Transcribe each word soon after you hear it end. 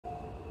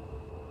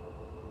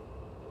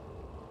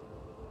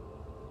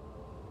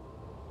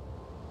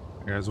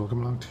Hey guys,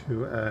 welcome along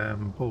to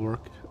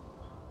Bulwark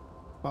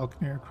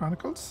Falconeer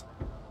Chronicles.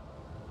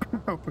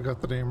 Hope I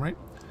got the name right.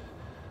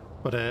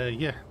 But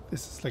yeah,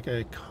 this is like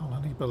a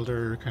colony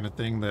builder kind of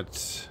thing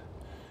that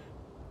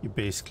you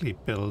basically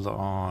build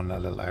on a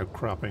little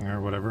outcropping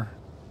or whatever.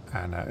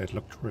 And it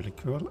looked really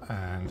cool,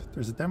 and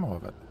there's a demo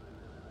of it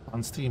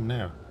on Steam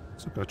now,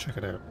 so go check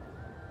it out.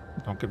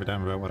 Don't give a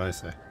damn about what I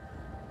say.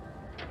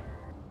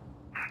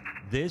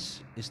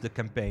 This is the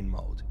campaign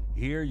mode.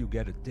 Here you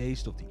get a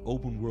taste of the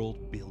open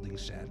world building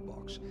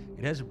sandbox.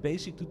 It has a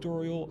basic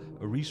tutorial,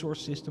 a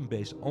resource system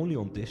based only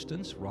on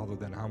distance rather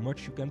than how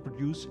much you can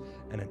produce,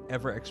 and an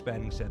ever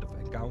expanding set of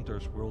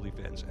encounters, world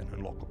events and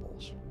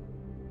unlockables.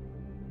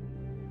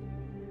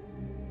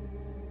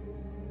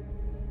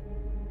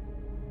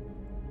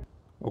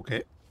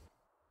 Okay.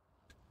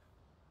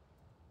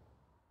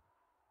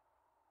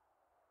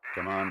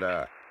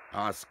 Commander,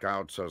 our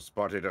scouts have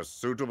spotted a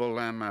suitable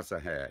landmass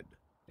ahead.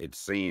 It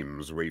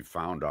seems we've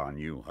found our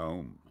new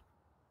home.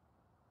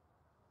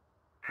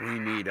 We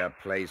need a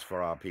place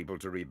for our people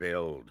to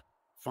rebuild.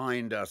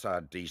 Find us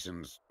a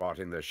decent spot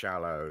in the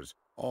shallows,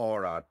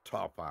 or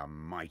atop a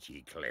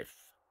mighty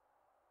cliff.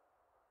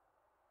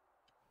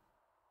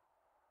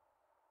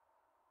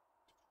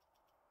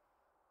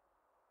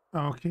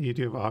 Okay, you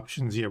do have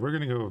options. Yeah, we're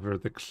going to go over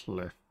the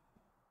cliff.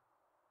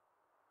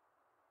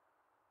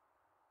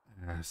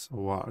 So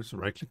what? Just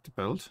right click to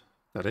build. Is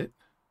that it?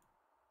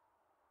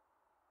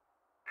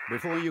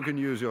 Before you can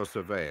use your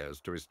surveyors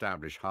to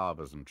establish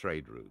harbors and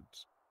trade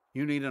routes,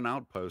 you need an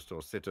outpost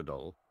or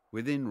citadel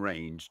within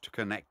range to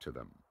connect to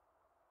them.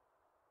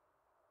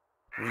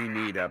 We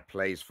need a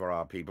place for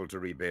our people to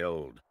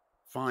rebuild.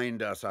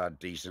 Find us a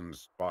decent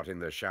spot in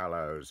the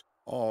shallows,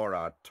 or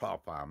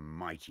atop a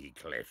mighty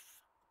cliff.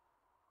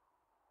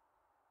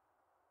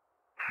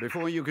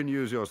 Before you can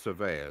use your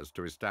surveyors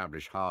to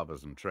establish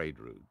harbors and trade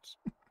routes,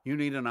 you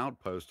need an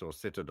outpost or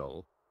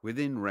citadel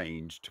within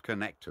range to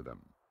connect to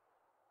them.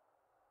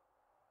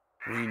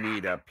 We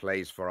need a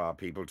place for our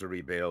people to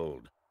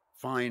rebuild.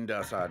 Find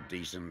us a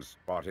decent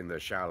spot in the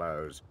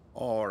shallows,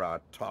 or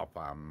atop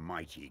a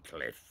mighty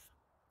cliff.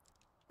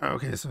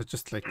 Okay, so it's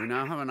just like... We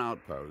now have an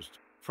outpost.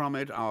 From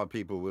it, our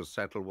people will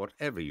settle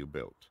whatever you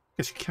built.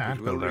 Guess you can't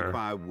It will build there.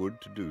 require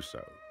wood to do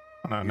so.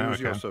 Oh, no, now I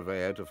Use your can.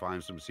 surveyor to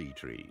find some sea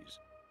trees,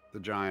 the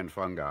giant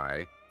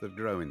fungi that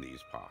grow in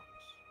these parts.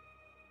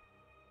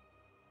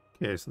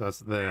 Okay, so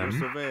that's Your them.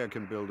 surveyor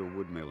can build a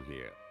wood mill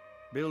here.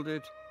 Build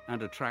it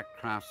and attract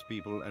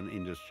craftspeople and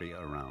industry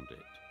around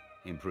it.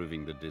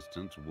 Improving the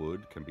distance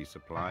wood can be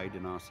supplied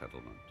in our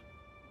settlement.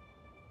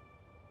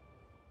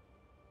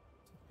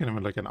 Kind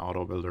of like an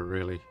auto builder,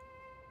 really.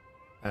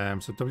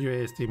 So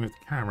WASD move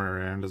the camera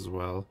around as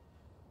well.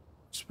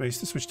 Space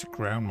to switch to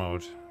ground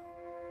mode.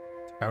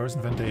 Towers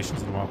and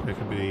foundations and walkway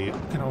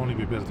can only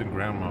be built in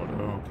ground mode.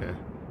 Oh, okay.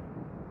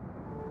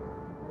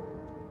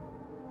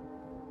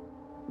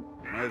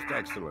 Most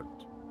excellent.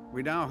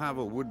 We now have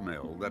a wood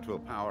mill that will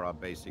power our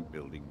basic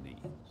building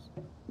needs.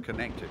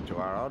 Connected to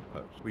our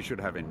outpost, we should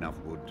have enough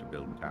wood to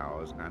build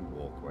towers and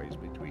walkways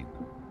between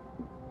them.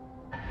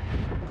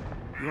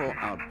 Your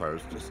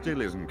outpost still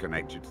isn't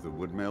connected to the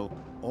wood mill,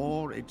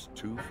 or it's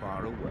too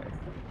far away.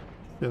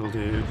 Still,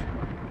 dude.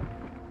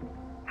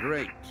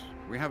 Great.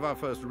 We have our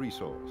first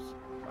resource,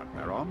 but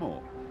there are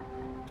more.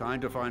 Time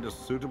to find a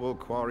suitable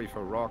quarry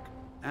for rock,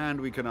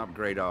 and we can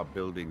upgrade our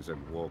buildings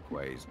and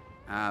walkways,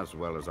 as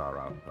well as our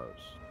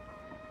outposts.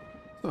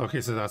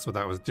 Okay, so that's what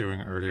that was doing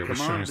earlier. Was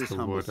showing Command us this the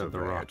humble wood and the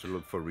surveyor rock. to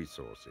look for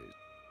resources.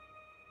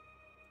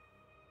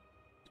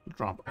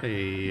 Drop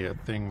a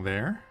thing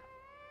there.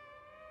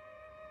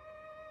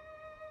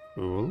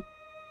 Cool.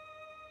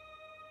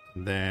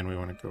 And then we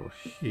want to go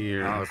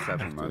here. Our and connect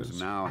settlement those.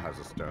 now has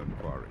a stone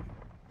quarry.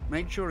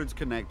 Make sure it's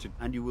connected,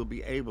 and you will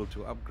be able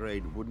to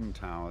upgrade wooden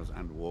towers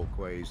and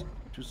walkways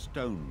to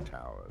stone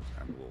towers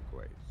and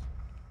walkways.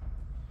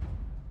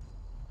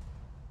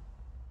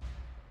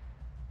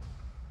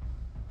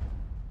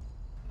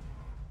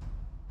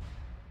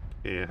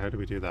 Yeah, how do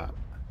we do that?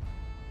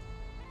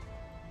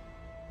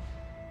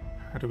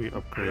 How do we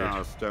upgrade? With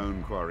our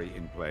stone quarry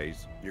in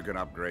place, you can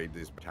upgrade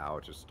this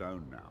tower to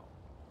stone now.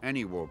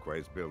 Any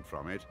walkways built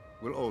from it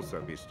will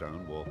also be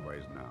stone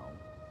walkways now.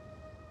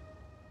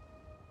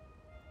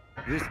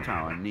 This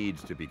tower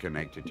needs to be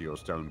connected to your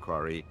stone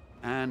quarry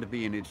and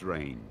be in its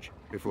range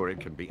before it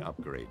can be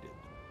upgraded.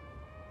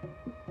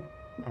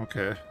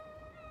 Okay.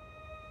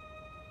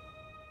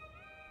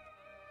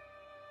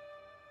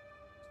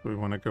 So we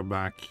want to go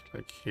back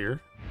like here.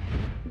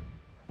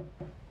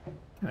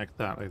 Connect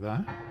that like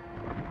that.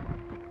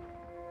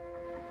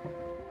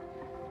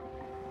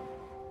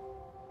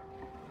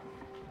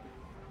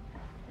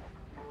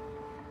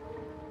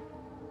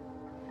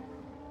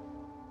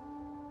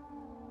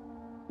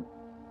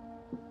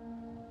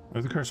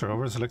 Move the cursor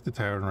over, select the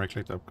tower and right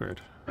click to upgrade.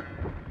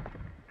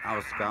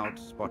 Our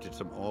scouts spotted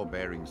some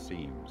ore-bearing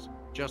seams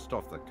just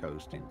off the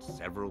coast in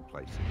several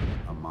places.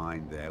 A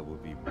mine there will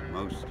be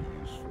most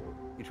useful.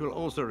 It will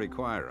also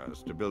require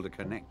us to build a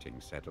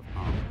connecting set of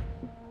armor.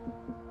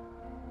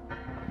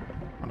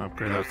 Oh want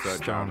to upgrade We'll that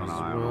search out stone an as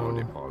iron ore well.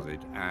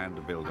 deposit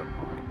and build a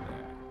mine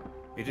there.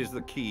 It is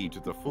the key to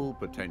the full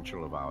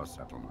potential of our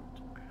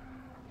settlement.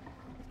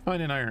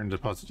 Find an iron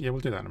deposit. Yeah,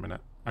 we'll do that in a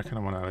minute. I kind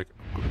of want to like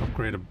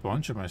upgrade a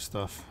bunch of my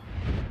stuff.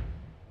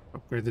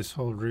 Upgrade this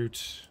whole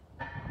route.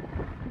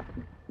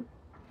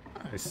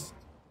 Nice.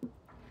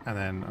 And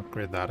then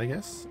upgrade that, I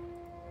guess.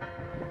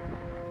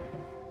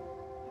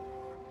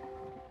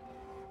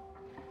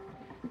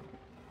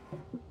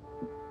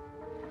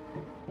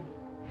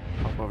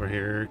 Hop over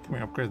here. Can we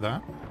upgrade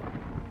that?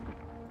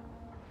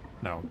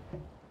 No.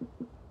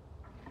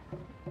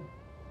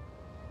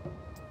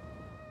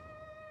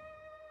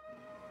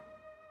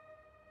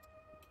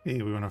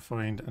 Okay, we want to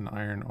find an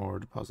iron ore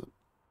deposit.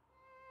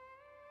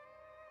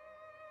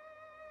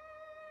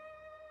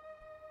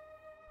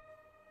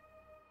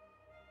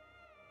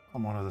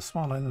 On one of the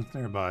small islands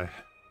nearby.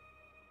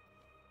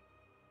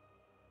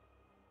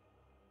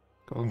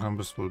 Golden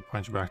compass will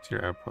point you back to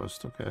your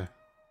outpost, okay.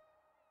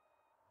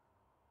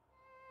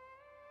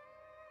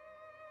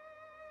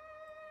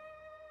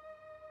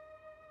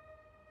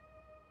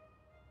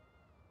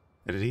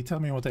 Did he tell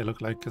me what they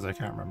look like? Because I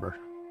can't remember.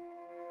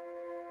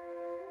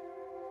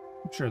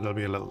 I'm sure there'll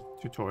be a little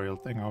tutorial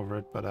thing over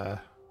it, but oh,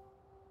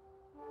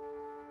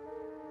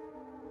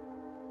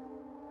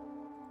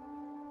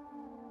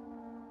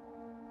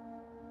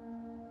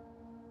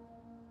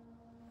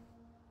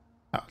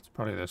 it's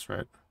probably this,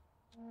 right?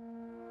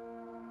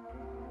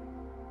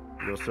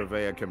 Your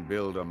surveyor can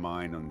build a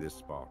mine on this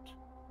spot.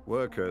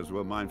 Workers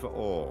will mine for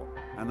ore,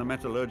 and the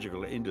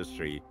metallurgical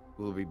industry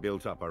will be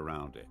built up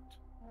around it.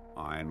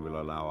 Iron will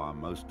allow our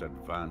most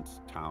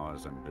advanced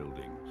towers and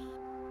buildings.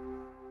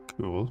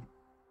 Cool.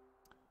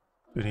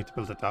 We need to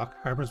build a dock.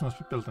 Harbors must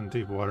be built in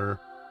deep water,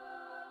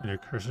 and your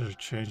cursor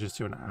changes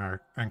to an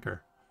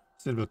anchor.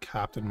 Suitable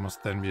captain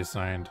must then be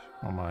assigned.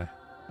 Oh my.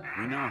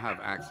 We now have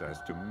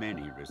access to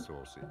many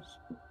resources,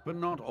 but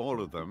not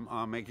all of them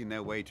are making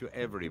their way to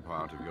every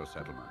part of your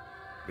settlement.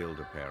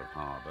 Build a pair of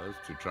harbors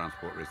to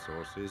transport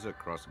resources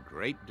across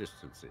great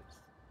distances.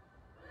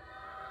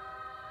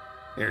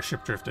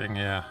 Airship drifting,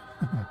 yeah.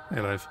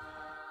 Hey, life.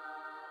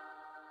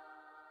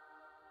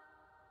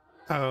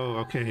 Oh,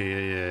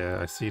 okay, yeah,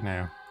 I see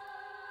now.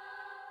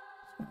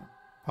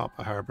 Pop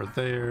a harbor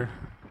there.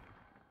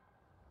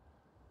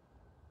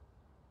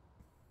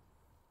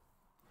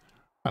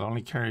 I'll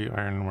only carry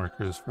iron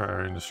workers for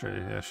our industry.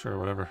 Yeah, sure,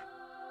 whatever.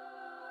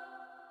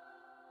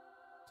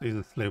 So he's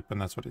a sloop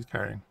and that's what he's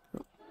carrying.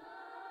 Cool.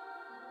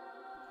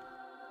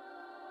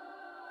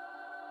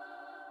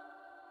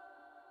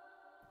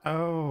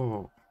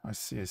 Oh, I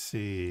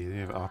see. They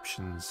have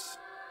options.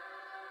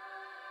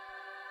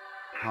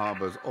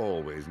 Harbors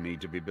always need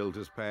to be built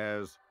as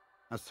pairs.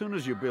 As soon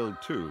as you build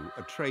two,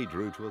 a trade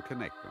route will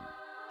connect them.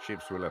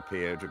 Ships will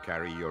appear to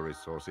carry your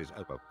resources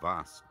over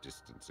vast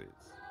distances.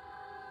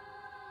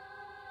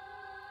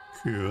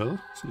 Cool.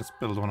 So let's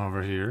build one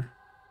over here.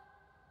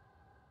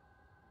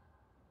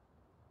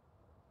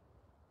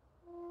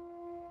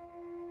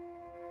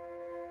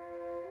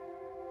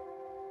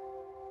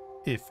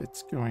 If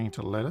it's going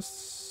to let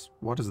us.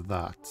 What is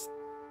that?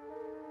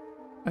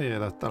 Oh yeah,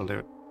 that'll do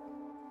it.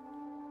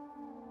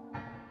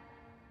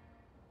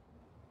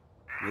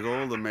 With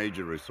all the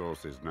major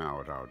resources now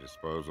at our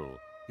disposal,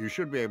 you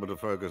should be able to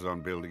focus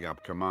on building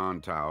up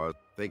command towers.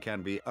 They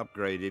can be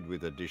upgraded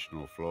with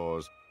additional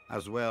floors,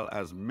 as well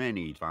as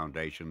many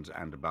foundations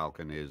and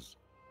balconies.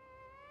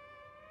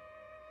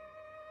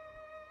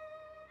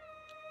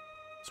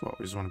 So what,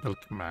 we just want to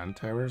build command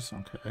towers?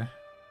 Okay.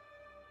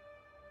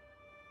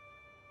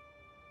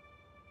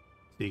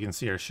 So you can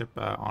see our ship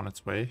on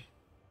its way.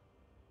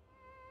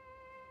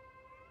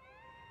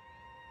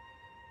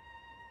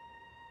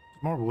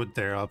 There's more wood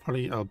there. I'll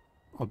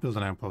build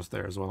an outpost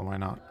there as well. Why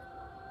not?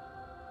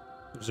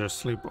 There's our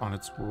sloop on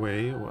its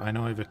way. I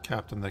know I have a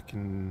captain that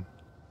can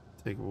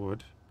take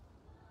wood.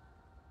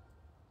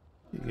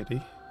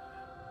 Giggity.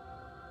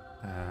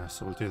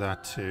 So we'll do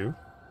that too.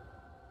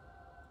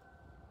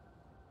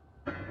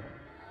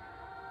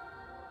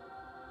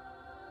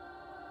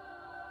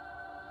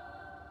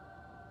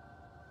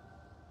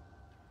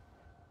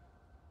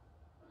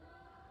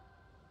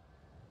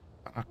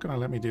 Not gonna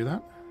let me do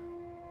that.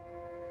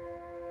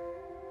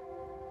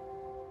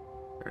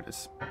 There it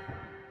is.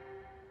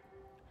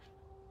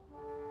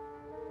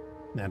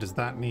 Now, does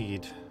that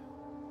need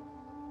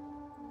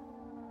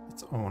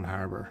its own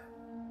harbor?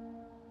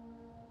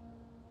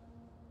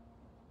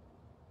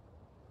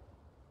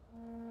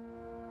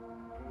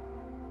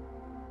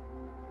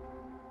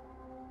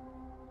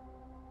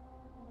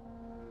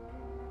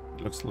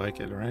 Looks like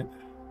it, right?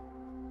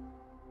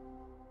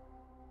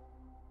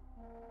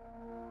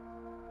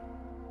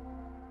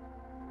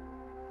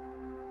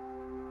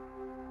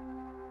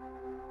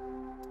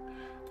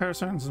 Tower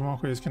certains and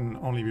walkways can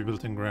only be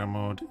built in ground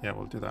mode. Yeah,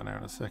 we'll do that now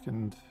in a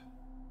second.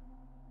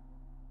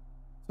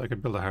 So I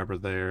could build a harbor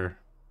there,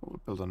 but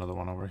we'll build another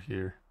one over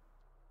here.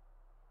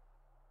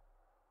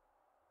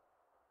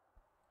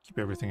 Keep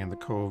everything in the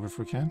cove if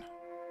we can.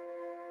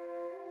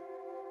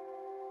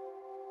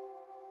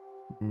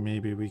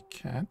 Maybe we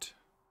can't.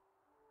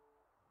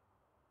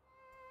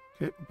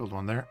 Okay, build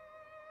one there.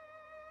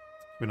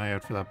 Keep an eye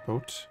out for that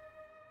boat.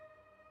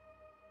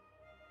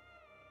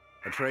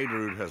 A trade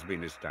route has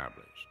been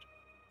established.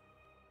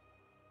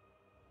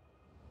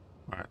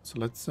 Alright, so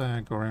let's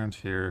go around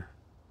here.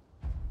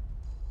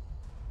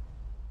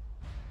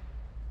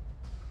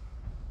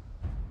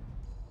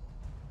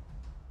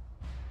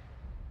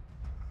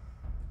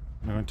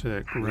 I'm going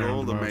to go With all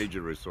around the mode.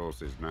 major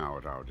resources now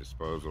at our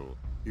disposal,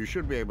 you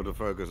should be able to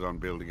focus on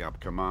building up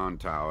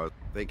command towers.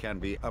 They can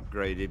be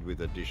upgraded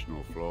with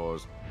additional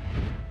floors.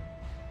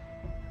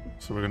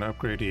 So we're going to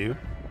upgrade you.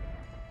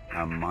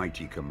 A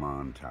mighty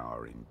command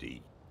tower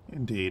indeed.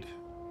 Indeed.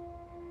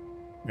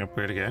 We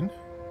upgrade again.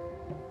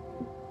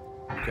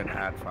 You can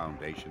add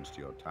foundations to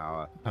your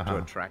tower to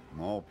attract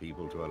more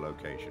people to a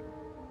location.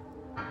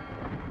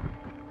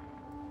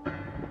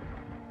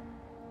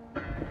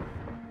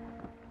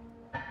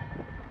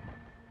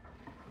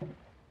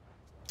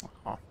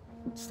 Oh,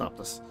 stop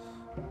this.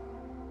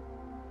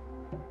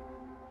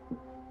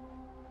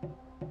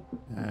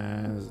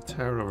 There's a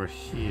tower over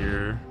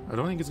here. I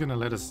don't think it's going to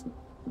let us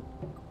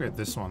upgrade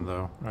this one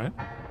though, right?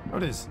 Oh,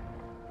 it is.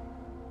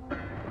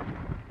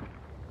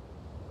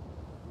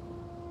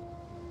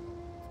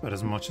 About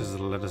as much as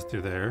it'll let us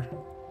do there.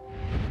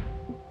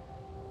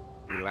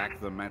 We lack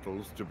the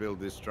metals to build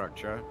this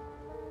structure.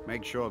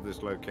 Make sure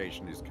this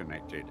location is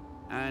connected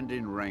and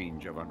in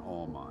range of an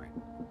ore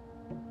mine.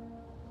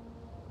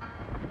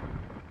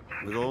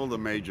 With all the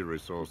major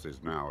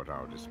resources now at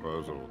our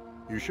disposal,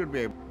 you should be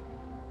able...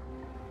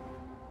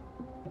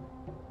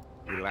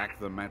 We lack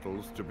the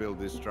metals to build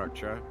this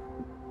structure.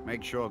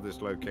 Make sure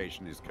this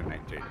location is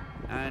connected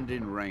and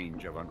in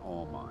range of an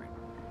ore mine.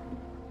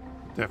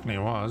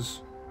 Definitely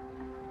was.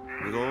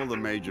 With all the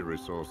major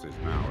resources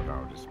now at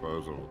our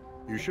disposal,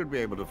 you should be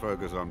able to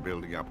focus on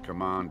building up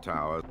command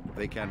towers.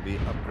 They can be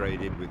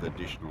upgraded with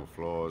additional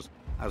floors,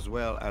 as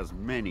well as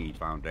many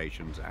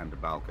foundations and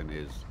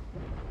balconies.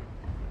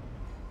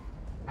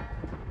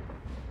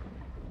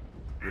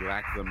 We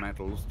lack the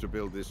metals to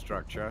build this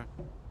structure.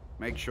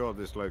 Make sure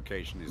this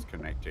location is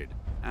connected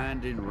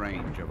and in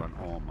range of an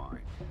ore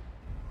mine.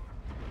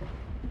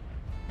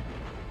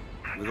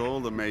 With all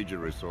the major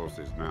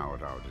resources now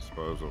at our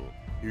disposal,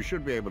 you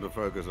should be able to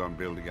focus on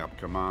building up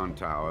command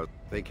towers.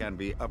 They can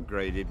be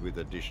upgraded with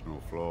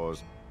additional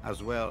floors,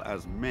 as well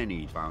as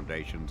many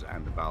foundations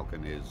and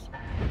balconies.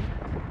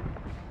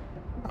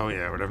 Oh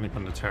yeah, we're definitely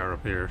putting a tower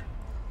up here.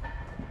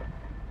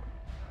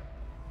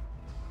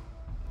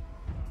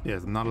 Yeah,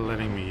 it's not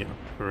letting me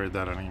upgrade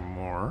that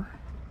anymore.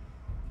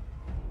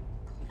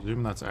 I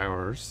presume that's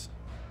ours.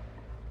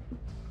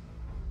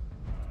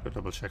 Go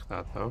double check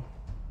that though.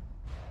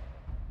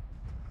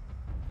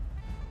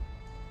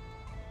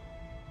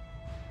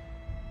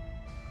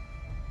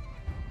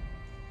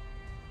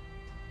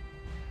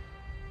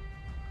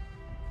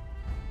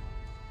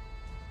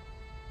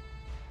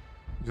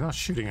 He's not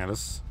shooting at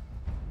us,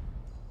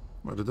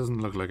 but it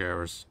doesn't look like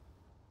ours.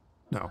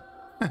 No,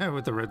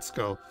 with the red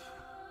skull.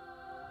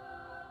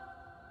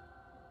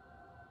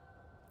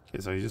 Okay,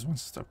 so he just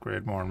wants us to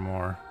upgrade more and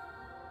more.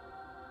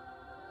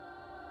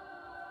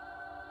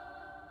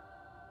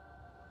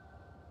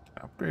 Can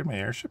I upgrade my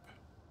airship?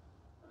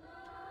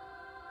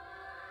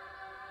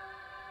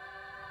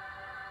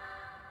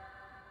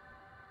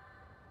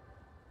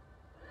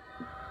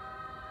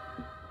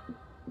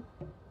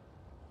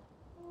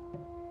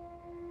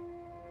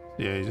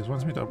 Yeah, he just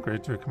wants me to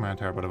upgrade to a command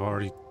tower, but I've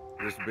already...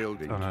 This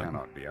building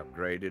cannot be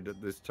upgraded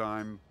at this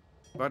time,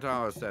 but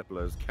our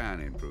settlers can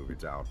improve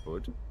its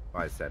output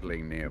by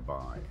settling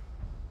nearby.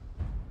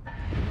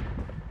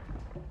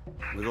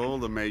 With all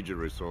the major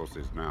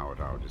resources now at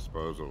our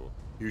disposal,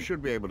 you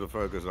should be able to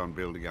focus on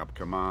building up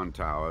command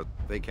towers.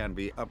 They can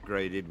be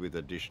upgraded with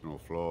additional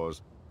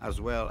floors,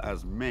 as well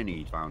as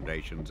many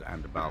foundations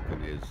and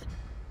balconies.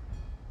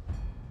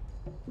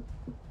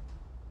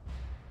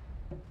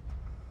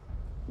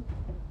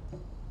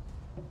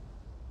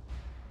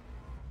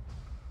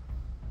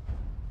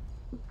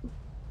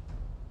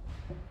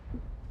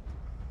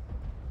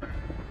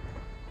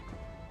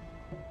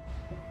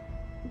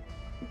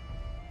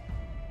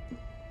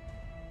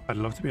 I'd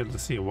love to be able to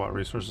see what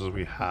resources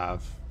we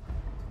have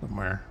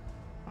somewhere.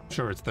 I'm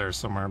sure it's there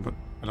somewhere, but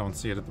I don't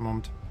see it at the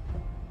moment.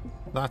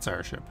 That's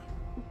our ship.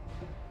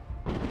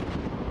 We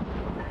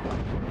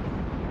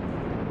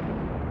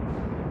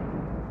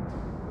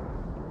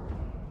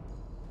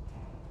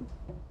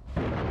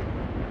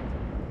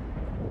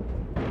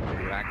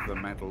lack the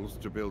metals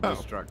to build the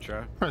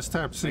structure. Press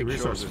tab to see Make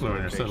resource sure flow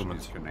in your this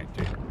location settlement. is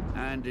connected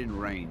and in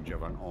range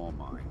of an ore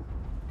mine.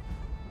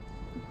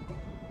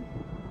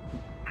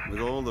 With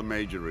all the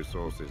major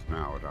resources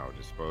now at our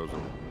disposal,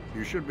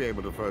 you should be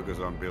able to focus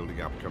on building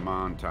up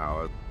command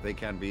towers. They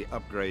can be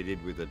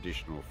upgraded with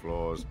additional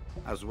floors,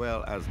 as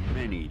well as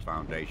many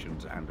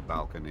foundations and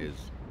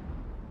balconies.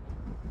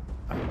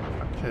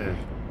 Okay.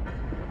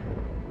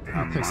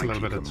 It takes a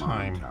little bit of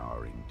time.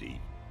 Tower indeed.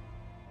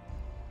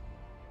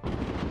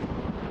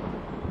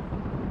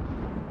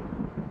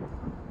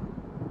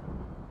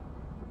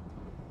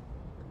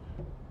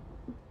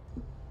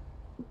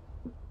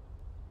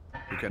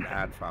 You can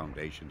add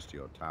foundations to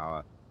your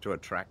tower to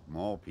attract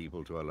more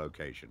people to a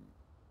location.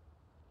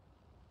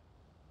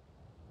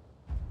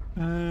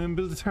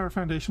 Build a tower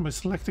foundation by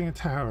selecting a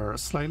tower.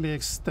 Slightly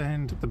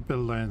extend the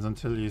build lines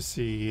until you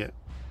see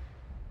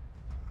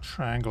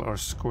triangle or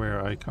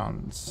square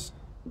icons.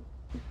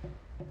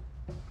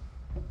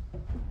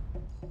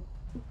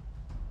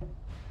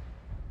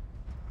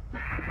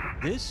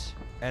 This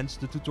ends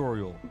the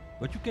tutorial,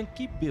 but you can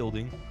keep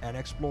building and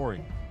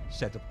exploring.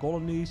 Set up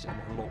colonies and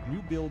unlock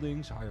new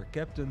buildings, hire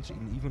captains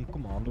and even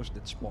commanders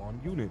that spawn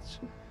units.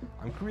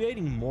 I'm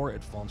creating more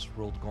advanced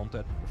world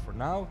content, but for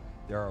now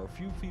there are a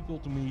few people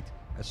to meet,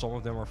 and some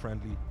of them are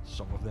friendly,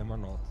 some of them are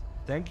not.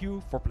 Thank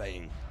you for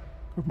playing.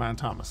 Good man,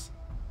 Thomas.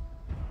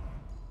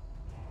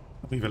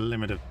 We have a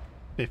limit of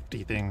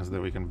 50 things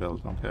that we can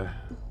build, okay?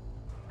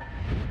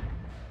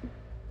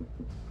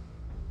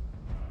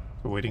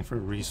 We're waiting for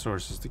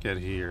resources to get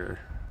here.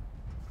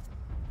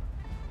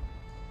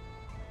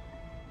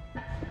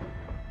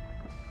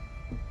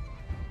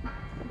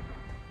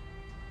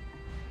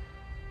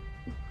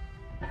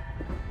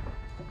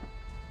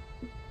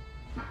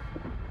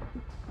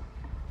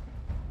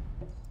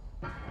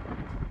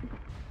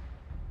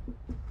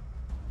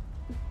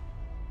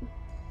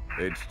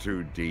 It's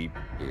too deep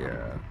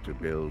here to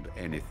build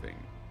anything.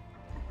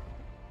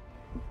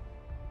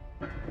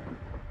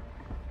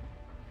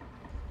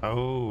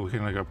 Oh, we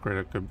can like upgrade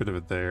a good bit of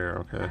it there,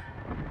 okay.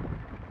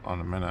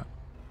 On a minute.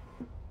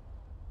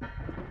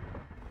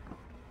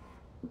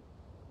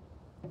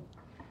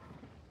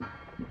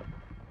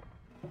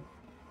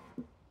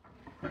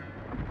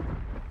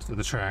 So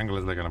the triangle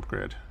is like an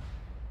upgrade.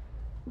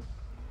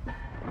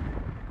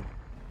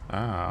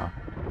 Ah.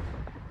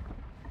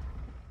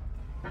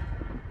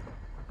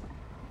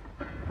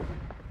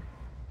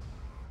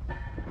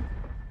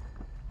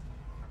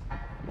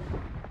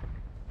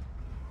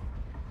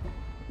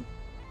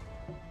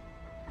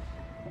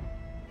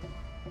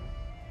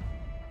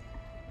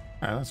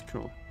 Ah, that's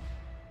cool.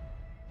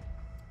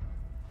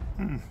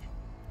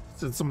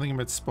 Said something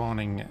about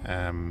spawning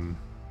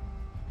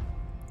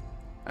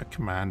a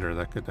commander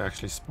that could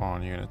actually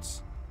spawn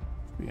units.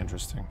 Be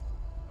interesting.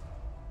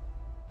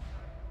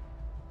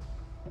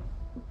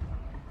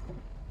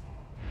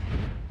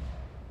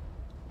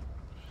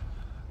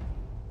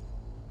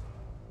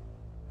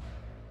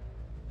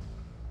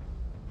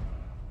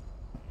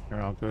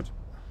 You're all good.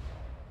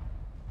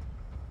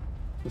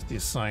 Just the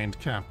assigned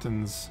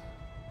captains.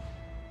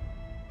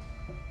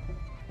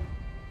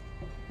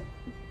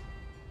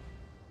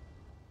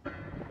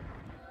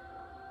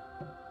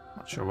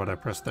 Not sure what I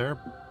pressed there.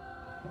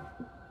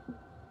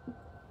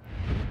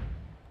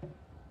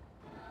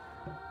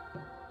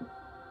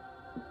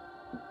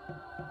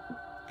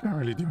 Can't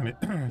really do any.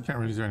 Can't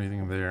really do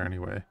anything there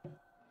anyway.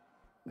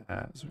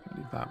 So we can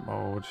leave that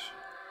mode.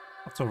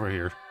 What's over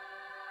here?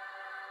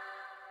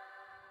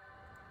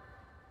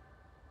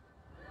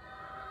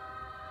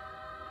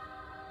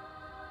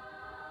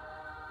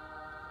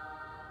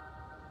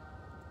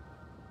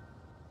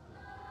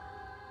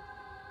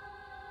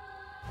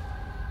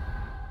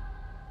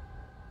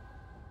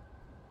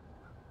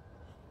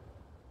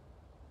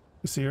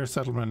 The Seer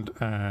settlement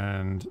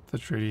and the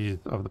Treaty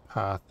of the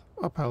Path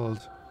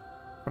upheld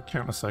for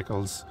countless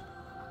cycles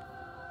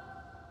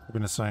have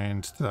been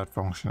assigned to that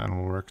function and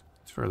will work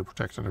to further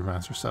protect and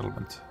advance your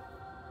settlement.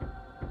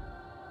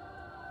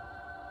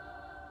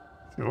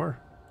 Sure.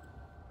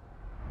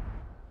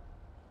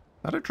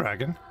 Is that a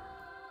dragon?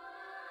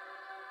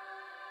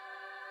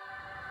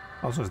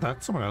 Also, is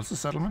that someone else's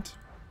settlement?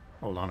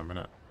 Hold on a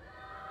minute.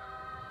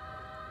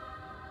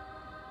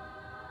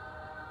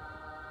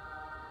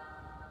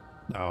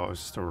 No,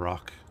 it's just a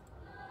rock.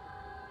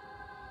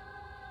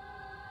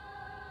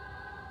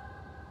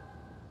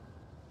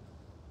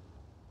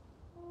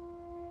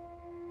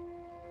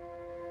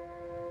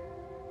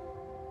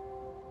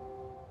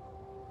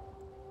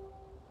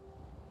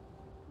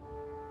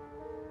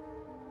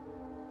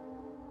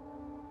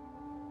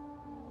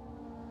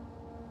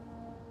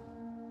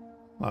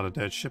 A lot of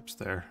dead ships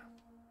there.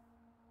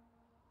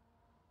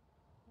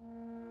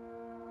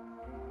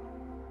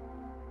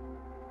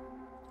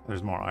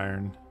 There's more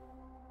iron.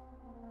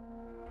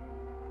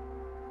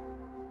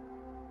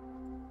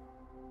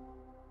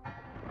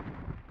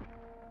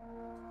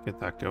 Get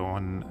that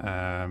going.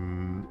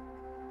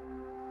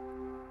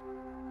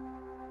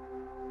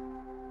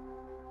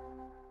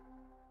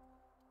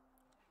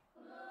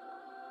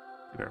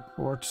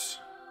 Airport.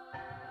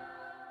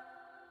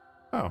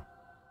 Oh.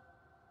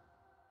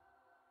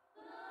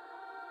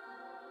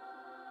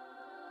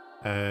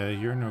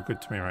 You're no good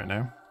to me right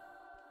now.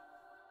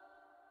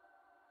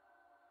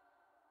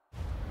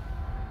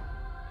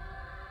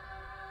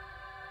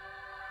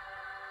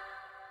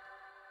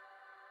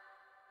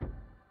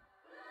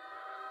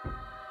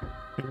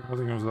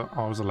 Building was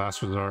always a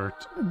last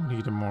resort.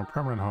 Need a more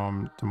permanent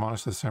home.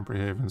 Demolish this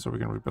temporary haven so we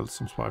can rebuild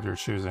some spot of your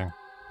choosing.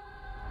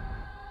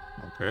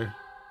 Okay.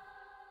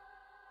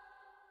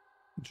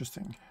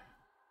 Interesting.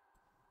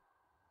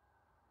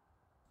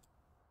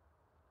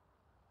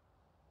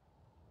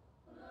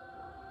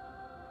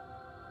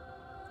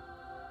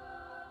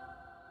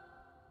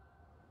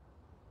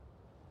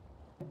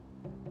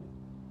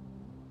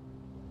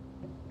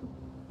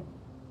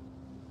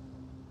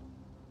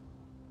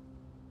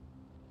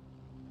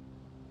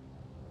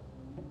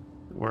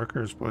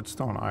 Workers,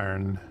 Bloodstone,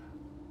 Iron.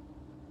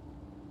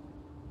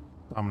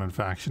 Dominant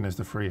faction is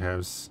the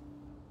Fhiachs.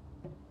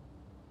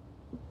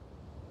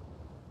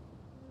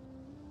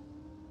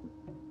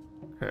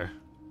 Okay.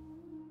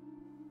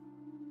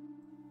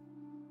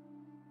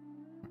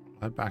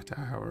 Head back to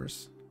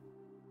ours.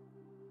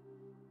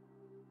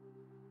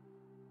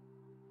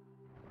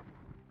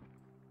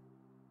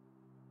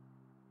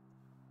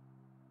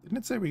 Didn't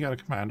it say we got a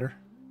commander?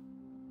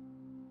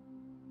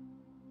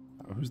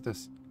 Oh, who's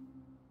this?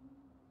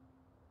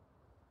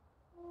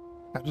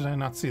 How did I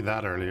not see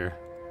that earlier?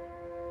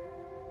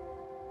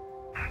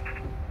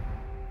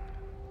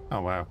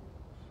 Oh, wow.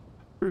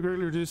 We're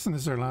greatly reducing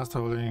this, our last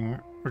holding.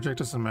 Reject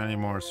us and many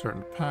more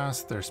certain to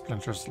pass. Their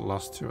splinters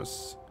lost to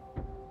us.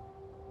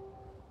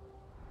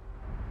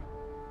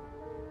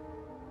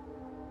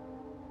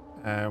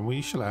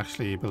 We shall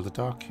actually build a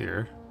dock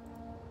here.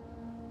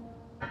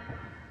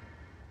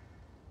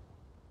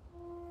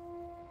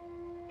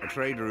 A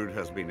trade route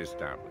has been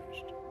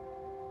established.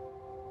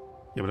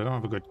 Yeah, but I don't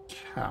have a good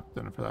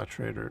captain for that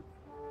trade route.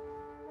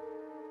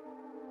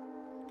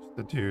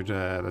 The dude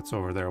that's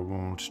over there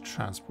won't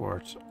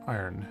transport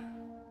iron.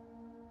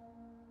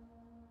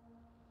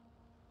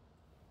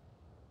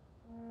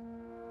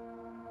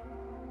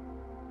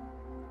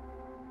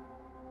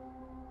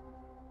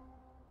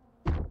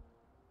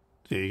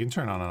 Yeah, you can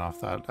turn on and off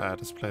that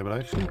display, but I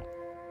actually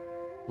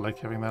like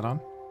having that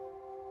on.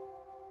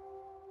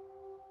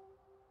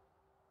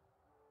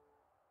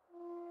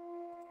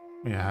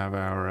 We have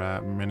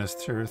our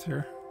ministers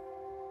here.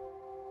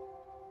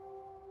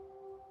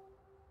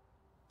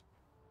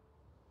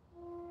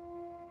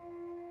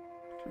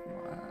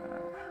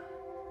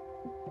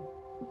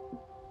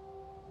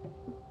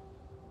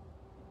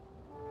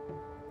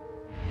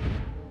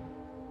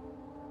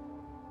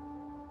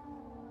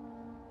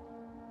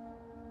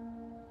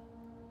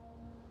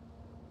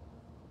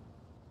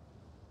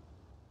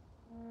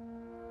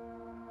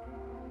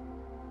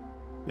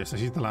 Yes, I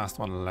see the last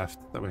one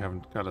left that we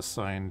haven't got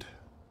assigned.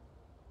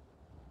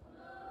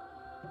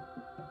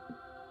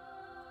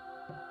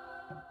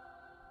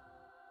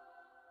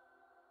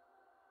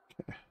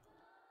 Okay.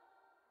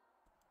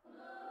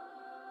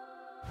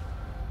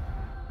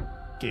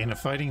 Gain a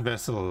fighting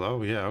vessel.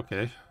 Oh yeah,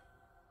 okay.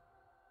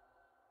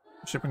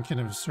 Shipping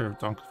kingdom have served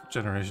Dunkel for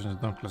generations.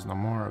 Dunkel is no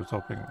more. I was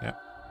hoping, yeah.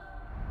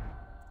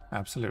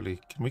 Absolutely.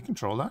 Can we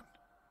control that?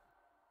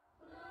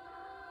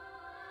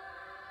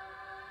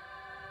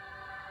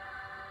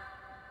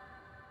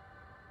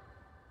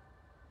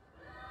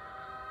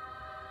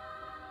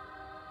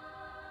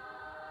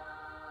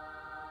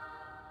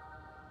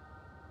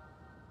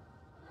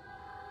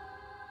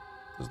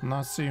 Does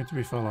not seem to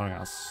be following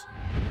us.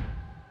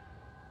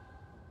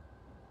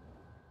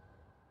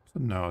 So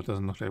no, it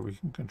doesn't look like we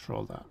can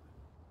control that.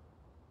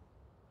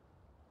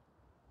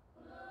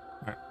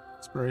 Alright,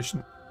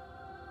 inspiration.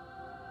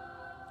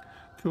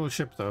 Cool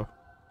ship though.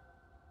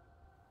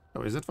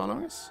 Oh, is it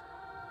following us?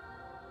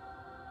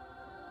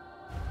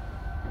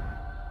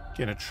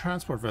 Gain a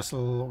transport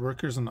vessel,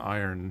 workers and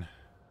iron.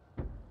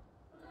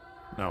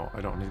 No,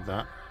 I don't need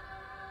that.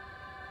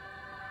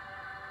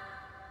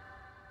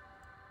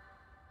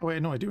 Oh wait,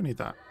 no, I do need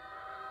that.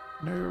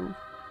 No.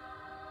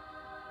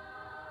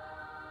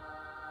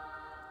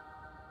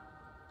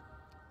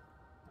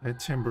 I had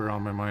timber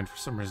on my mind for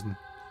some reason.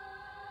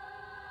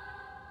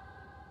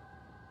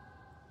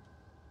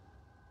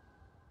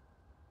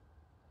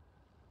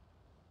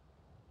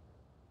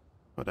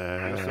 But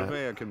A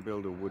surveyor can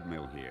build a wood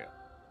mill here.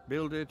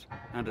 Build it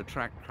and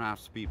attract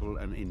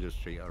craftspeople and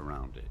industry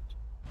around it.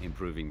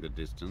 Improving the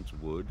distance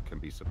wood can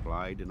be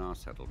supplied in our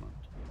settlement.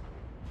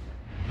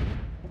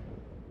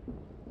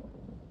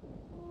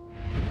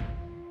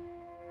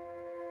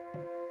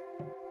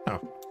 oh,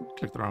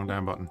 clicked the wrong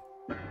damn button.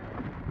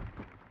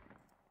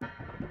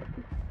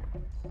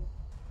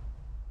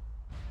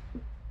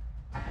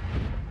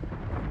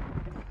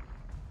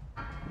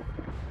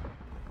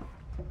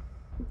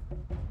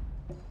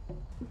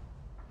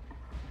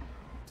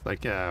 It's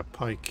like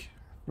Pike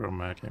from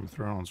Game of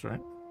Thrones,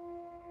 right?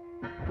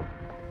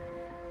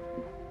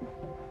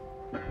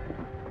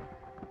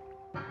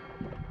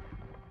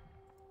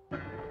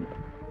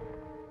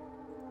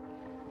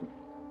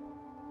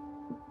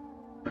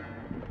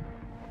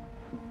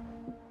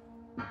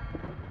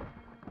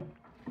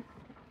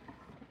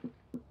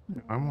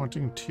 I'm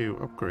wanting to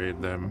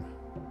upgrade them.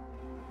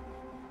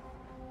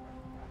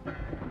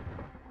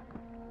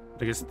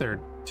 I guess their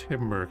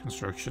timber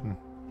construction.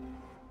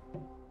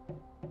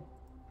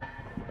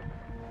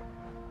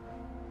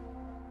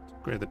 Let's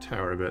upgrade the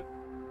tower a bit.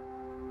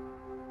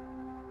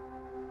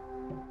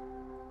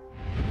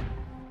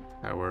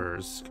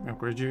 Towers. Can we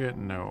upgrade you yet?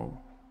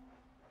 No.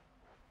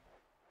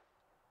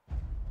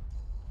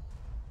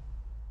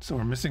 So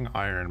we're missing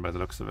iron by the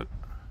looks of it.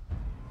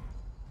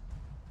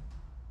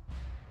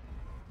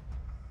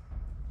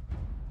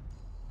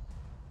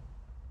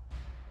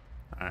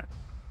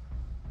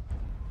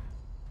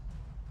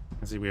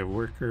 See, we have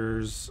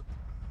workers,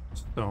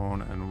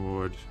 stone, and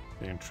wood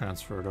being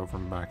transferred over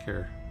from back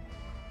here.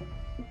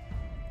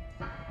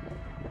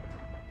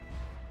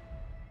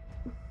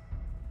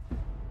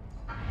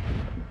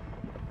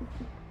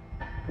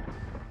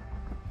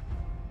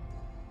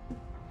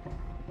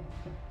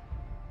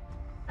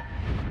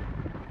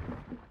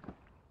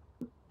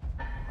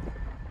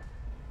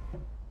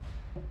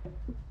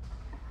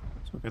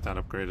 So we'll get that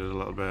upgraded a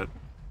little bit.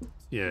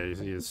 Yeah, you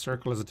see, a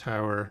circle is a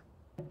tower.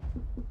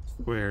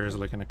 Square is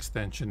like an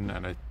extension,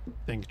 and I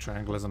think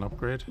triangle is an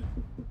upgrade.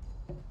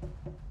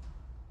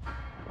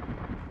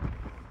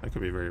 I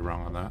could be very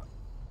wrong on that.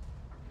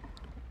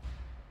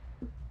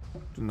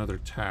 Another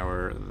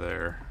tower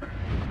there.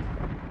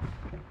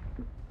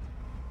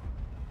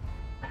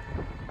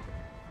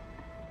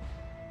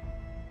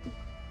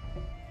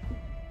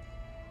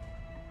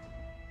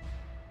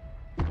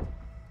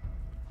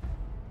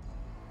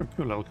 A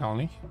cool little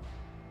colony.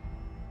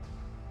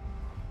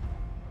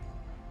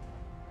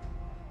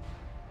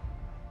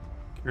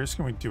 Curious,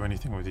 can we do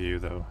anything with you,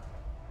 though?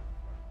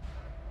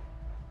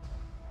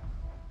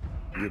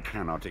 You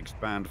cannot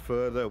expand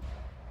further.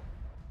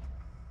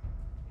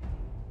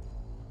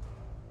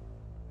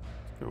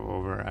 Go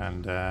over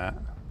and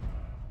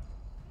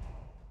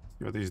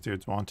see what these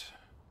dudes want.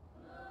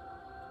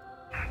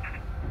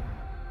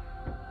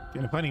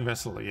 Gain a fighting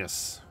vessel,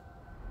 yes.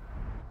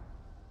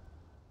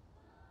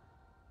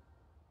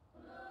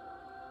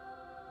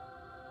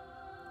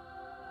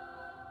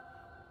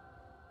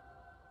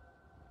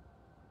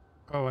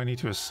 Oh, I need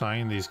to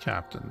assign these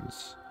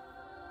captains.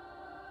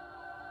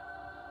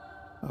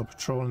 I'll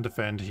patrol and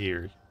defend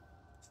here.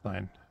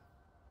 Fine.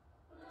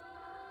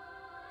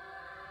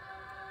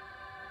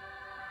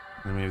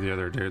 And we have the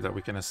other dude that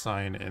we can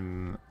assign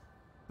in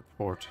the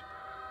port.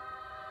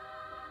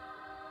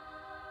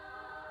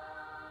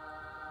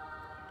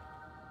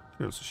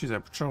 Cool, so she's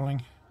out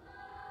patrolling.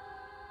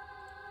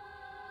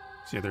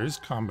 So yeah, there is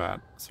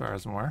combat as far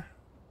as I'm aware.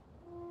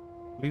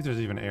 I believe there's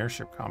even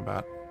airship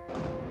combat.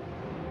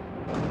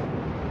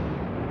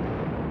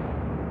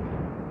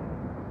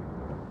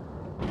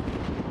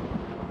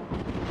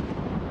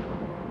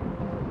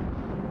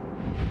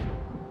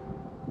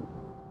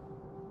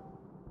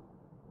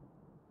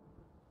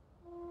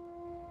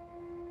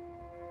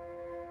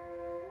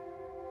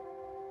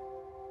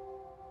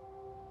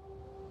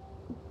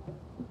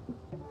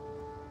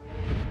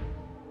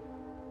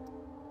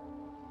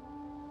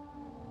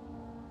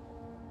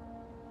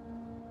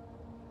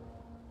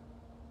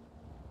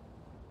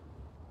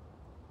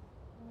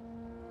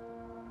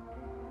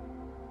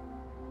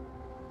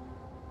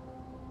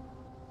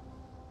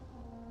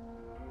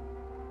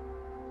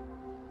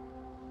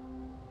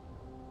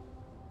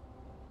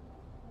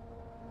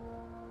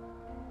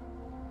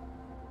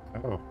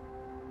 Oh,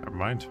 never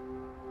mind.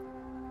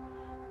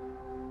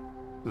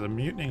 There's a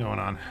mutiny going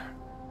on.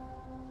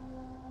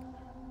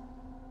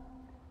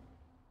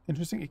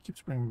 Interesting, it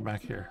keeps bringing me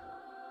back here.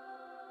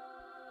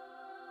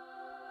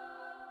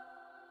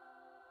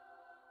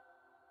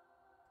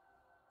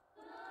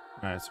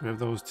 Alright, so we have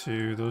those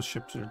two. Those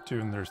ships are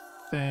doing their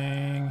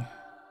thing.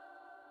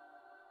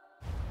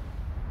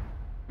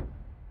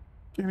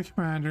 Gain a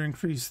commander,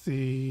 increase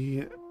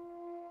the...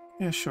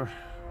 Yeah, sure.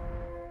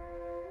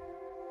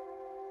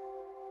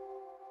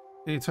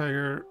 Hey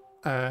Tiger,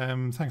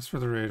 thanks for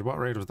the raid. What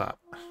raid was that?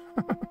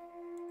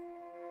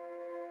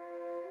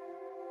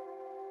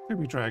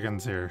 Maybe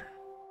dragons here.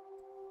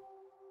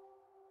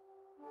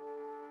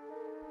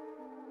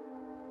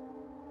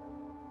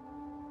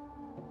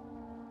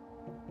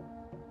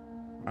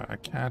 I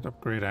can't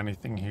upgrade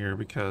anything here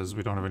because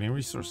we don't have any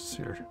resources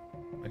here.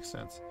 Makes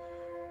sense.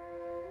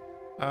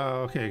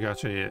 Oh, okay,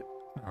 gotcha. Yeah,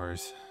 no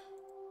worries.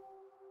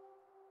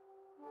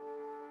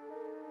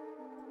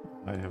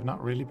 I have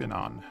not really been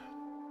on.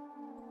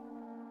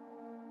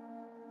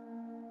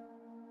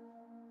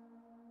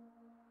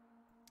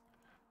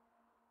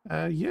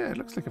 Yeah, it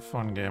looks like a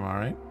fun game,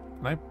 alright.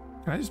 Can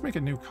I just make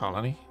a new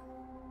colony?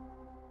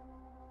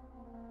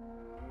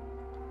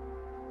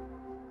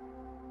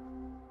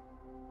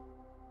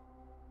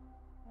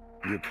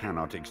 You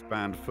cannot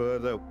expand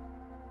further.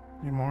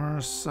 Need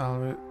more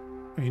salvage.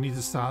 You need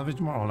to salvage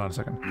more? Hold on a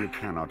second. You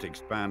cannot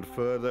expand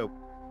further.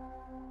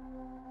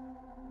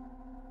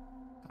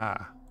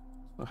 Ah.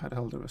 So how the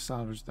hell do I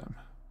salvage them?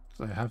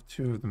 Because I have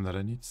two of them that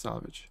I need to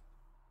salvage.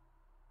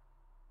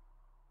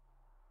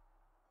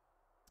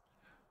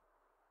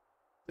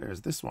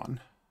 There's this one.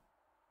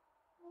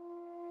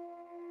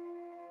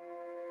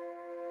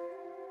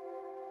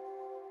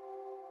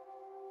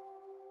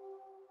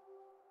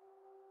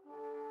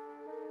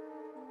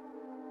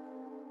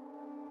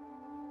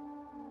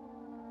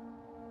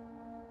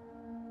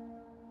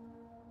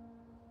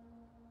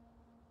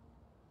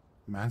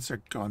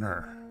 Mancer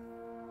Gunner.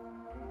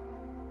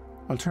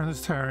 I'll turn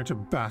this tower into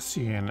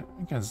bastion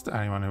against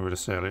anyone who would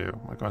assail you.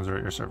 My guns are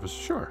at your service.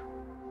 Sure.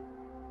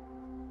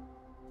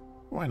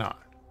 Why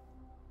not?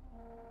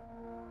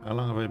 How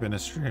long have I been a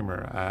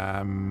streamer? I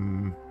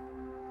don't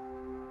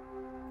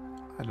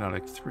know,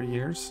 like 3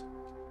 years?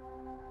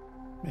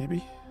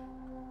 Maybe?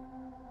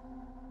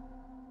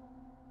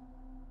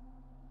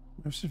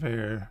 Move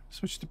surveyor.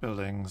 Switch to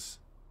buildings.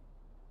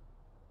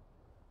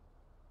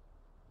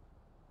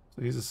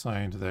 So he's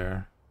assigned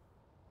there.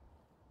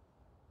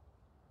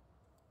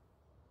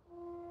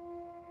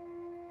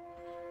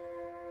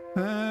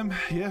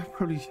 Yeah,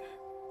 probably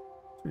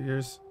 3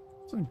 years.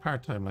 Something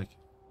part-time, like.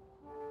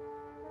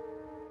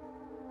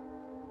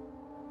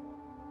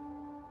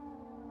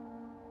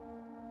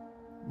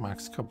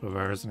 Max a couple of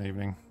hours an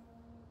evening.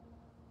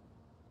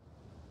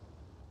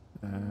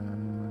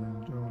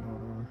 And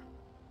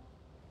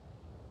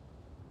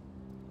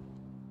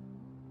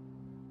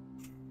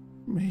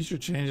major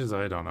changes,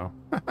 I don't know.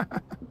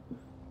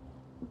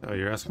 Oh,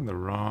 you're asking the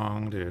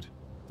wrong dude.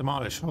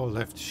 Demolish, hold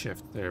left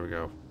shift. There we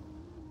go.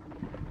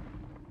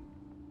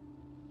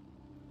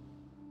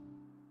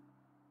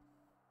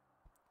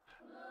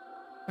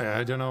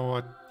 I don't know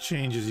what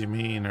changes you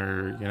mean,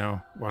 or you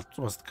know,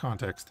 what's the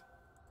context.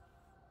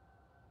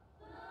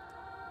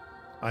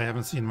 I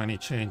haven't seen many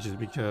changes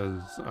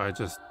because I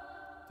just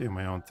do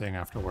my own thing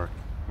after work.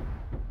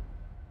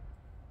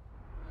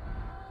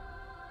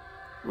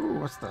 Ooh,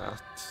 what's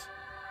that?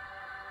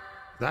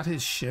 That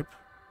is ship.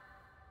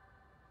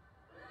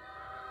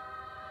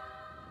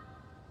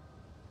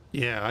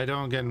 Yeah, I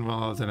don't get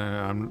involved in it.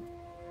 I'm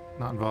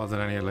not involved in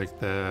any of like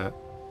the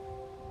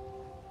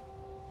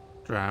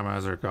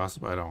dramas or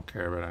gossip. I don't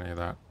care about any of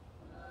that.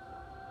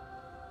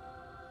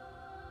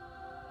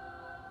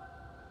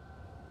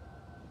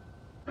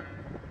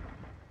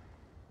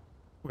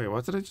 Wait,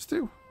 what did I just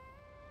do?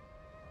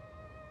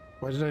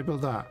 Why did I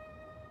build that?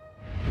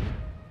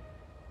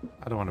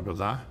 I don't want to build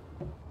that.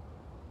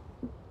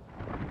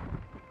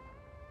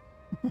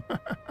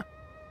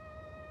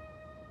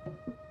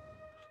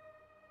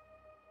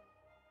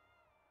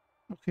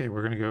 Okay,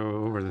 we're gonna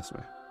go over this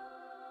way.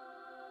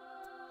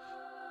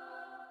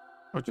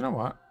 Oh, do you know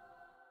what?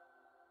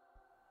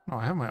 No,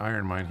 I have my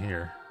iron mine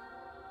here.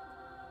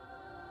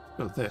 Let's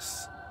build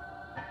this.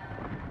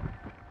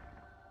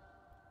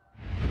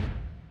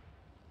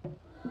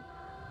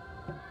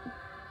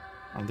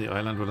 On the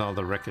island with all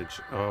the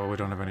wreckage. Oh, we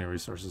don't have any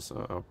resources.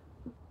 Uh-oh.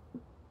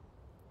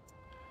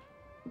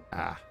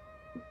 Ah.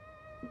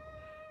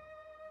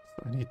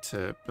 So I need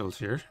to build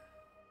here.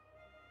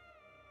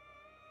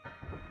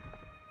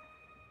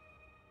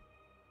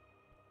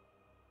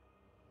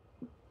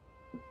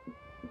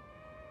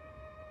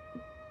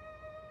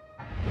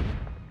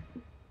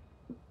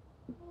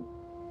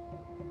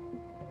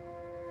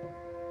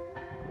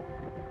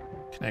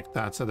 Connect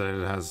that so that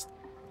it has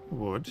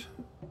wood.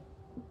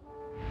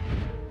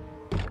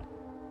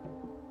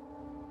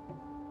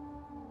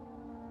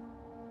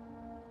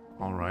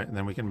 Alright, and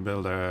then we can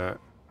build a...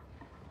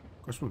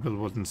 Of course, we'll build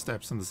wooden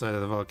steps on the side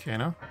of the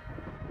volcano.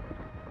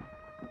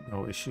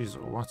 No issues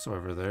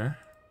whatsoever there.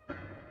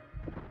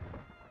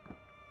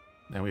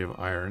 Now we have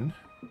iron.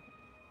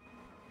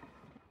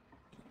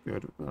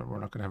 Good, but we're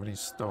not going to have any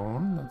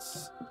stone.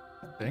 That's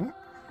a thing.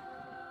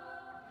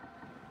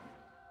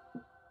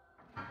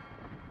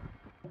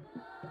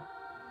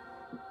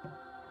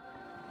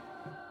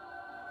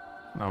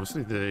 And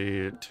obviously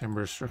the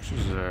timber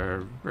structures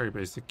are very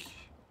basic.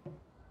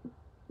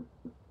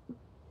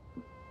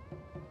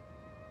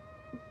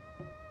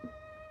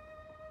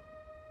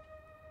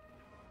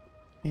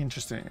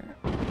 Interesting.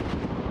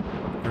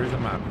 There's a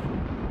map.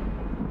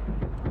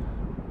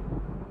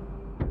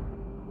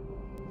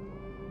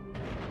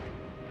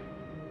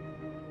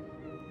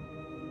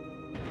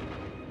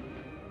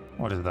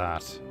 What is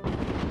that?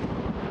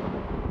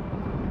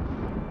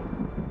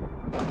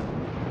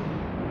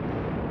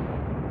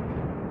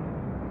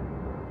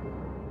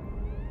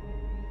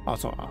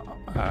 Also,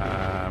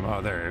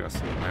 oh, there it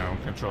goes. My own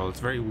control. It's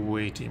a very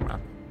weighty map.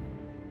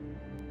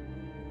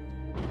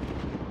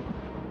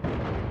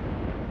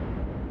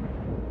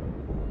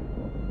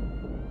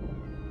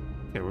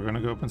 Okay, we're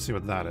gonna go up and see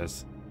what that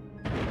is.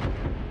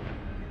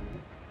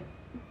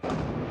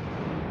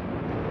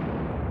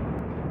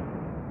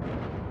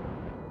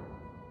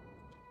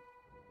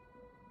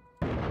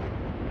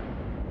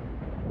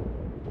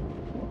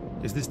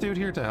 Is this dude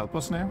here to help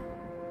us now?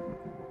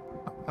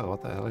 Oh,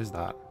 what the hell is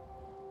that?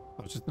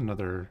 Oh, it's just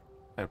another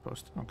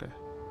outpost. Okay.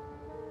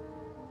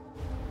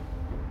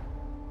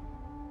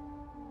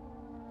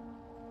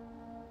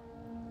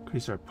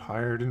 Increase our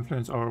pirate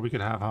influence, or we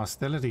could have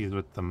hostilities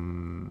with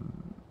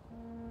them.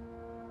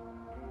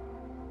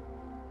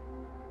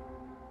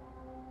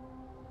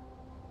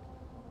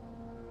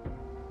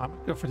 I'm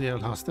gonna go for the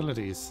old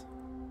hostilities.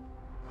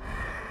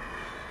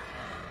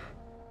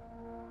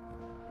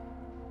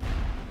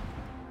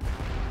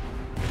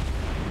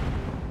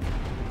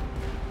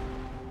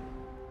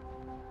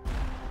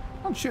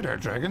 Don't shoot our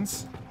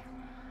dragons.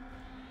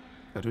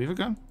 Do we have a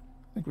gun?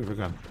 I think we have a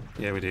gun.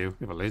 Yeah, we do.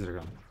 We have a laser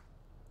gun.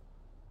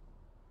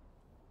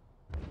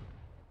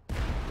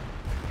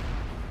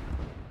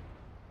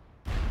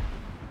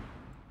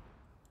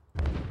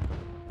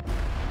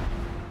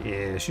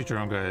 Yeah, shoot your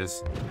own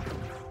guys.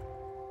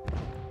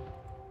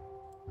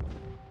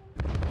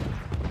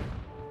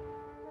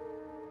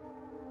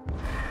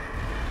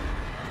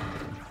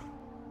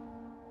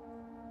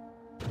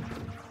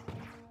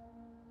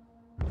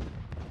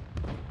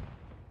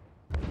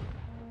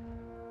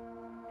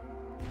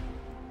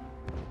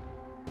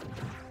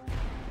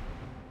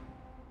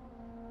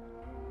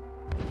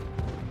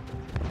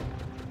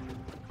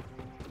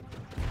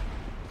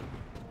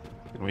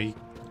 Can we,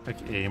 like,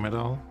 aim at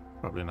all?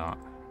 Probably not.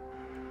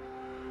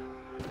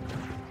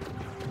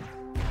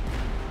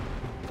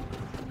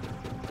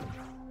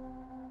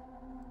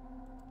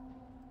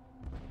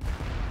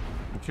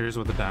 I'm curious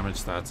what the damage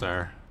stats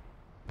are.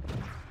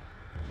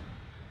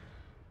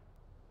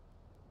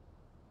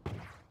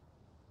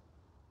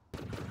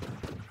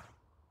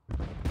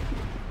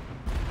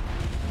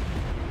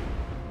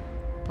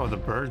 Oh, the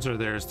birds are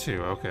theirs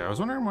too. Okay, I was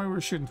wondering why we were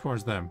shooting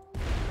towards them.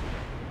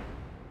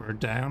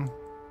 Bird down.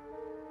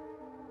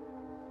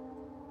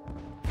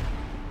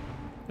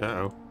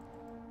 Uh-oh.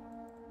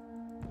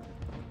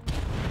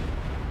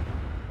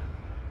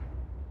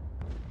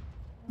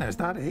 Is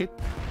that it?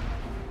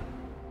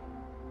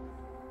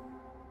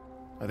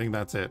 I think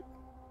that's it.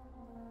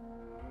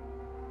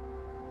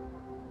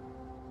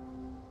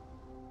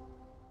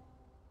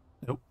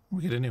 Nope,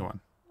 we get a new one.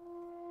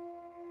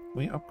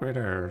 Can we upgrade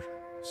our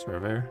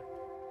surveyor?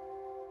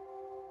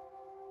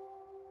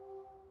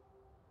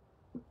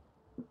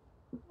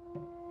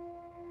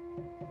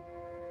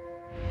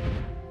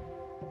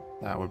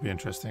 That would be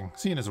interesting,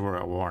 seeing as we're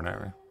at war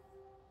now.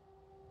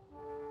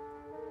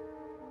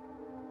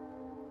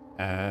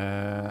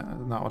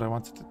 Not what I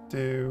wanted to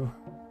do.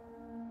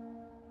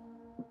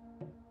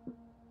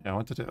 Yeah, I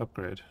wanted to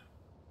upgrade.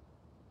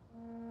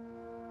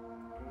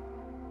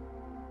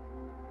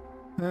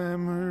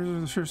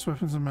 The ship's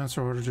weapons and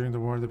master order during the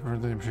war that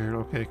prevented the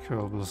Imperial. Okay,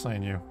 cool, we'll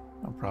assign you.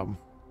 No problem.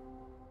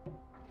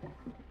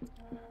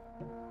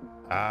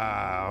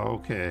 Ah,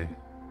 okay.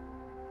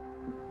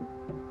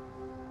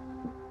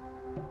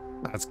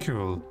 That's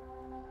cool.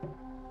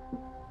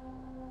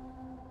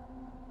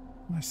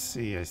 I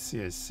see, I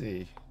see, I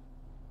see.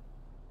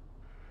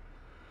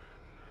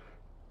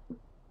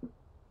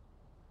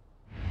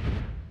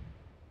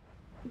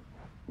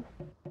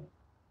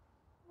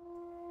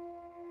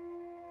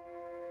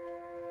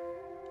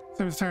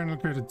 So it's starting to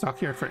create a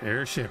dockyard for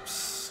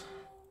airships.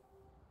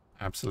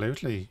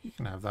 Absolutely, you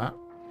can have that.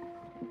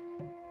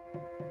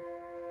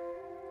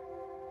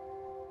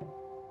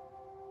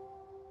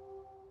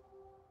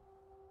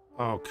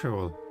 Oh,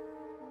 cool.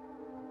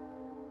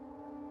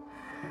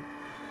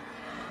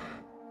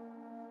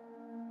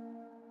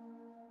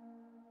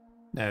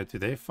 Now, do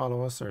they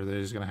follow us or are they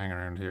just going to hang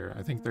around here?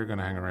 I think they're going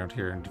to hang around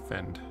here and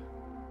defend.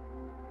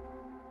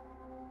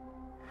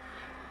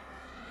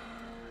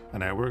 And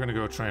now we're going to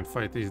go try and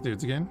fight these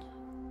dudes again.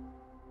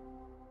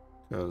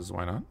 Because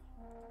why not?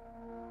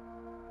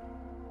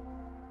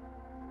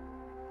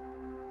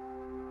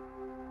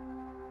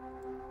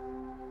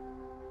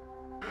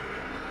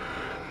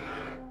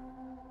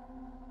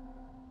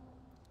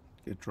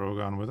 Get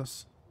Drogon with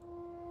us.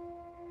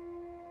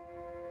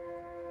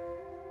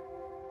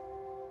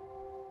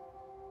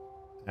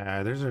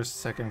 There's our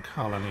second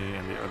colony,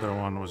 and the other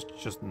one was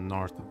just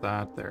north of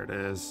that. There it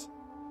is.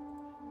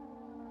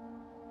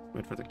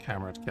 Wait for the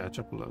camera to catch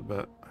up a little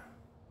bit.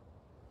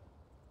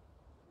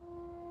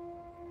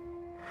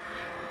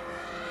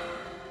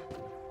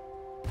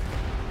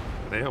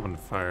 They opened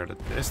fire at a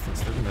distance,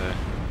 didn't they?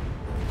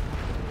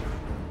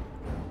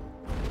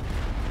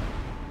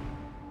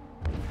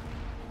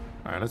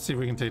 Alright, let's see if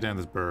we can take down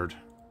this bird.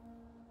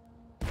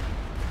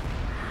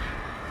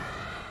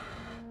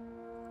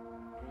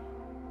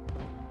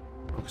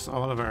 Focus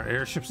all of our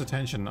airship's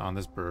attention on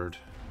this bird.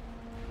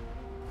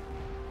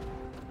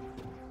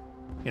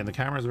 Yeah, and the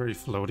camera is very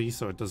floaty,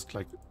 so it does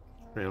like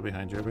trail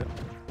behind you a bit.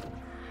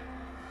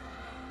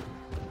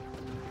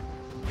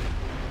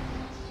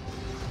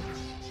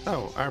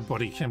 Oh, our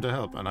buddy came to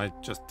help, and I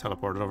just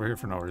teleported over here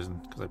for no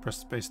reason, because I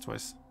pressed space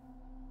twice.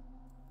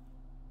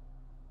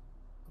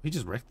 He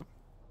just wrecked them.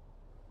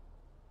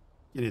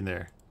 Get in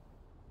there.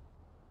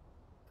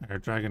 Our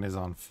dragon is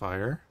on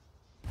fire.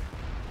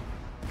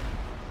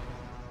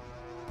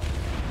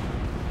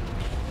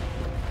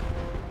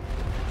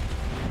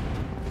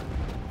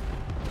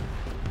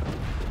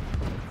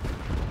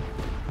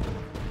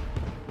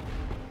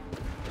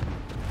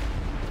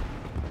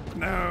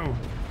 No!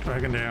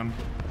 Dragon down.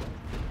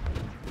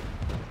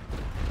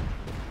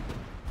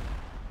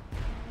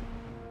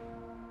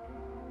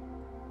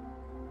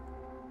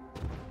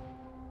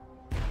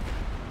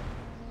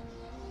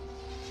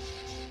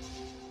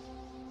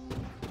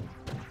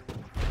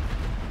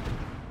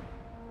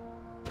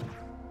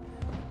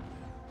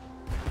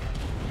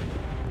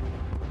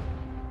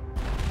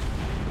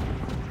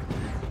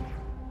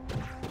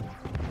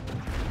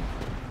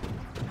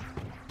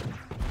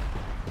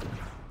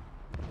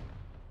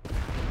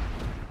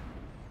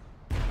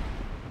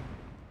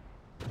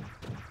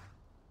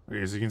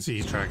 Okay, as you can see,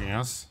 he's tracking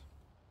us.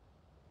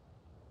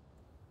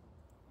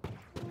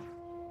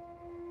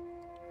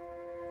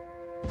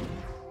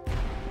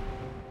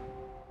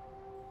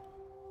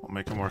 We'll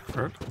make him work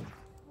for it.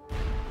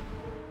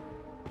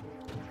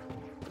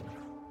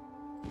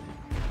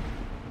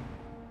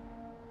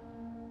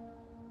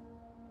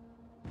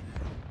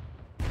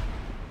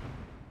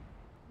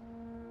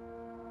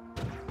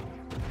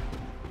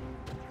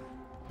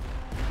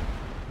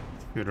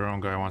 If our own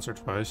guy once or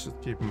twice,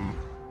 just keep him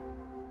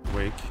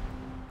awake.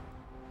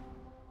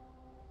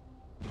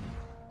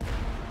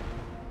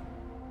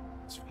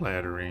 Let's fly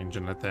out of range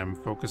and let them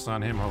focus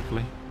on him,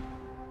 hopefully.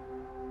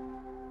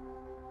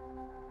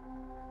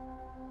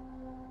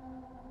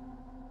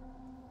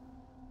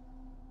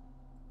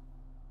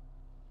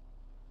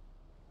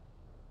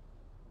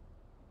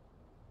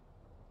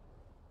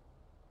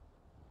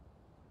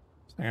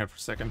 Just hang out for a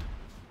second.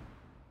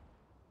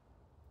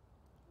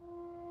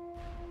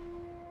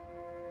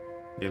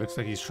 It looks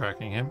like he's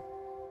tracking him.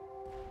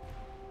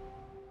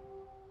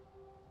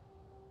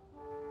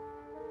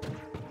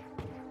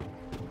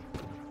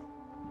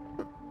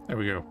 There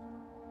we go.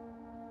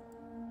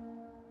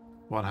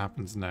 What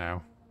happens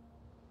now?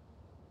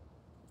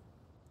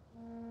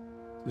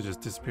 Does it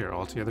just disappear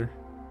altogether?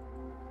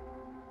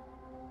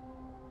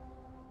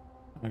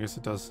 I guess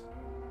it does.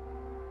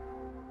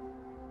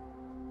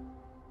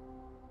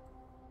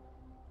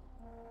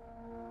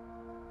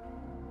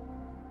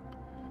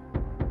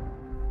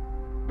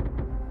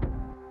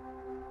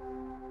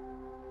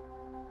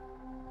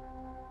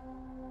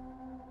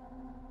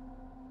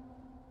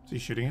 Is he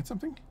shooting at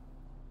something?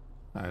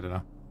 I don't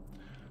know.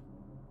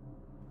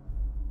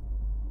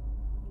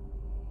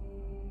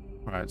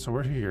 Alright, so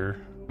we're here.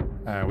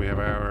 We have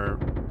our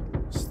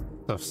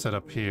stuff set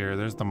up here.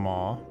 There's the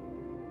maw.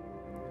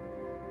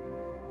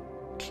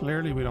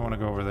 Clearly we don't want to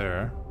go over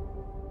there.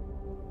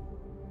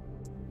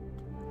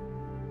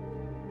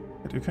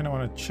 I do kind of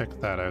want to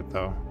check that out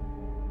though.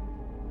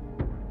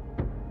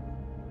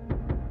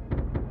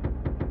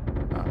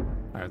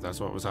 Alright,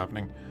 that's what was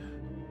happening.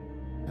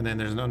 And then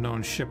there's an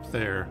unknown ship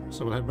there.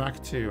 So we'll head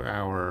back to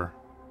our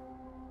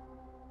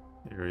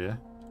area.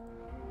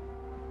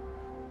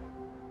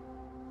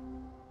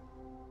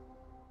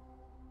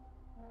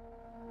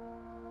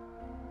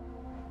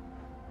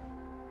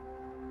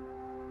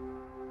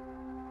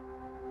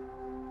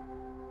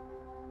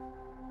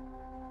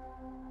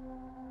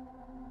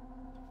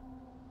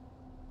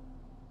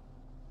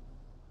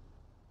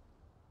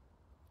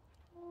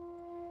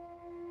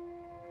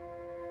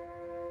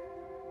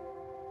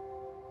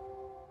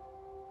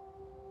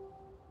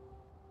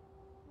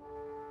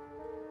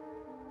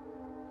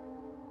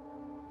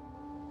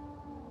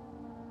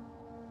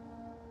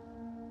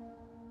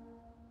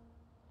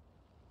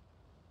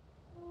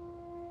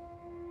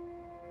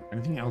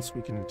 Anything else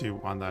we can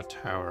do on that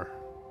tower?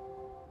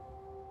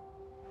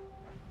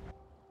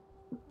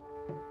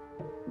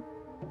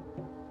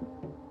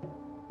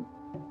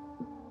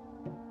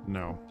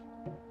 No.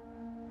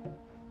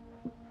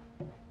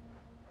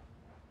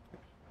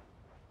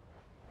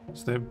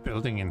 So they have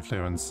building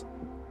influence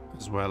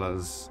as well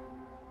as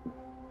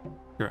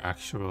your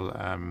actual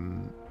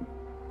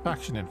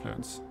faction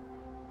influence.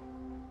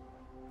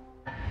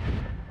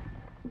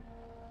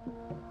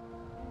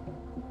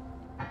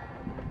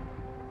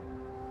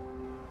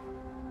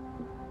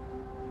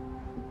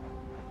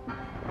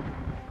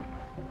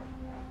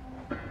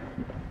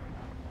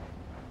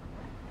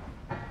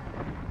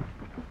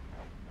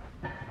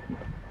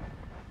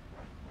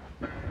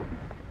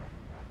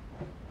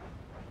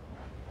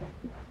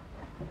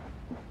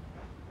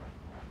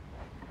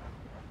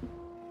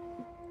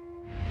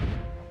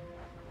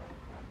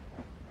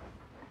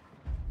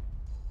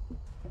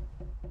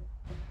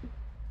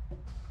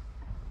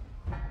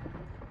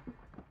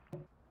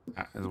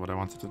 That is what I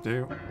wanted to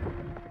do.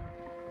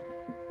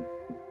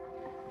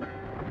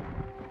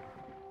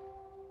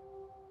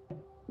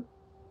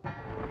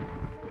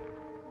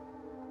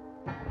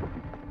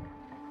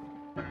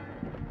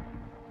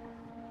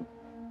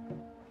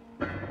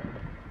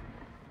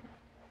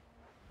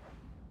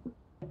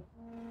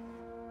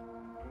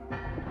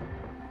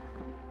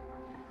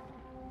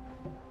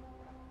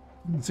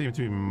 Doesn't seem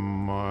to be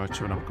much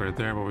of an upgrade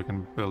there, but we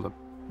can build a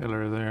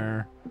pillar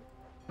there.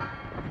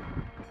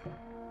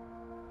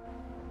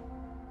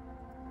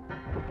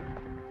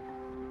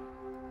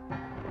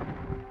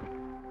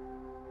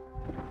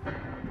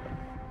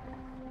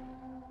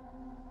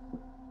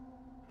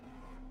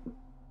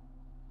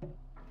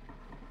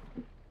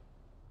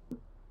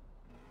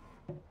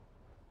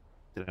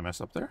 Did I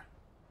mess up there?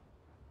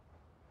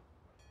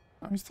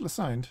 Oh, he's still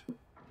assigned.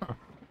 Oh,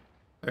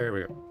 there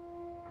we go.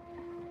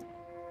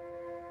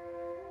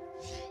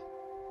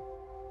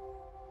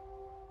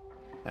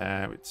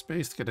 With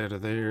space to get out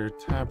of there,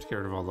 tab to get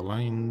rid of all the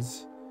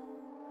lines,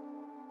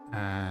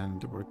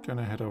 and we're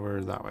gonna head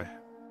over that way.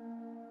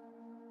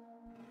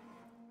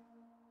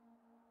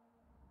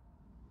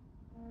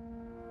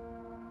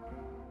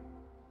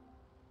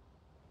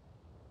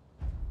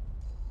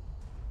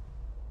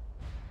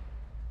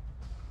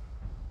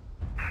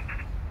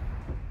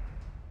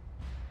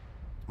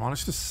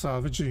 Managed to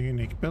salvage a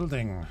unique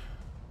building.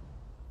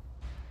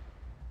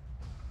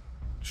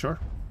 Sure.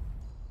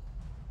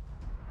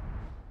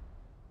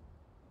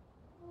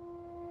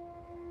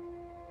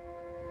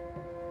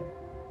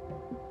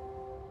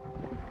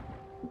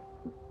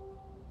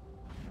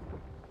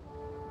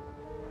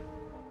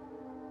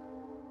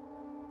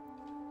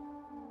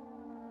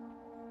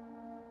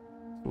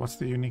 What's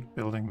the unique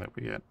building that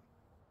we get?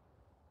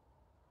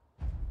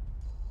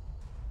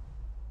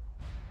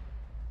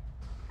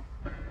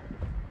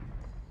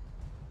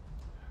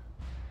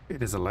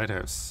 It is a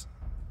lighthouse.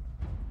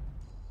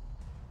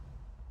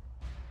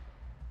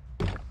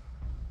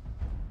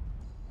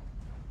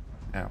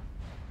 Now,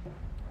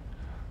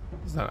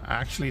 what does that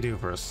actually do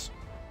for us?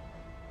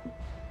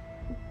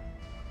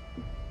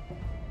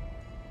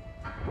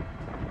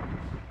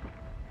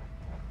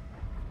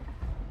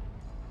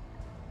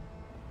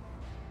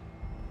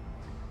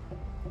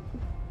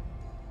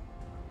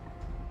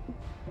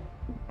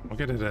 We'll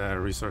get it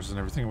resources and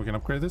everything. We can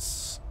upgrade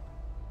this.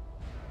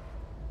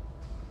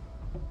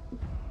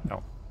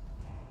 No.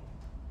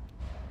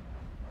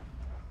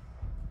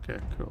 Okay,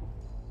 cool.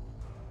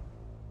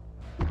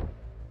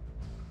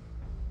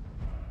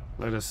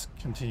 Let us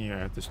continue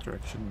out this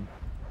direction.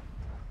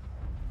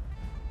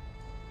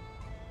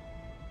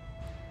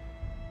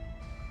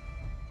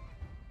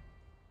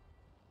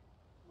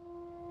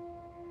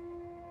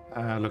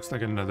 Looks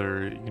like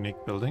another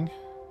unique building.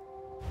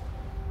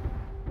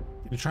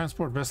 Can you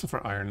transport vessel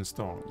for iron and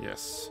stone?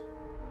 Yes.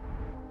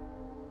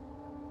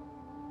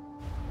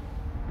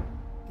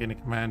 Gain a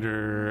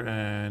commander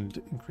and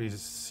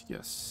increase.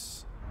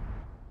 Yes.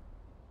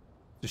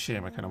 It's a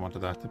shame. I kind of wanted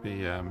that to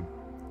be a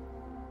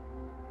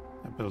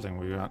building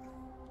we got.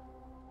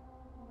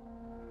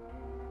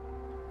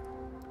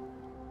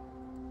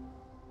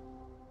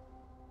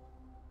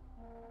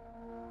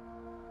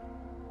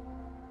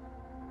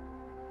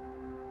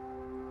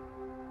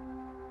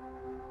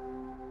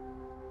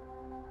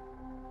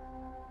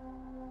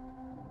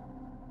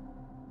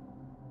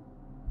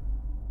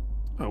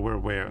 Oh, we're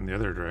way out in the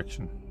other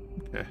direction.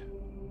 Okay.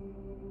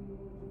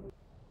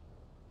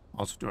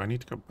 Also, do I need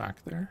to go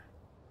back there?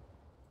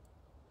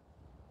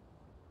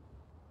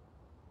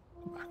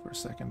 Go back for a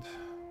second.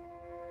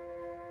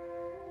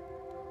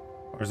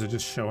 Or is it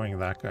just showing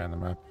that guy on the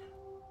map?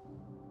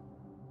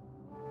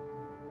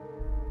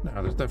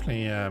 No, there's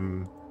definitely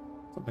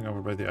something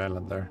over by the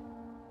island there.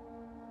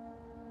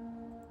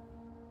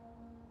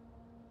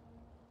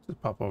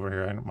 Just pop over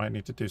here. I might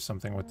need to do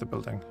something with the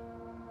building.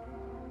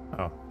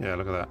 Oh, yeah,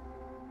 look at that.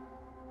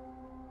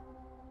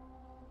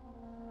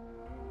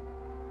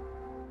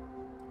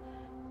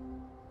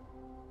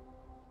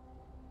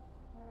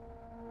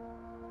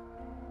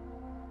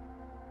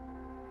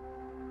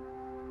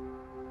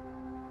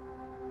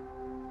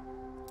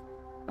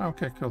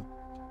 Okay, cool.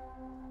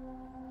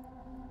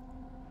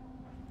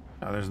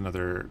 Oh, there's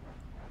another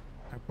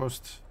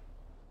outpost.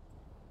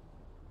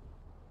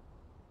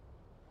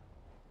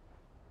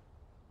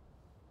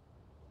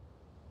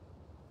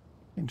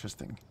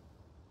 Interesting.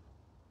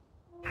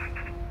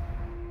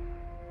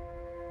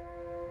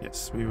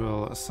 Yes, we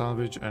will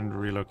salvage and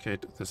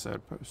relocate this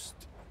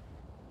outpost.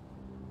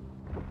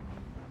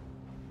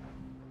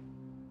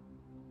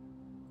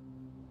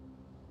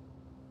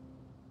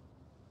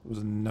 There was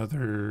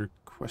another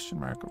question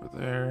mark over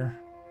there.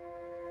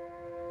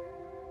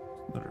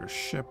 Another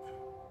ship.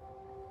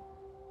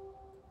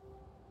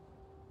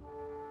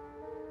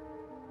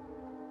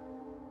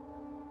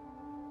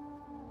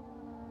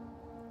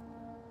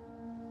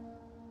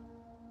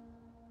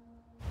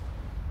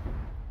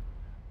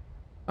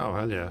 Oh,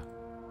 hell yeah.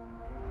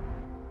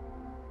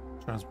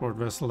 Transport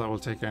vessel that will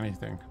take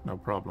anything, no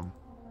problem.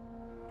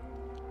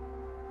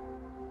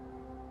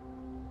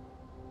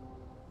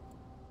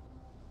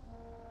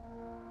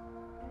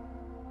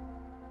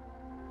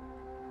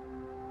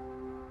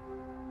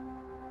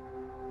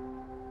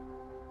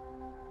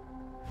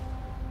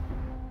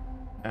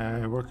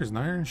 Workers in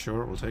iron,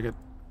 sure, we'll take it.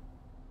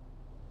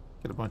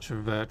 Get a bunch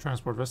of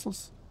transport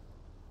vessels.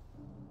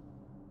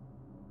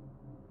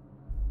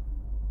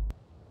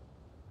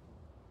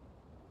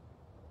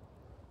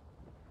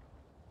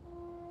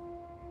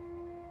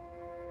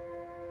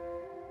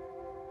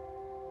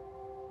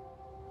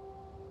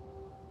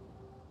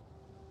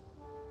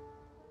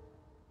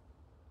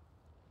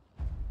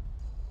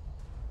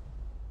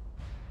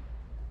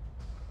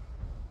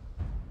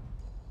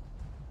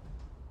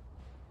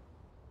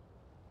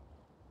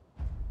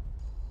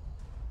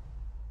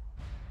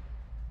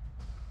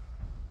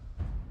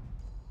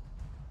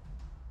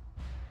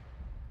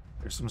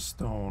 There's some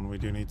stone. We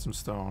do need some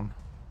stone.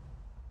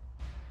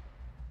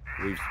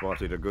 We've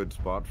spotted a good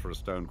spot for a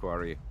stone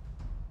quarry.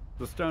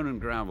 The stone and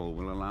gravel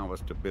will allow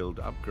us to build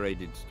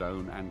upgraded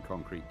stone and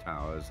concrete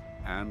towers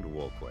and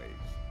walkways.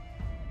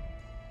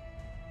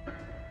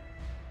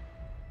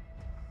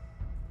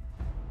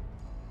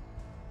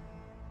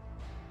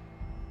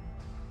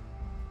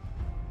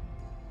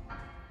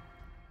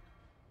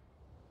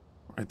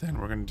 Right then,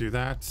 we're going to do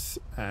that,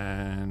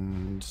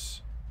 and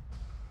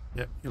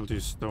yep, you'll do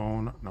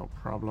stone, no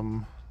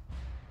problem.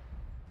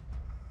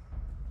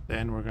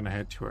 Then we're going to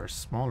head to our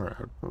smaller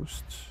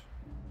outpost.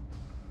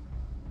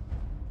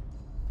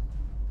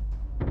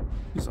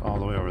 He's all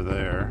the way over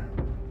there.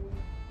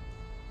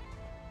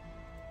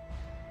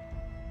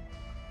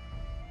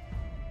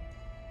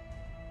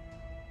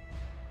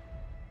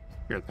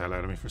 Scared the hell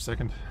out of me for a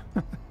second.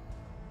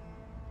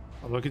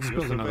 Although I could just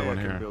build another one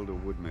here. Build a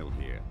wood mill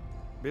here.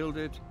 Build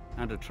it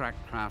and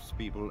attract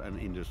craftspeople and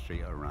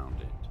industry around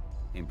it.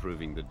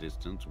 Improving the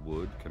distance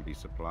wood can be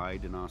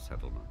supplied in our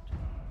settlement.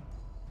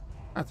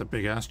 That's a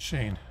big ass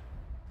chain.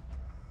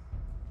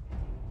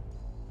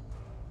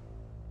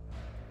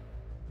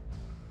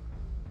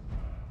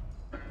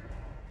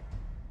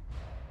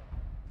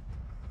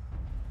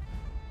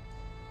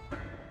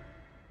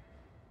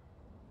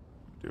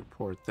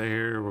 port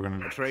there. We're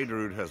gonna... A trade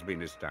route has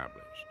been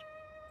established.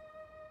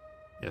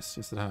 Yes,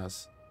 yes it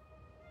has.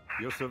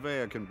 Your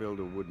surveyor can build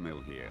a wood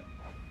mill here.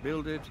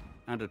 Build it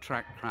and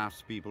attract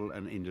craftspeople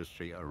and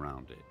industry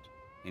around it.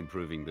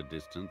 Improving the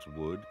distance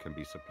wood can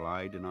be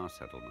supplied in our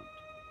settlement.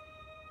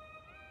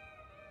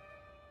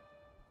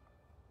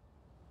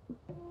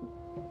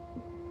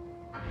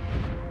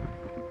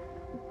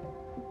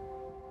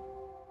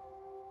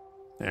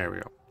 There we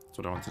go. That's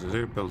what I wanted to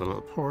do. Build a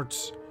little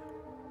port.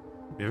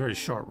 Be a very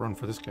short run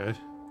for this guy.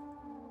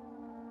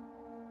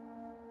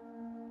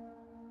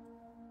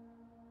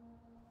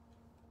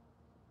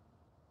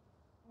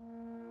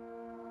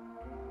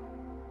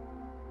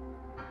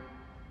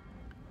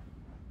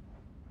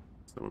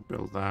 So we'll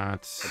build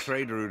that. A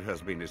trade route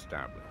has been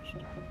established.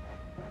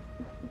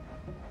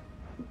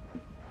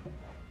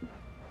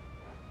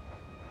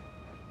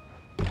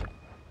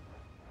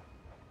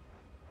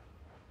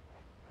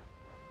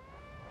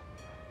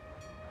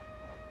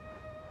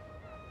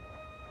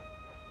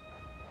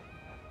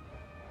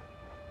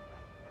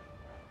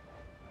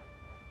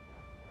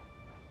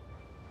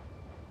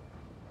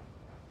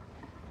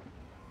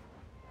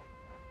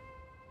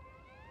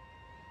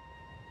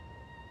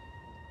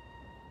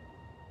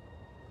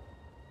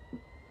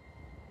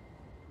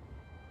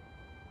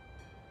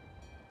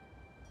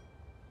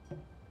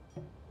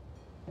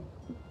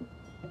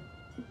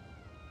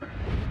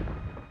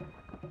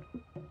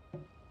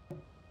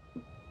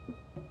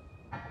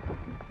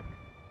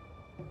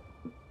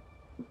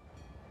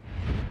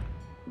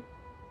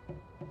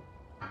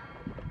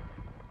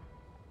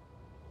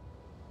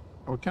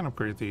 Oh, we can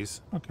upgrade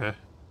these. Okay.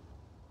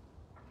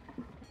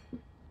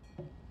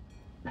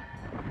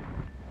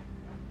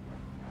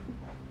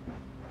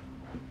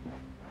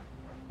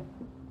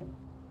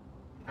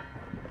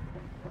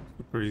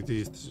 Upgrade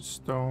these to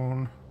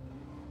stone.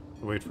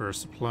 Wait for a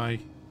supply.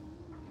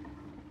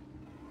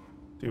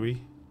 Do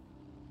we?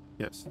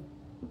 Yes.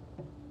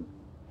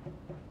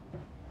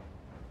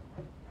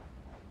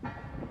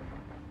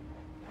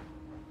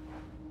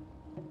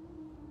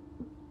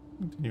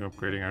 Continue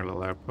upgrading our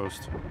little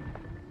outpost.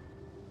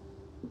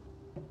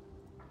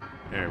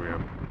 There we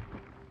go.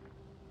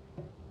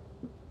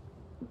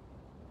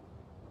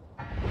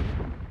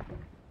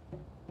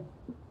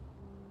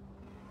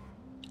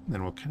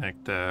 Then we'll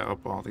connect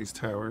up all these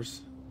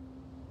towers.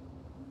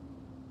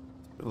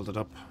 Build it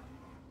up.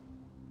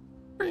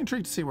 Very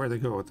intrigued to see where they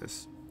go with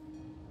this.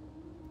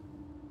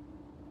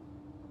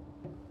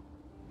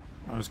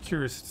 I was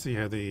curious to see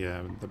how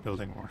the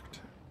building worked.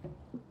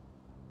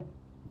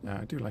 Yeah,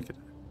 I do like it.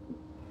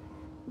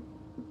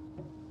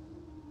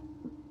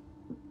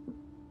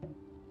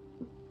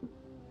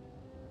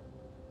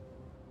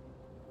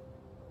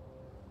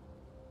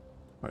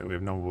 Right, we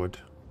have no wood,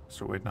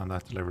 so we're waiting on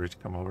that delivery to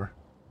come over.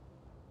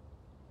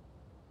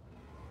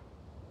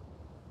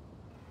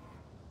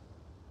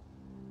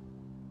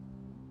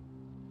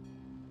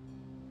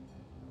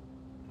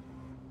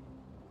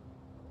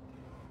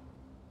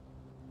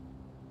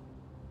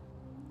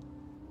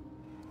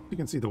 You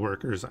can see the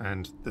workers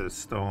and the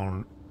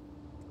stone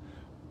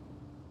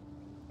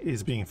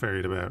is being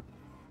ferried about.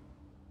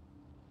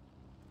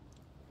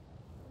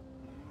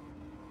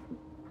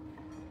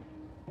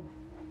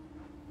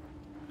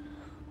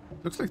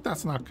 Looks like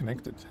that's not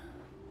connected.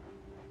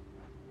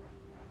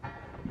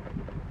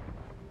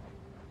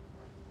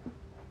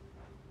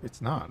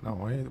 It's not. No,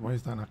 why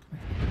is that not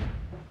connected?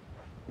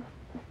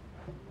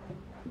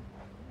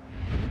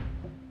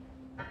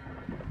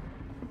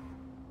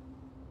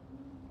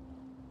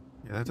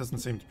 Yeah, that doesn't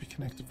seem to be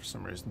connected for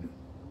some reason.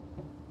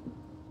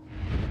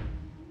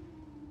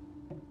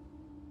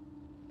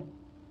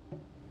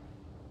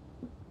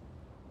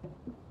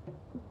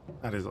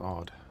 That is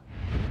odd.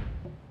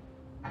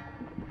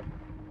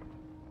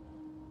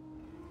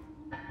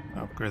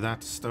 Upgrade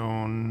that to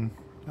stone.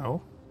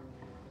 No.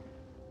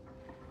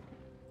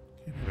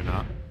 Okay, maybe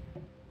not.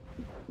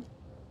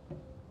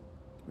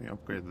 Can we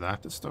upgrade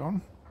that to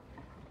stone?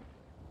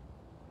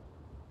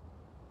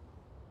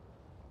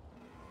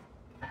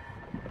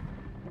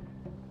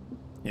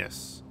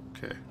 Yes.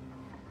 Okay.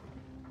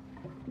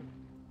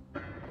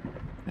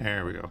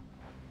 There we go.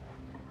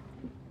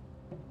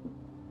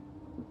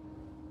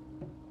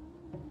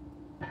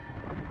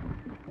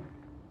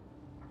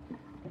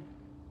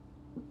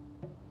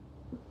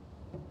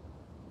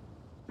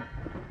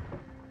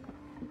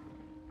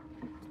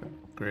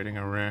 Upgrading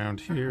around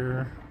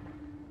here.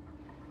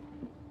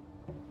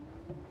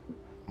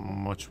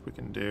 Much we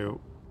can do.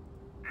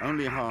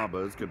 Only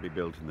harbors could be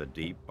built in the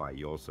deep by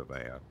your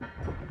surveyor.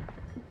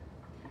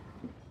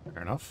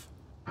 Fair enough.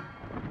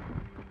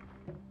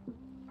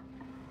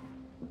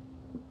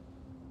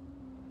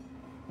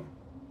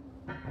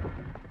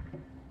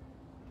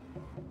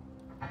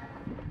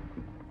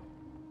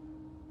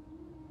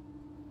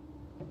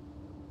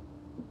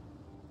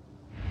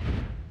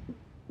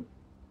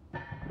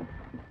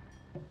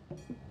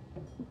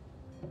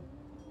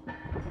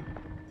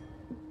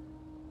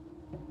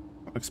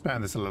 I'll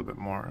expand this a little bit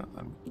more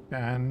than we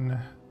can.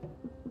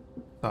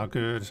 It's all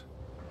good.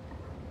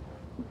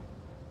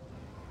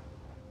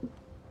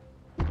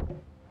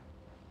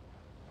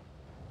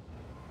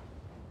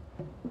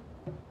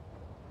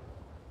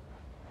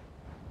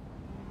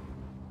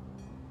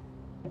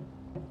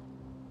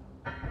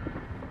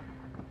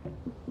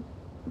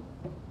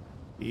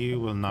 You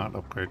will not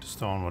upgrade to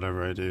stone,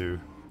 whatever I do.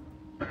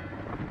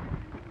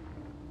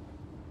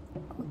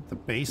 The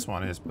base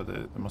one is, but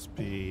there must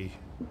be...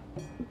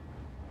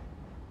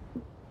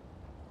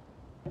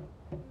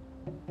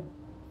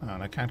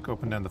 And I can't go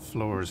up and down the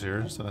floors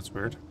here, so that's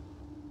weird.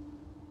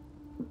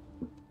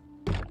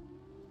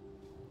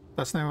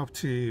 That's now up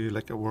to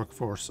like a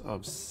workforce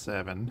of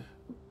 7.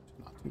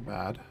 Not too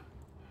bad.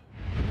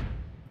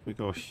 If we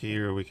go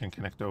here, we can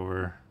connect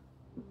over.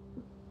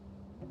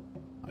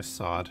 I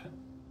saw it.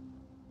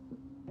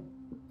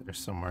 There's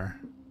somewhere.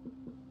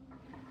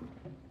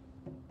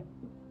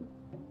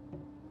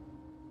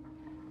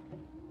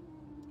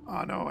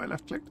 Oh no, I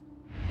left clicked.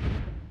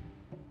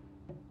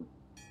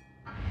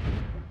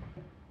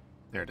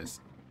 There it is.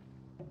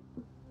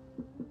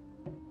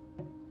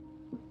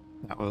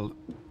 That will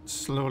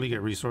slowly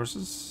get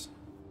resources.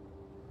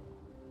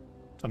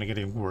 It's only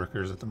getting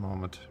workers at the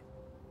moment.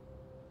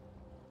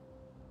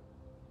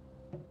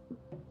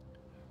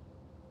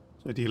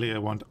 So ideally I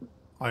want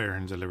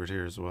iron delivered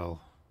here as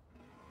well.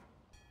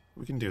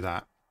 We can do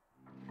that.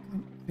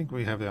 I think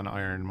we have an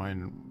iron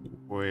mine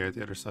way at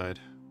the other side.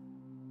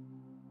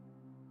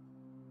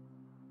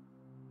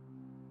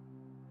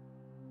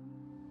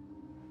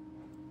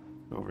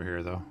 Over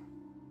here though.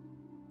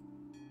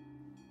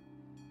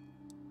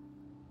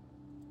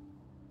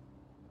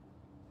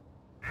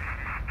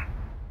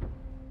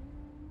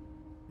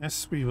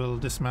 Yes, we will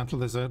dismantle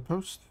this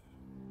outpost.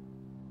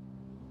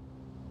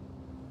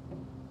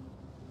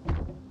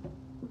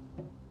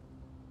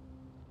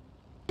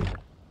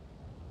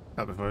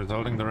 That before I was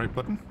holding the right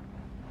button.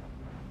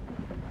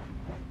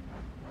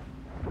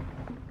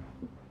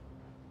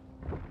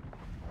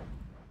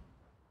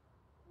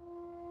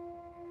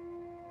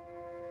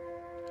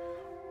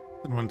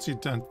 And once you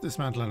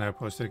dismantle an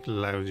outpost, it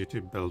allows you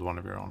to build one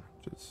of your own,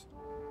 which is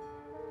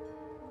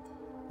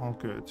all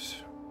good.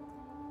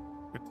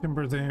 Good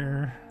timber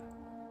there.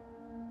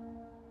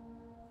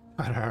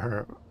 At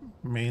our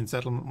main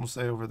settlement, we'll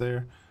say over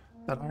there.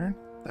 That iron?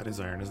 That is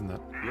iron, isn't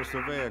it? Your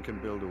surveyor can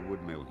build a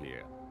wood mill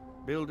here.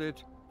 Build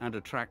it and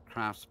attract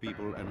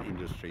craftspeople and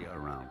industry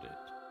around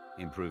it.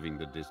 Improving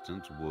the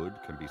distance wood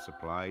can be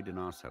supplied in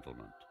our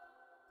settlement.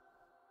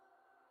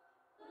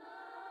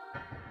 I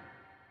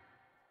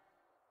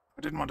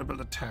didn't want to build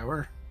a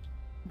tower.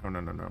 No, no,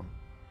 no, no.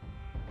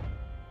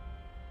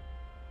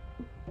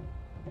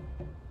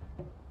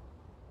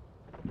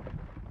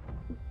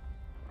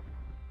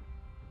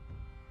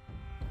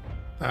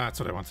 That's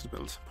what I wanted to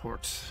build.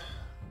 Ports.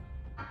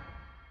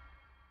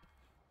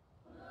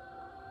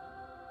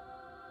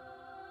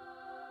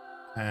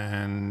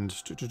 And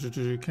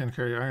can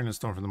carry iron and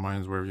stone from the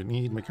mines wherever you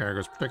need. My cargo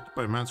is protected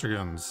by monster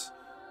guns.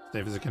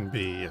 Safe as it can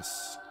be,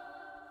 yes.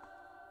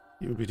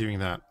 You will be doing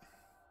that.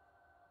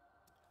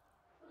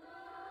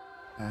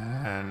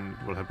 And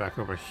we'll head back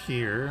over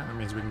here. That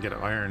means we can get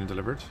iron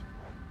delivered.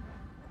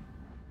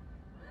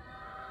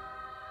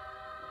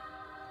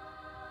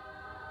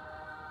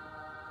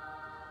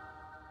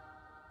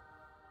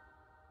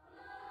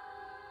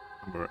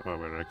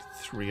 We're like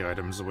 3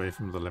 items away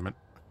from the limit.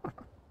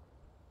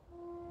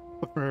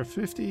 But for a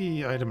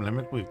 50 item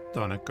limit, we've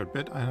done a good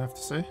bit, I have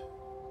to say.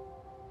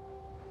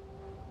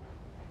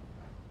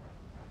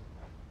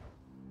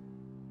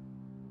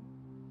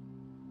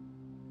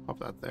 Pop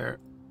that there.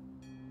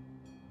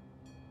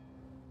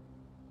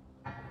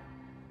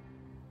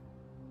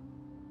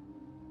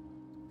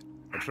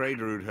 A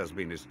trade route has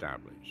been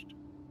established.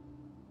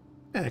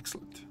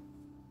 Excellent.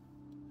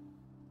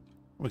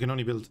 We can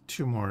only build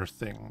 2 more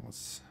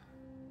things.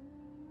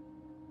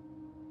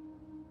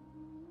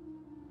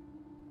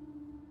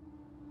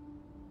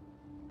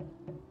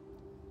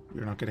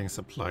 We're not getting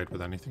supplied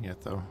with anything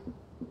yet, though.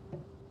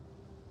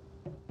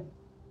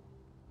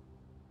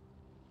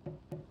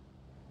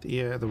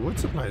 The wood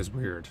supply is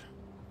weird.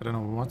 I don't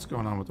know what's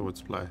going on with the wood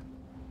supply.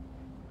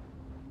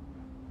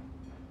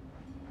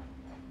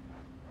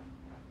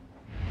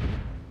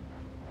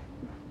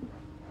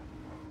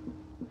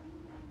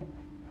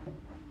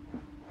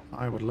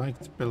 I would like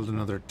to build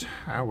another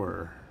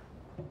tower.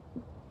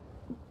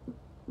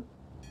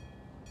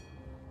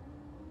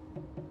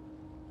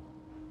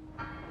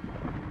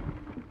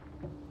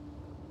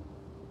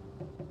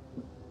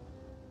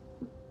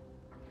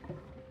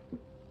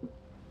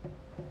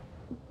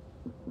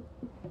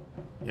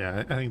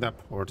 Yeah, I think that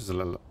port is a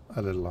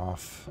little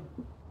off.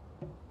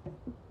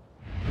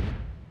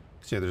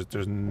 So yeah,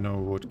 there's no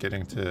wood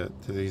getting to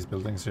these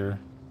buildings here.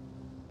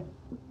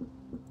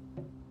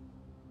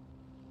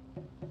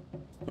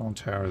 Stone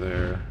tower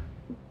there.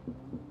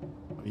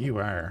 Oh, you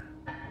are.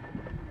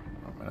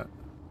 Oh, a minute.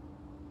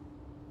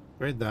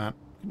 Upgrade that.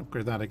 You can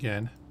upgrade that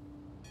again.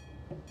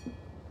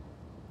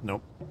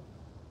 Nope.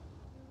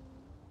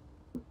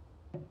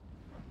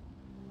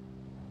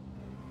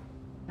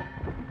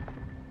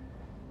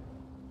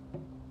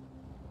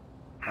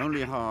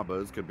 Only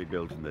harbors could be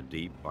built in the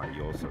deep by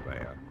your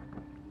surveyor.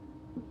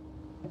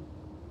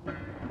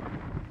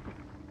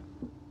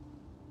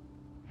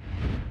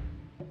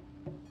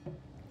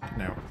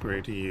 Now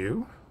upgrade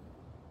you.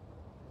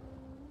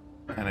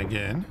 And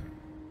again.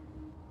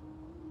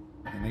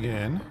 And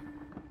again.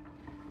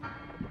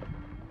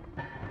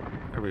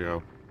 There we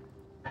go.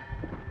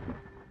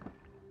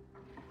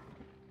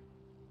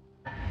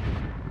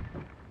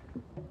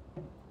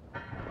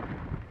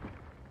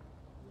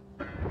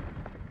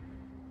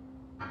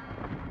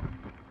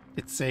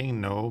 It's saying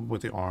no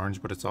with the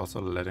orange, but it's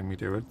also letting me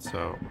do it,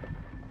 so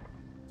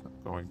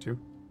I'm going to.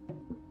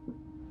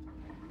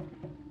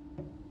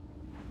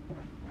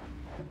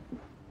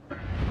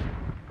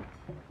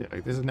 Yeah,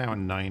 like this is now a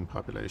 9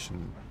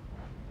 population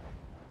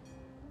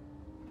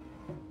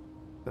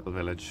little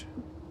village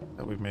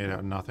that we've made out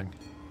of nothing.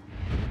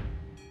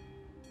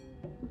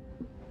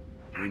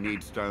 We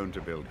need stone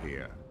to build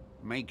here.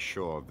 Make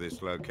sure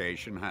this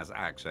location has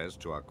access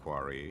to our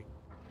quarry.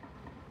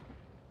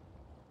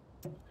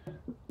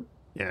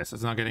 Yes,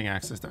 it's not getting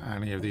access to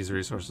any of these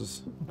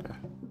resources. Okay.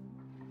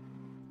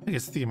 I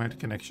guess the amount of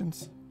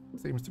connections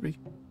seems to be.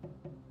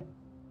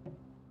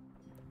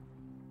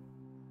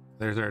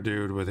 There's our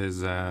dude with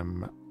his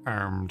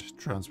armed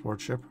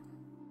transport ship.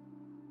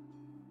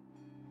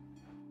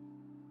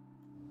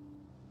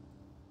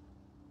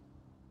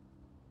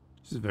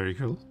 This is very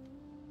cool.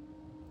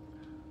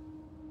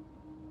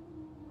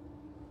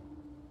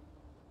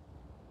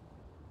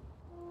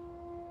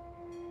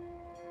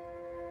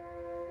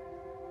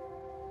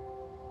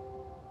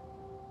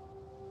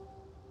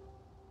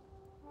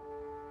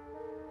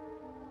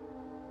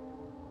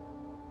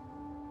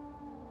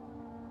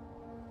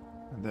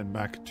 And then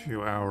back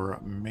to our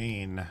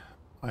main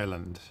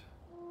island.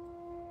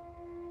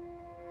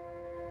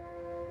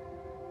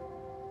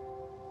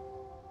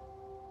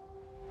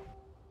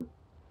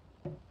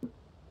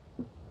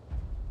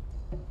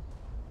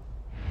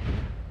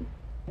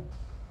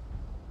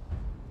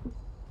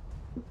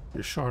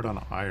 You're short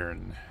on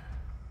iron.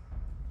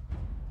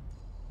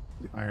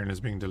 The iron is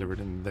being delivered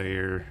in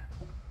there.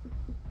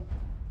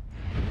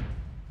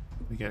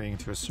 We're getting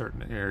to a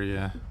certain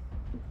area.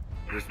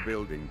 This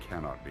building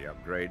cannot be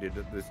upgraded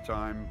at this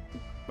time,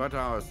 but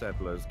our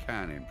settlers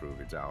can improve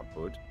its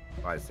output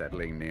by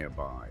settling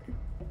nearby.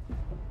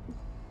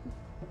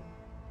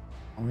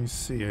 I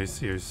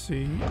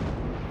see.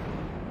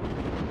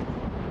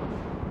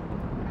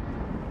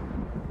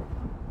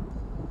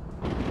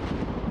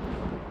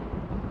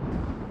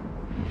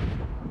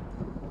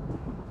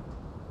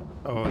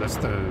 Oh, that's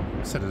the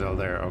citadel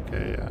there.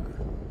 Okay, yeah.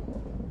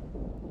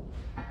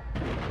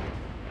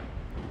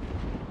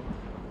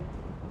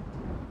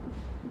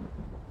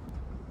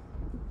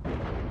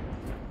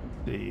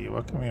 See,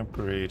 what can we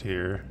upgrade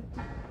here?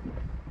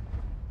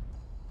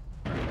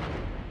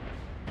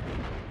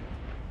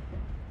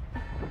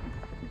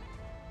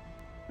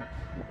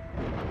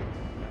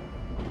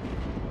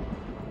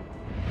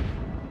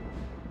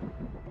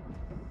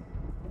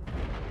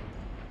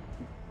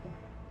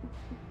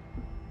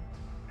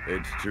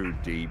 It's too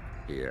deep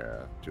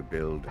here to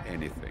build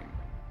anything.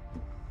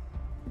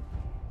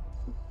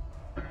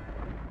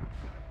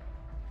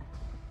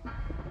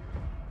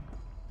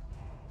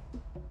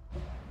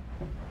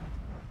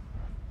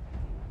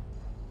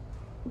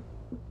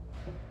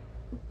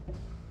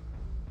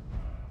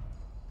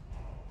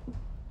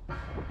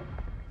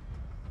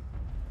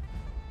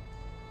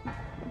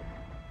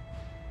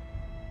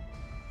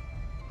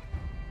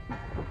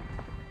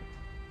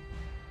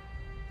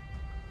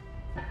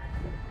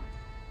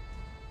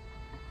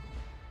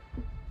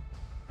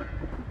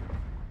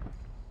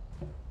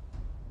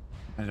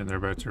 And they're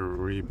about to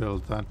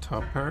rebuild that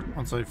top part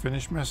once I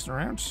finish messing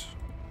around.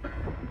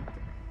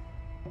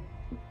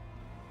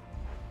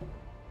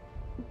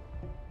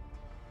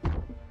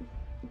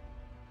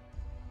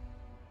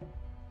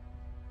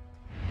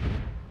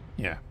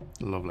 Yeah,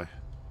 lovely.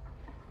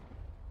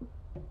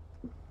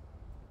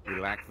 We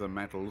lack the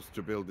metals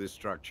to build this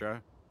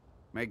structure.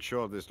 Make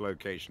sure this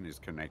location is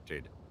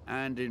connected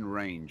and in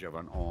range of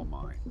an ore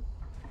mine.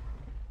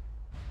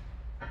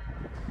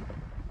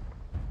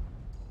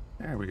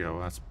 There we go,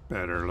 that's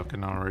better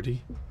looking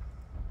already.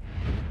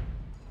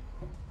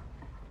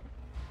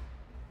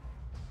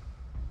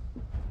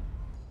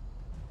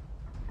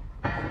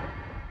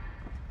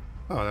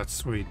 Oh, that's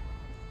sweet.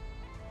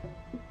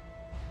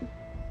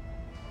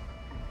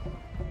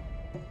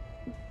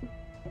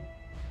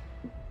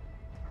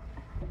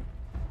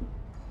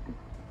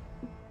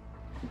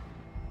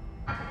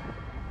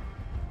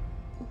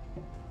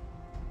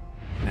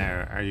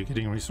 Now, are you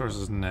getting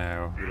resources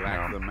now? We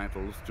lack the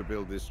metals to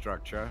build this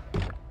structure.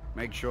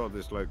 Make sure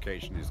this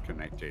location is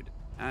connected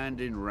and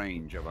in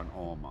range of an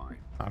ore mine.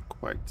 Not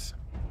quite.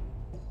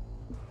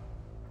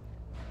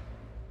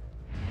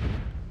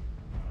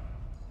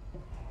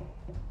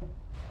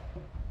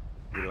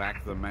 We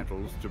lack the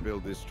metals to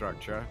build this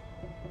structure.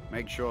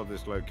 Make sure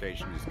this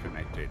location is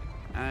connected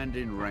and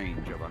in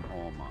range of an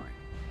ore mine.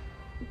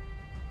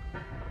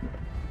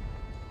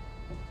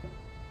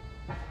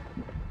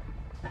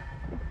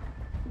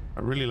 I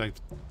really like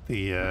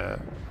the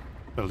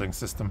building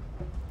system.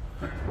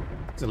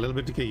 It's a little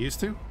bit to get used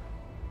to.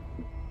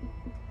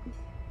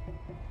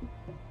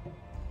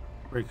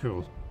 Very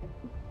cool.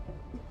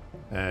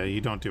 You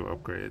don't do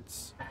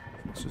upgrades.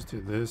 Let's just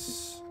do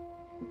this.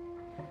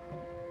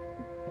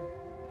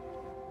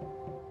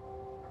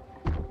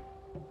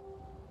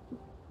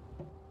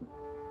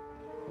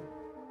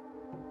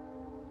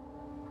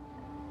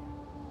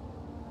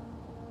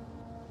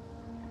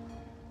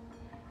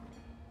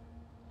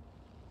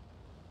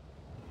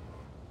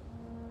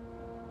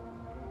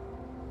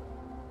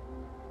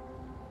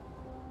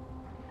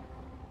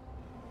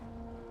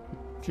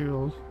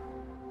 Cool.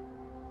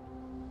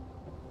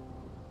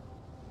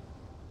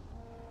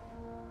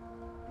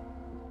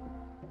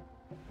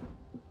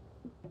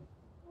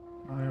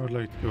 I would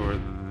like to go over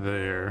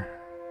there.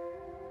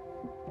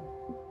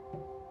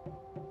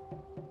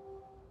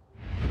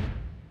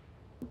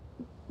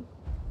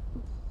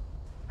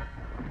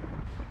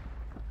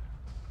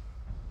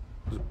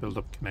 Just build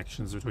up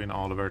connections between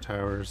all of our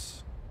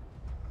towers.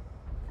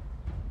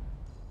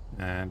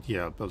 And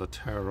yeah, I'll build a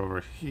tower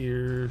over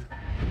here.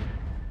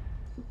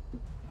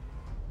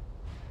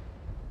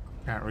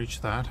 Can't reach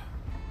that.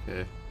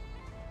 Okay.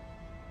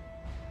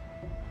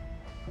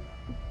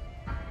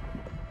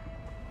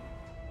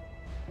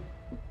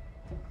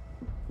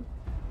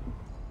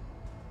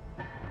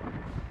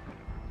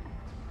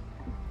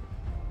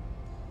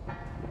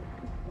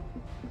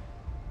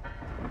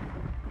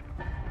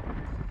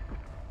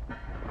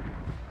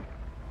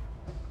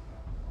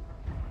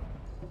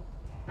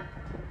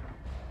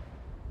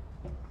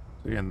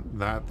 Again,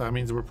 that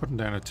means we're putting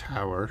down a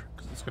tower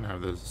because it's going to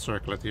have the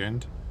circle at the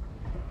end,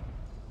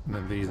 and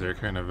then these are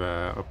kind of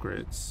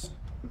upgrades,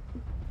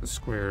 the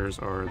squares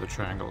or the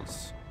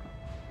triangles.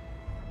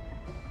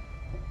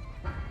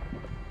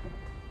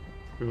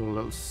 Cool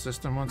little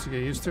system once you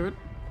get used to it.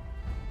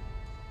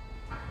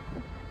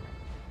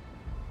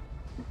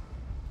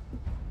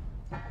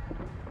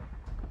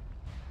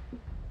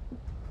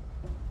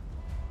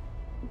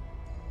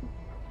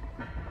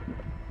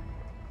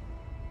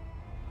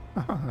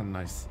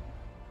 Nice.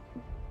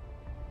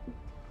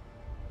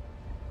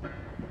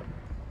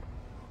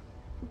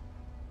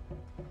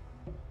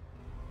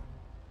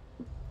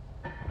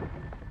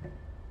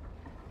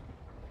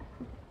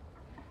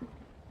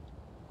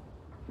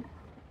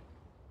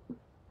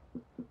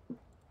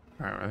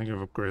 Alright, I think I've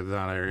upgraded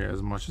that area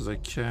as much as I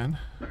can.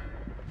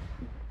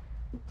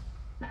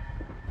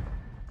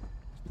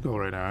 Go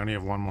right now. I only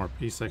have one more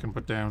piece I can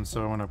put down,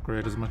 so I want to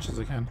upgrade as much as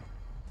I can.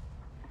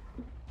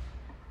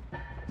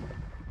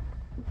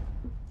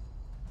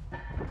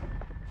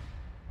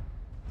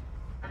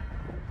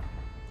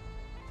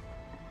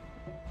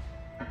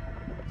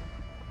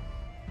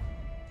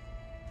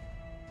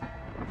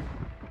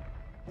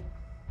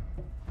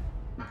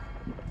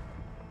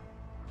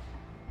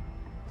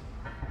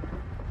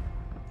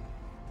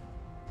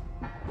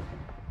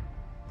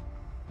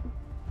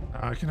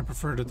 I kind of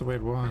preferred it the way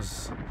it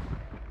was.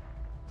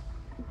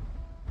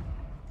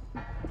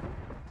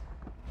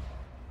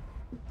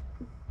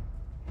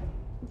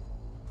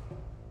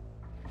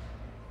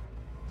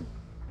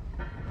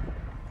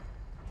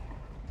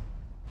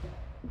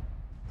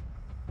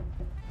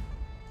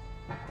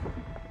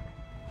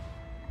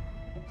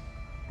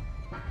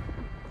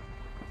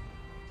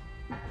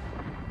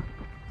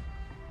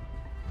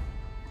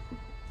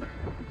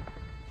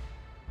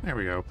 There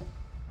we go.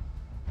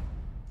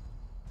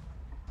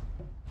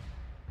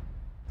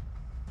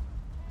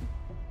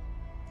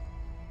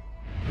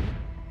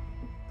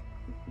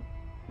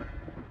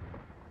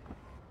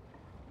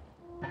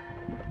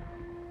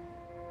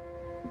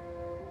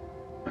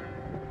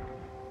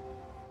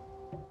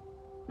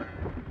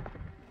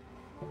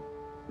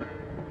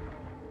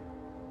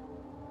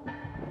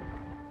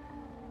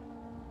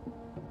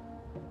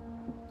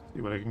 See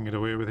what I can get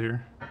away with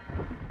here.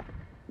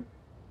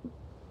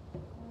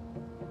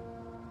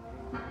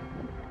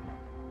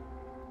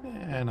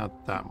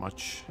 Not that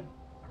much.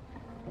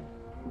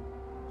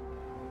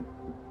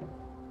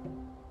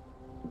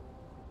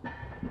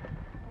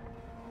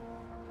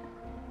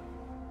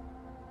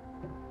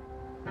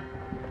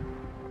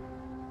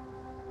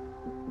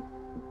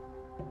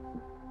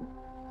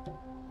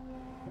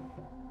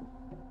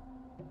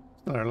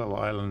 Our little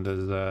island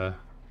is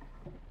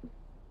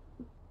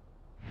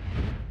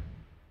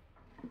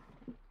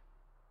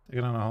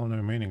taking on a whole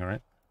new meaning,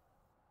 right?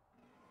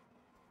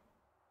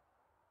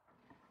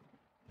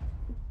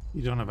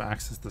 You don't have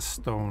access to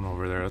stone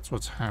over there. That's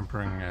what's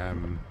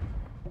hampering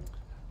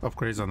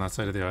upgrades on that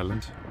side of the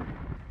island.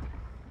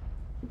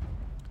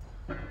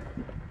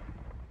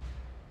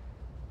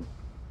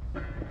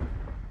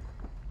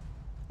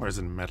 Whereas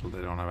in metal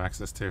they don't have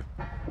access to.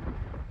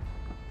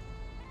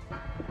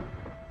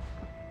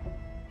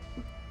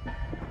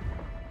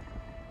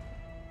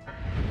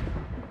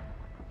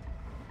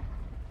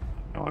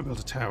 Oh, I built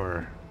a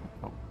tower.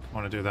 Oh, I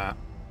want to do that.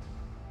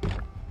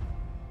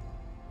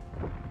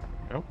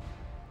 Go.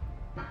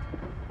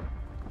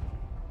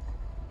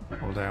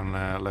 Hold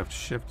down left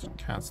shift and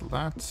cancel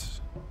that.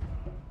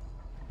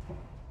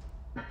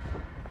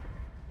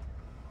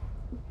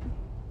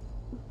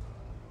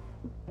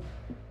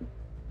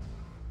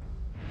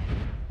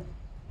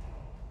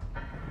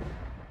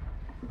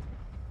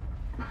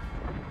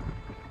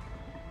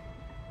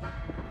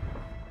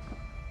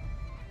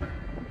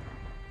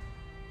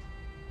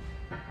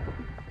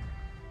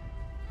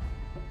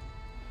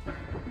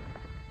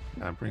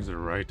 That brings it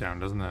right down,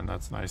 doesn't it?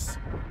 That's nice.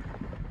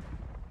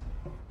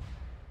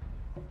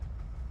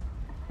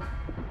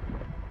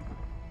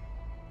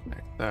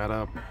 Connect that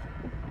up.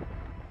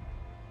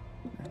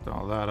 Connect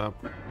all that up.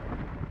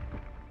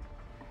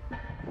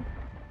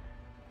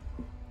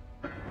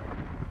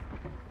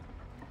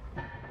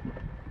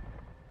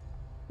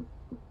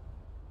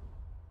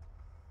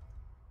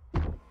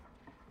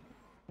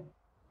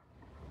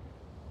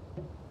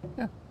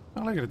 Yeah,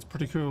 I like it. It's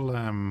pretty cool.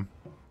 Well,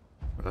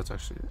 that's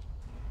actually it.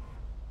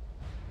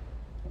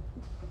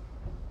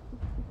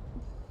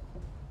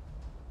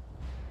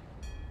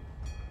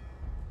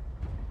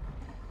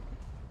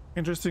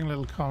 Interesting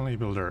little colony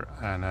builder,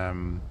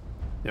 and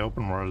the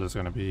open world is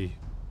going to be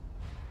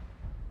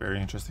very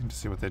interesting to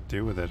see what they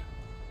do with it.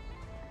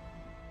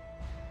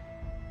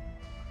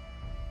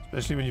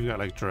 Especially when you've got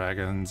like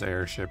dragons,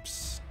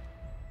 airships,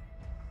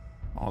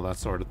 all that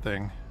sort of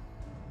thing.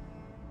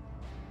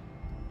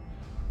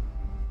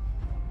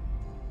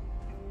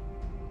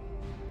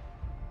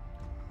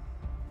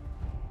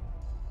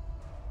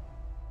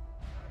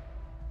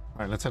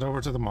 Alright, let's head over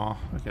to the maw,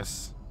 I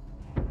guess.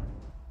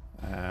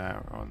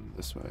 On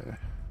this way.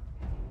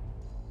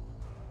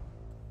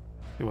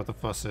 See what the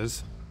fuss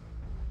is.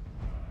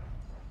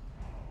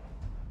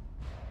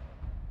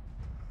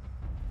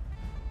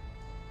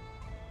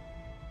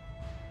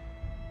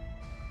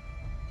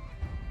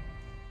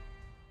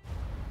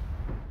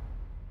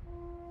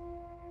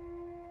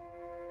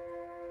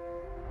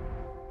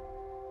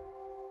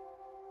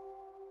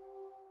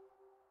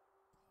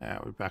 Yeah,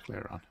 we'll be back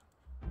later on.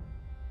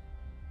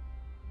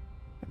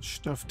 And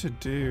stuff to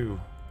do.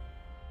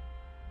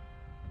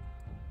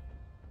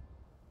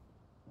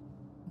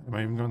 Am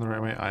I even going the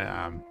right way? I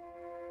am.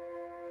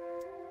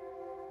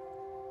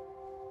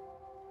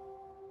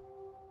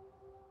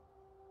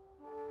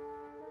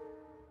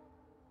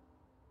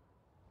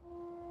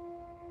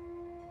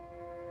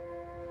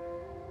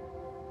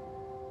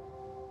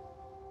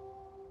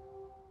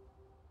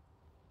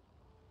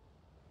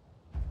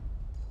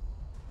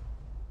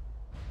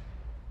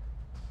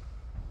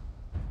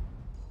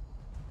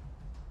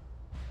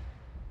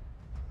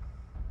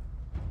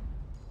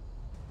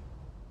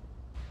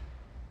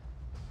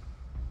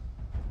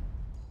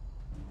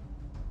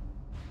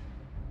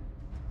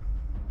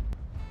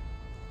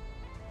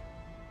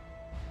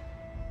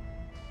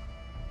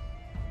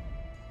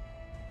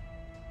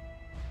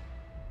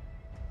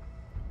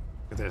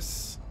 Look at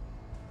this.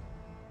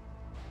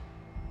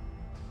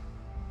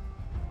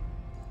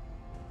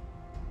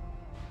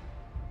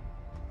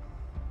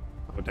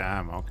 Oh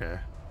damn, okay.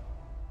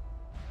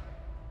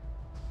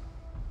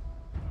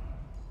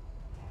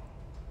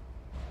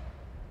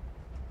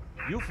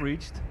 You've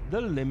reached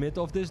the limit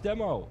of this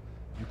demo.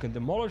 You can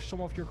demolish some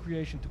of your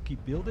creation to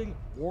keep building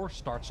or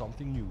start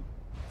something new.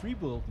 Free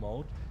build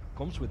mode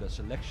comes with a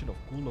selection of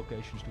cool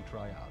locations to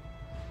try out.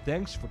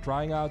 Thanks for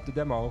trying out the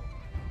demo.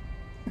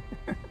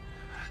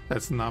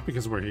 That's not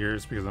because we're here,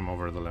 it's because I'm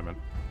over the limit.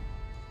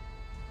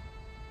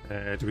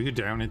 Do we go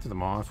down into the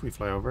maw if we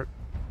fly over it?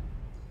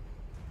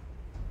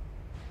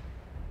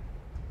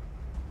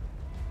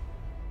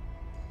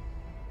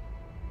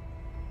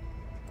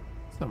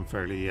 Some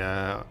fairly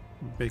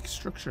big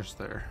structures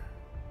there.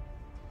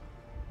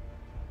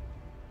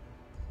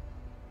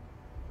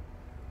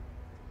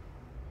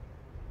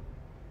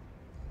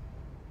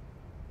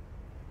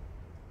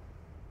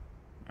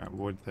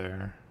 Wood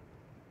there.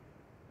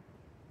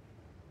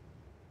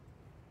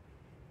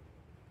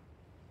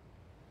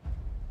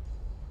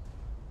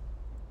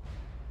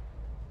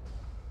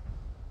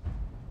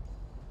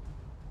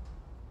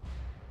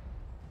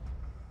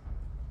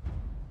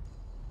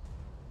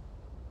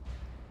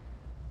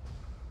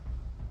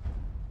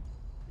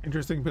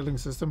 Interesting building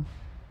system.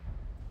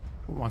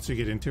 Once you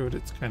get into it,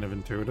 it's kind of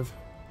intuitive.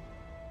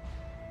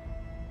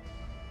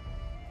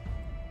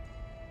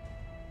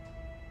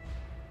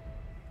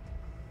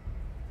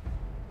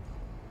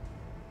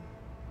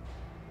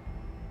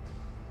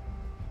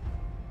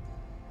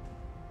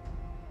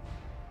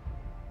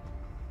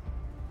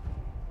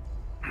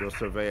 Your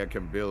surveyor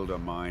can build a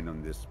mine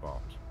on this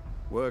spot.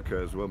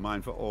 Workers will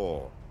mine for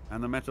ore,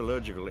 and the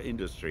metallurgical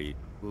industry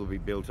will be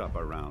built up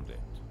around it.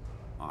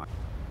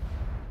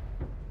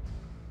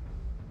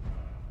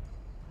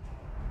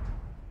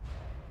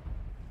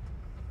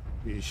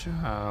 We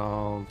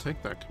shall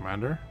take that,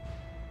 Commander.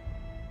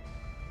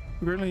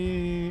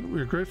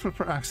 We're grateful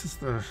for access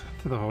to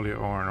the Holy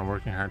Ore and are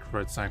working hard to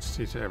provide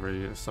sanctity to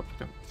every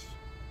supplicant.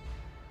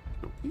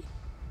 Okay.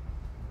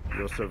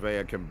 Your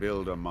surveyor can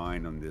build a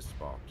mine on this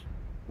spot.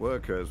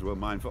 Workers will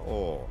mine for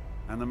ore,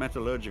 and the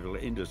metallurgical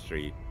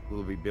industry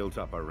will be built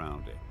up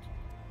around it.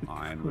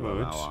 Iron will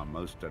allow our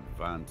most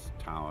advanced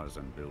towers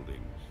and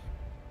buildings.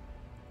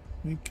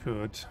 We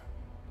could.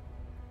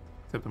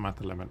 Except I'm at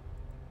the limit.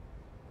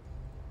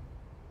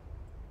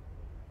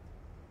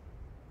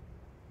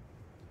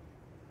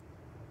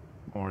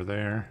 More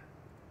there.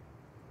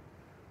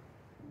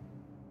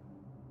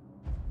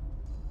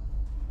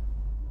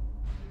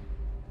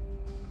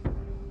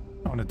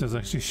 Oh, and it does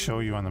actually show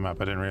you on the map.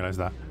 I didn't realize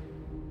that.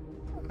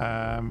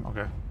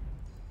 Okay.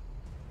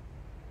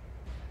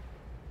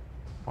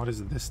 What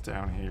is this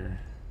down here?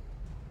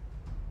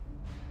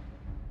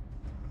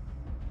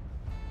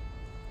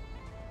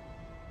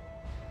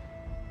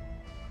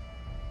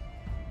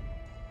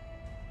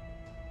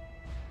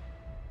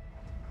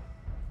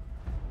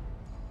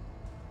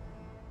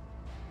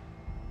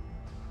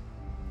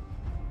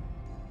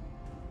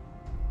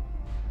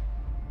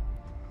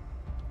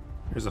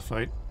 Here's a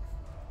fight.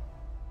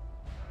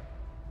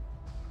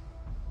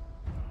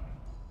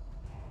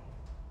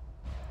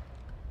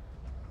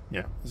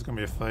 Yeah, there's gonna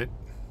be a fight.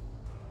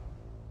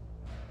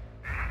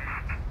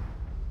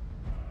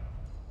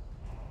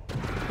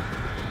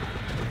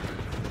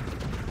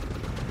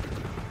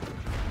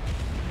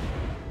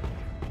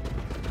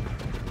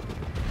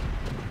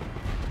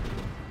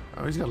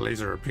 Oh, he's got a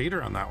laser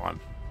repeater on that one.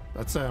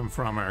 That's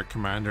from our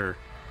commander.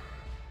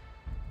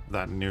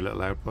 That new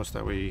little outpost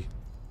that we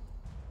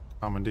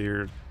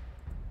commandeered.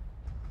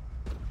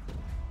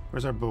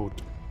 Where's our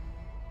boat?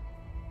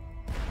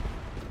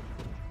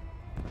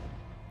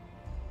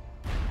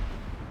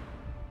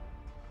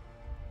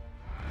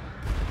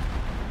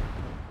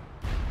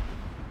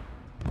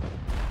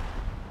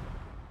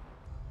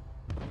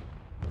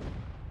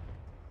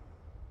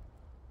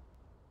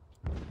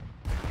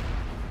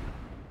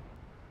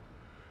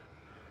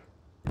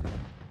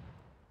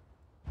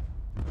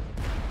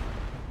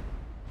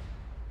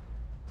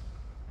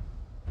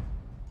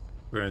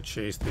 We're gonna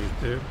chase these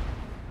two.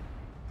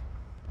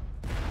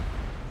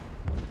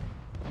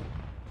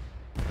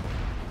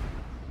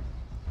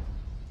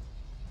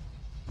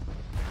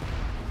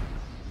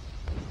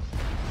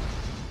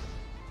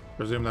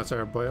 Presume that's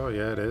our bio?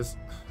 Yeah, it is.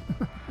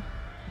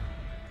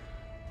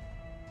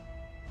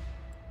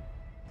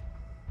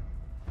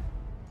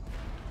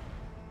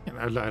 And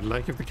I'd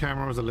like if the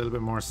camera was a little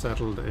bit more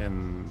settled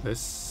in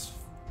this.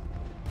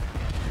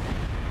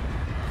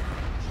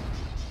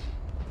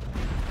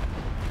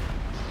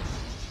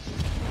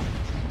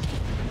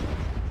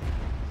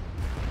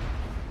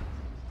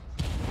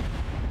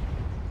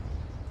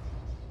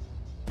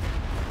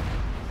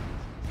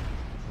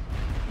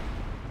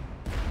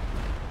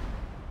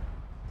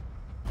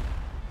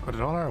 Did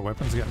all our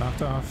weapons get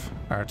knocked off?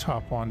 Our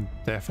top one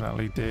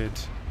definitely did,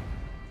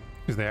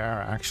 because they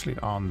are actually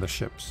on the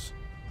ships.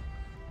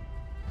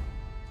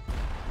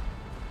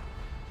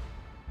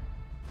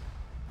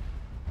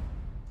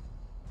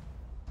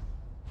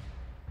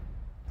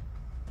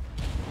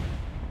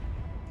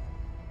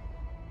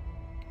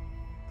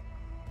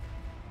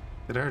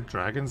 Did our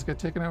dragons get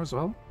taken out as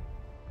well?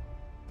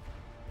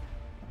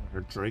 Or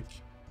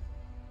Drake?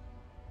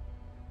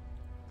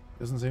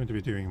 Doesn't seem to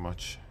be doing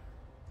much.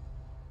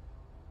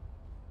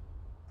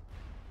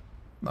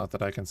 Not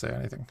that I can say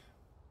anything.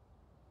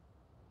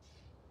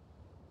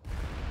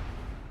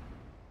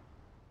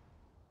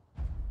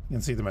 You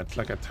can see them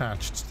like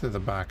attached to the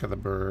back of the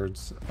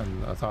birds,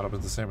 and I thought it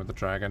was the same with the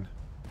dragon.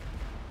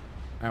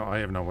 Now I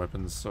have no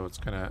weapons, so it's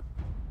gonna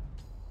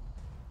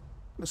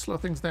slow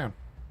things down.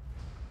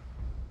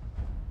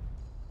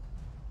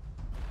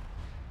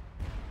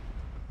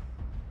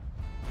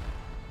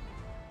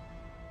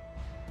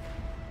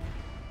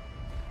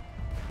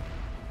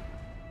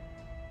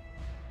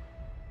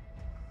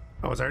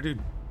 Oh, is our dude?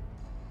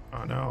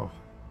 Oh no.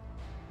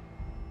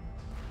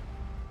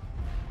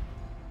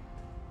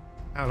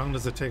 How long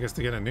does it take us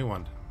to get a new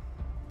one?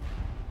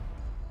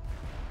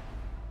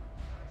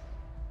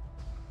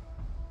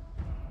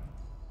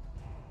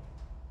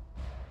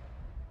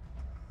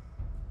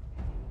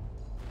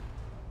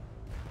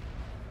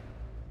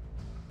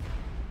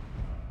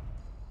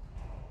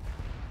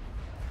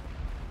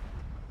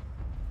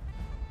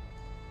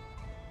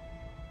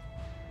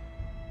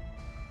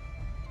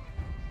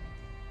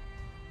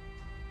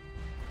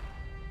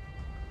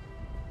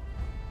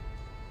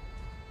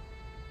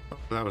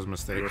 That was a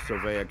mistake. Your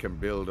surveyor can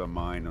build a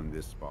mine on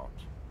this spot.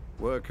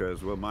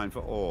 Workers will mine for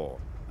ore,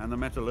 and the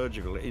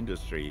metallurgical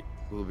industry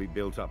will be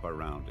built up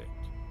around it.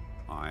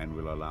 Iron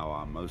will allow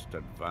our most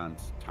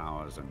advanced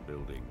towers and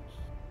buildings.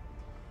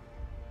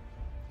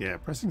 Yeah,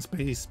 pressing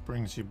space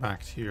brings you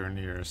back to your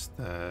nearest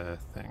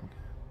thing.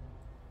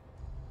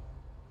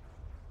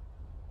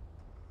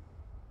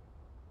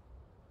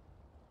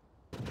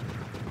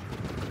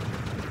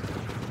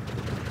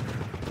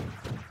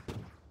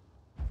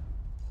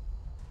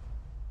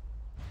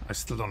 I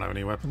still don't have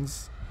any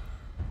weapons.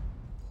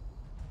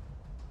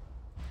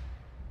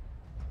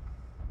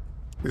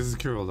 This is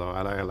cool though,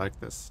 I like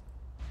this.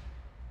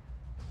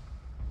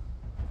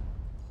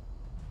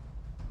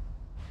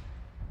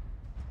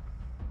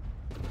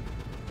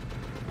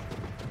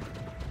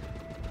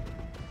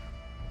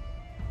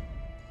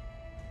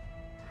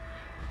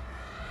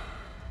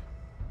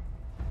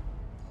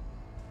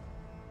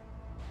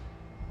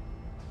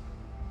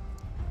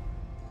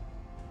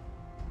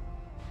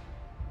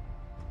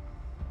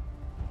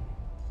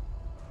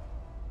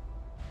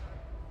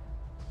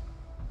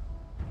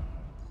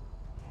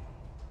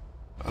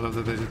 I love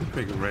that they did the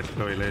big red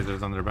glowy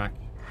lasers on their back.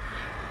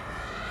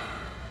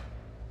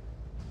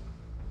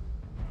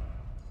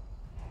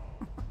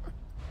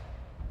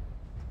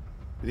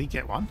 Did he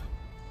get one?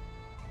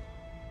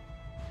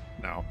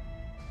 No.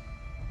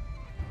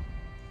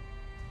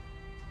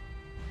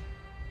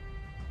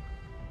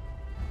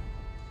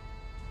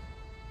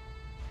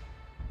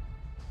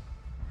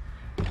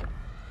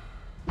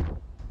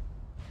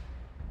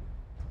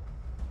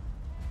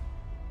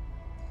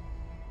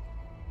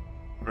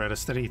 We're at a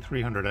steady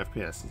 300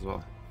 FPS as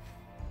well.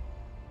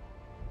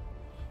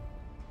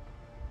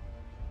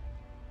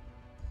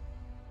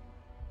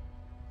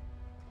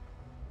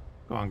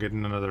 Go on,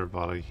 getting another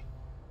volley.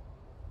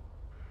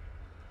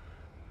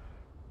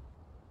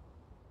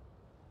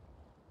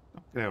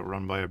 Get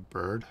outrun by a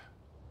bird.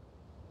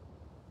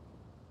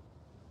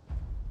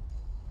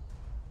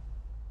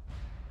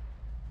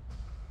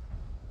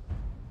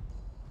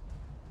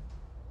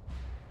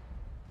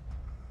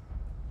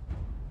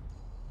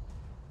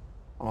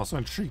 I'm also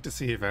intrigued to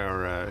see if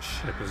our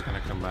ship is going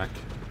to come back.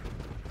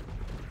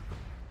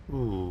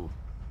 Ooh.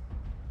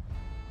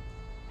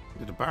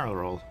 Did a barrel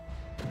roll.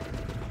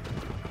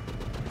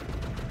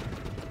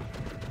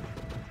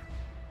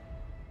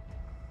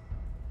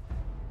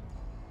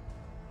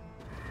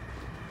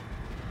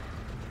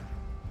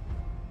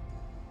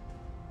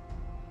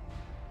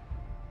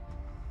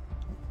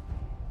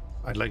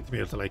 I'd like to be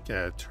able to like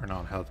turn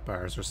on health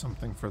bars or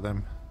something for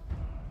them.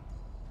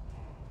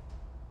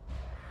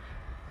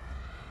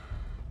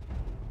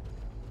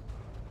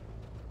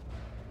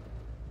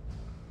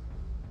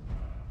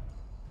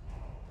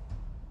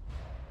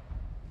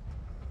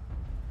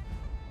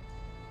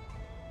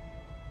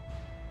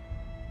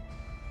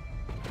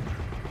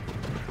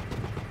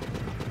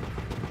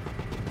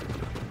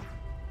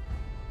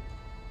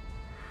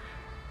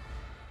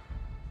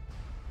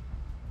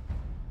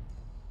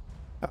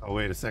 Oh,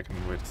 wait a second,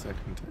 wait a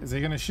second. Is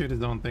he gonna shoot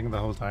his own thing the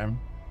whole time?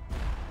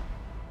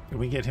 Can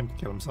we get him to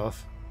kill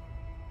himself?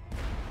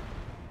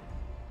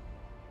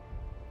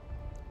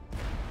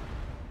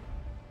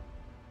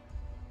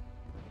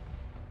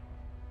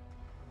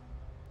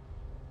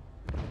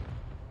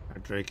 Our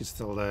Drake is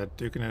still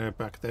duking it out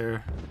back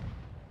there.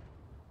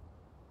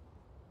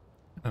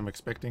 I'm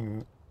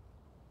expecting...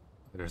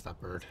 There's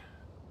that bird.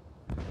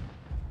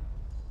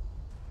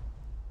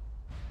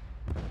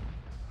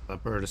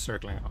 That bird is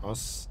circling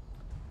us.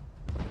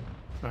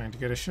 Trying to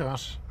get a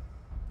shot.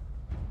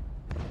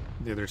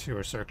 The other two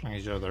are circling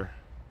each other.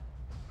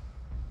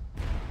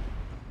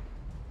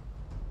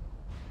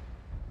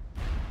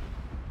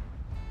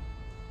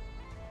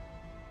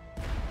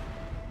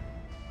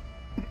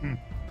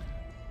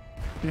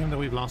 Even though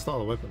we've lost all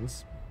the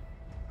weapons.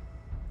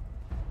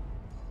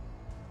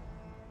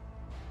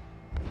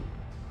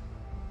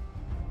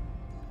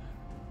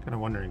 Kind of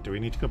wondering, do we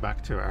need to go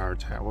back to our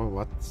tower?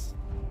 What's...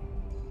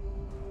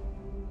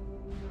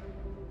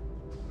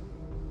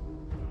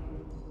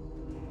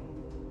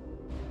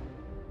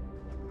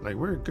 Like,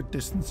 we're a good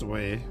distance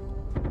away.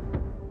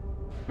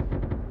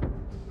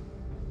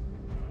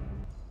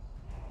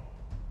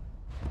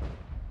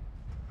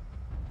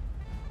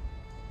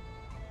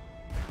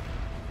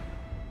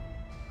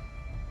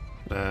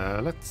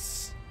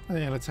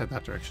 Let's head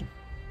that direction.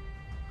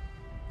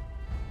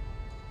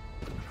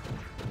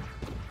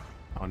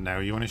 Oh, now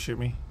you want to shoot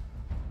me?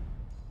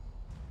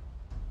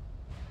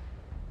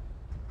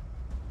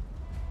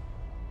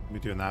 I'd be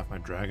doing that if my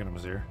dragon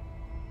was here.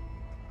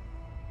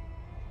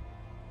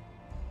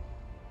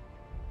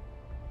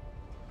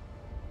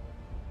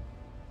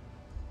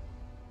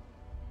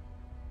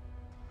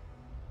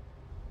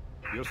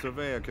 Your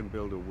surveyor can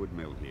build a wood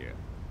mill here.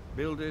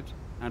 Build it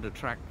and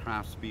attract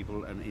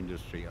craftspeople and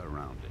industry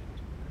around it.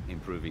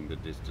 Improving the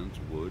distance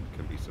wood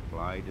can be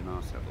supplied in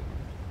our settlement.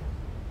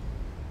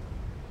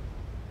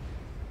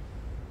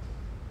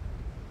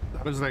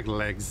 That was like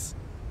legs.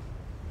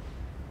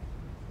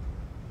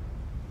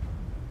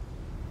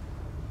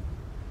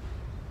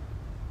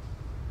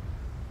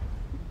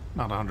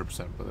 Not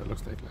 100%, but it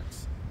looks like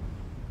legs.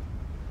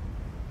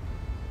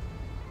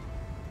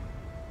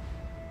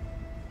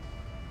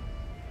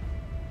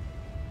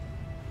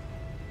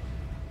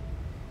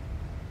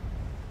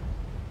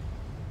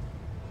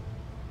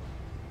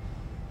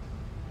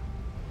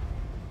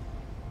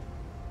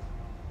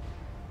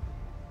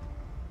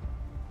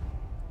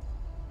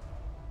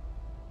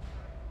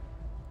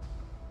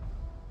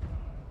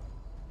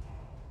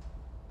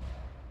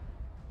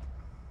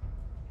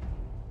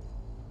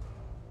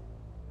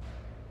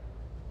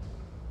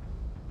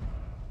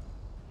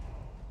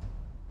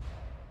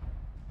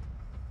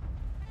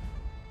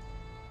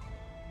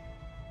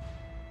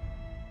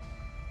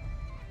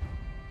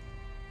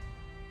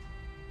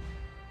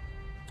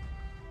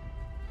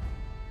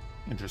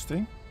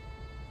 Interesting.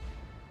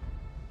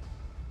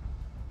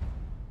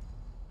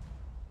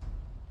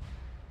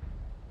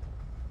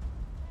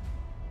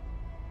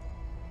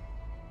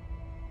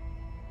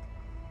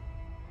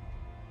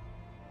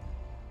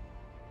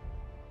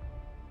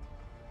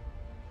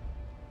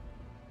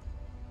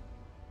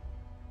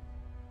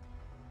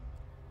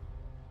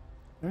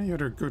 Any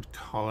other good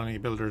colony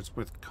builders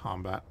with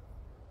combat?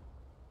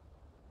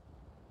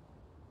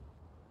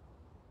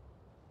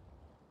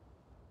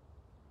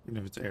 Even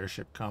if it's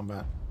airship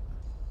combat.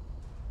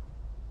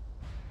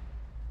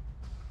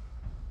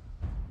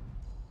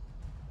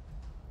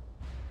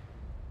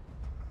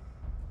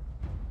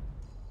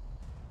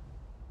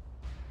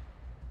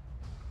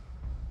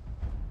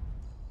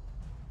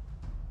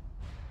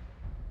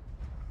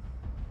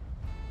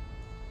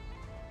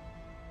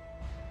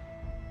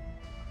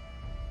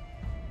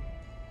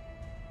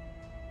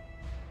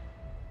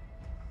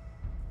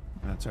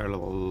 That's our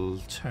little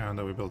town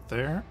that we built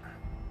there.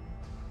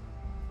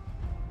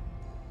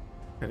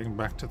 Getting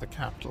back to the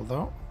capital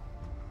though.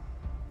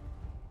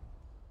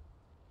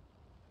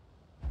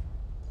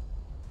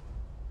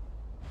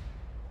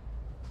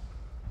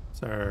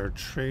 It's our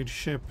trade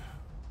ship.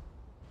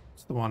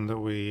 It's the one that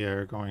we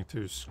are going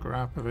to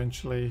scrap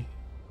eventually.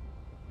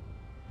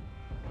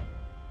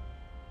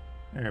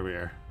 There we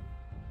are.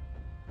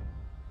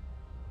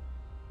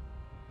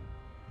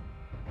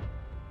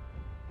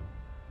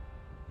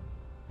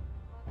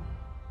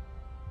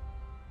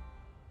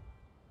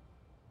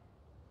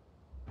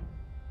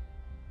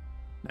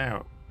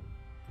 Now,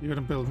 you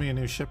gonna build me a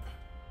new ship?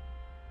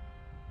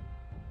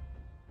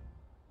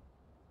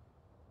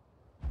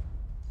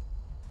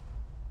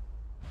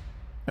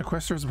 Now,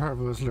 Questers are part of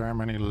a little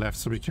arm any left,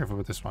 so be careful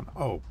with this one.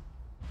 Oh.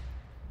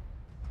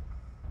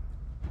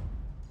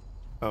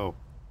 Oh.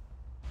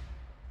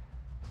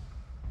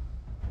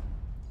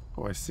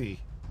 Oh, I see.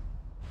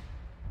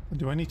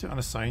 Do I need to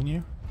unassign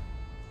you?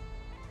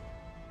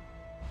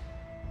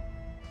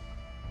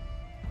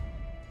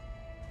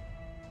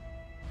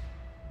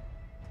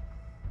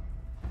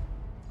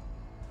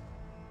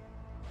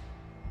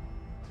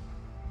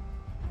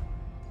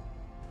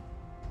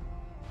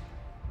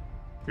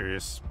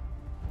 Curious.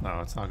 No,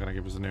 it's not going to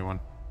give us a new one.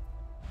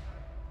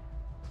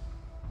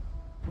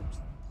 Oops.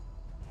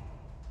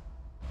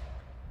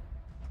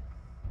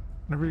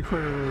 Never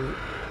require...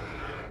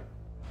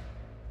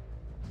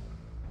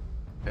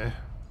 Okay.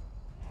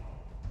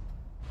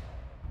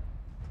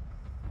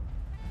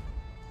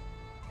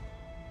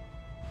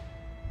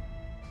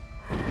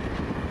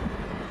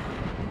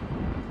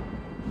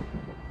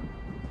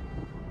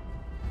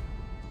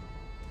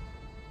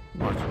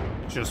 What?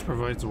 Just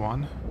provides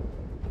one?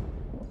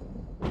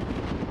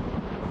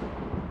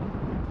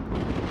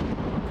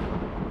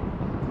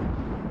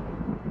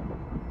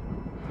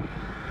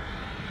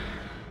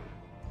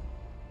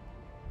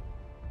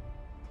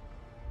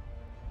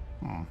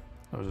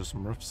 Those are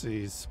some rough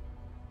seas.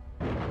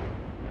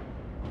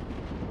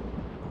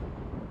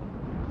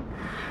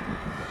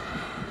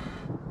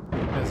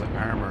 There's an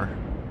armor.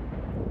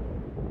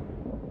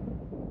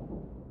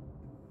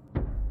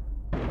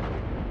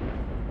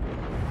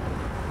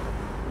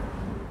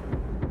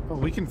 Oh,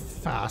 we can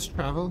fast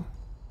travel?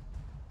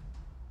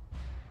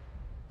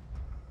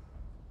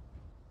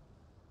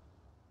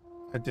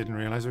 I didn't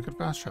realize we could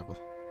fast travel.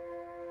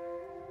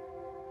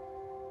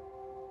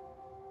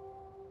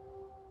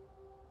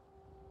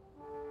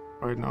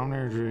 Right,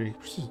 nominatory.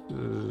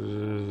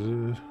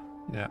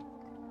 Yeah.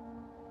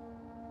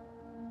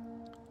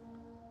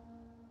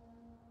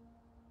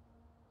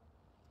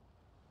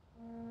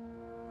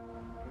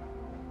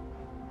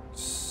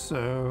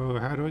 So,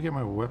 how do I get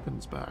my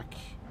weapons back?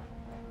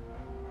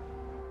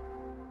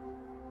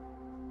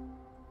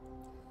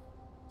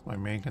 My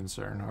main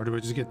concern. Or do I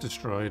just get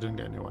destroyed and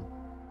get a new one?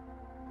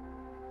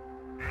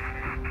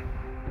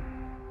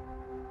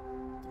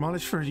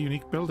 Demolish for a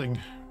unique building.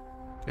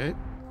 Okay.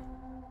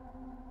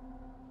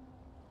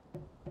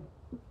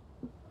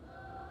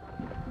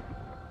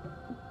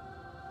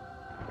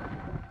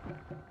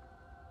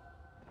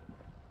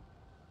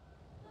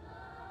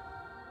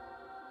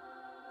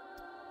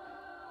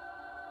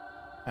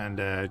 And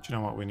do you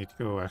know what? We need to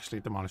go actually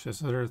demolish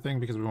this other thing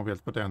because we won't be able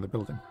to put down the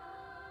building.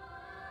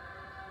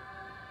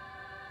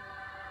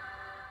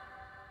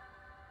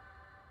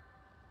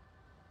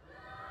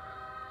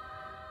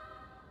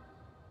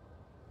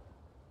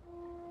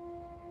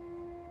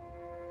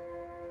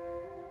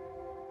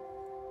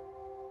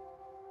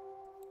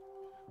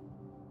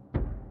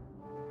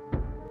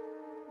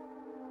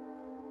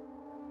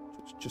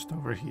 Just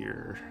over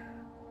here.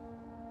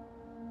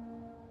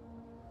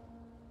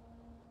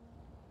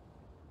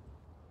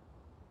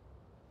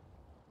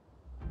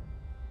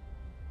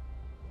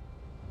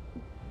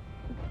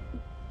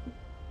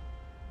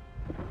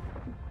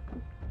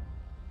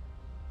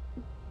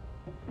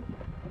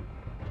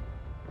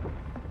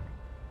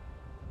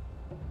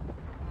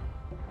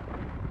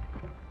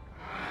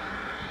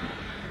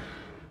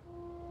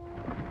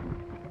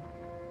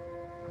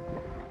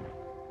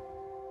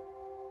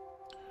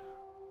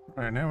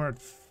 Right, now we're at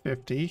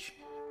 50.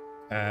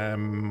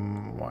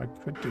 What I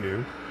could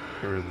do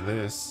for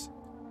this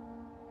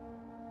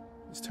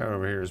tower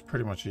over here is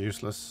pretty much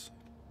useless.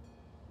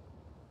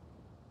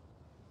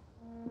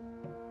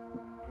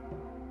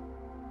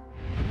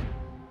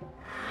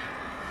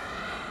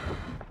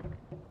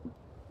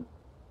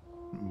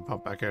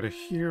 Pop back out of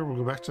here. We'll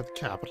go back to the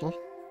capital.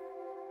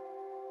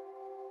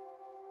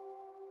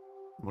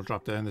 We'll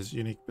drop down this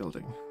unique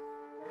building.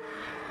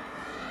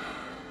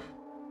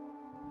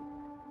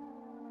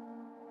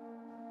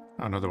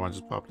 Another one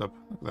just popped up.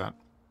 Look at that.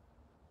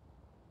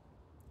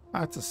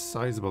 That's a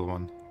sizable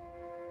one.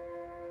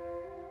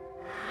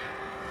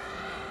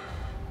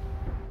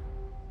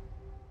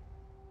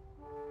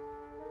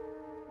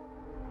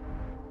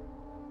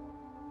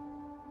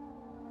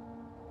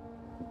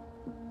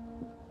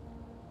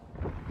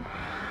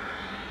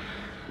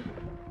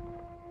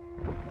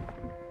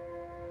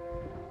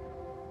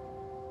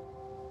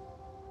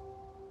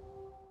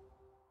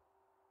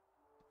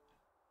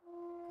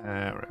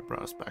 Right,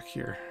 brought us back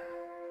here.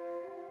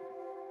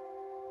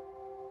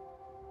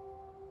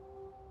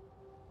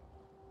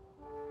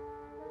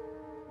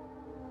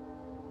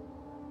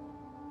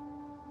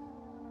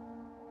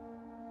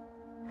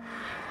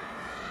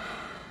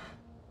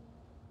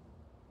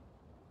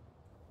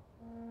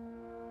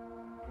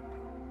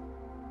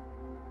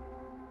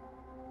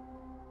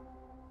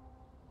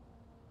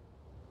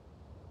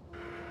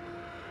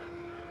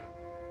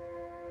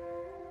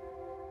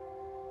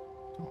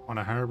 On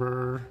a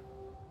harbor.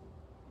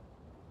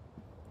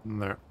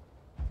 There.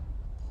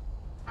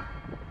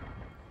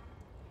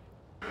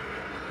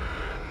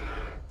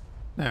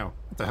 Now,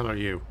 what the hell are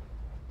you?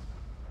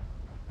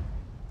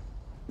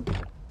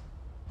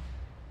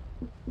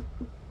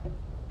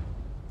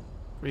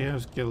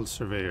 Fhiachs Guild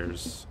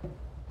Surveyors.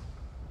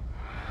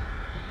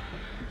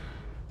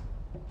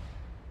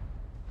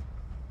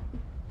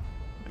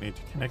 I need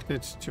to connect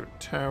it to a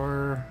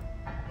tower.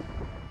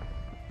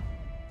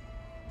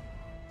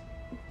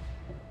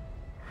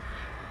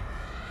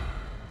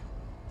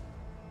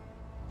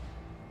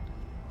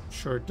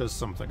 Sure, it does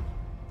something.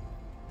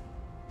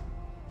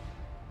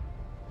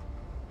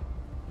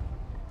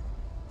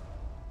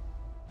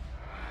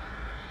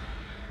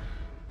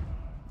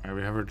 Alright,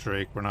 we have our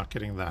Drake. We're not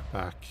getting that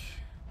back.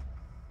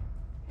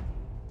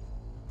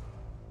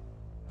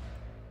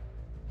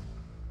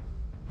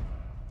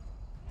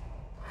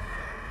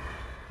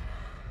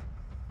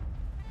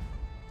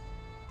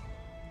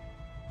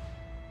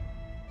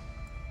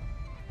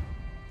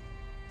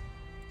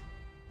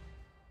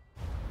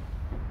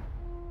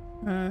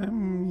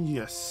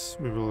 Yes,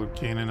 we will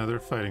gain another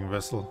fighting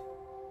vessel.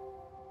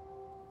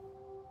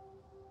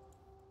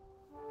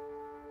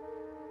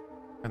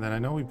 And then I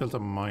know we built a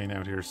mine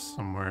out here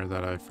somewhere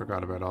that I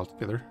forgot about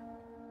altogether.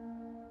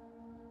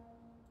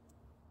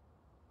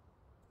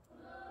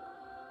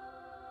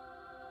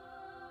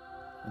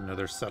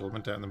 Another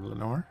settlement down the middle of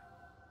nowhere.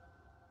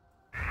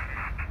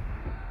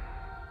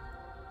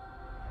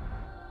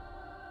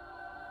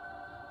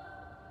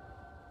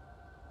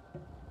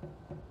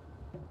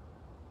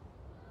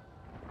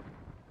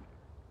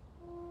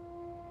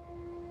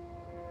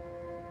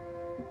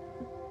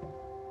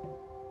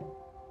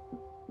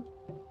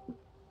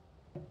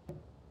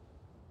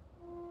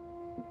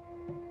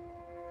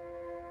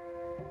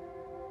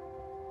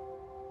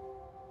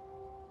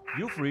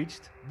 You've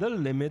reached the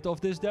limit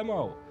of this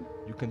demo.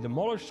 You can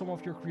demolish some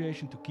of your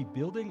creation to keep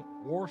building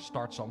or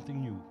start something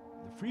new.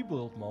 The free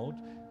build mode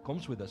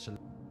comes with a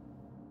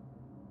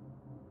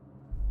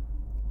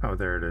Oh,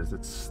 there it is.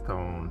 It's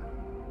stone.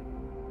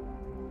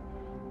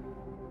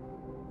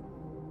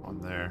 On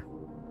there.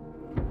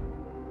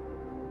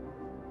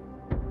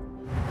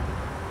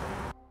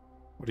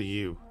 What are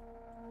you?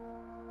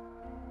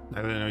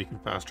 I didn't know you can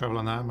fast travel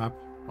on that map.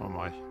 Oh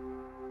my.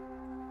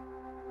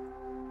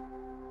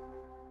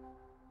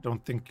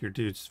 Don't think your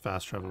dudes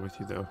fast travel with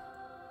you though.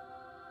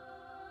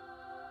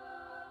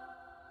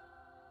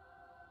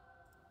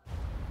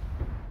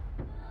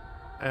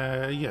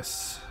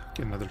 Yes.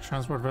 Get another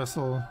transport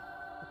vessel.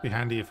 It'd be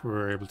handy if we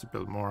were able to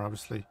build more,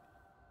 obviously.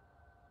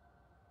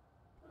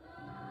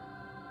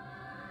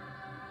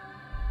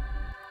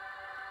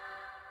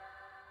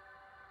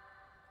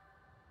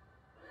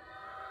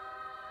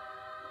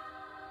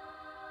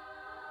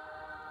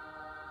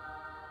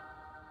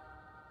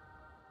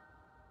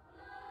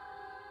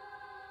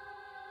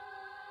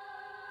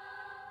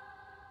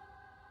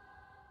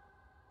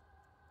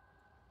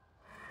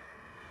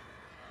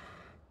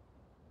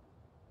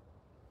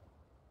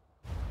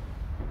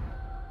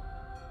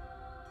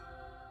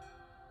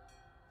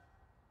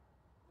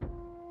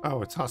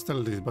 Oh, it's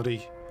hostilities,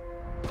 buddy.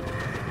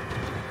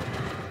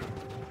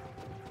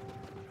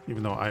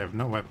 Even though I have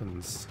no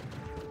weapons.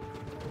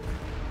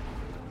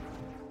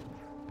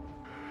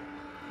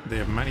 They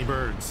have many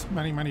birds.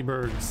 Many, many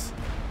birds.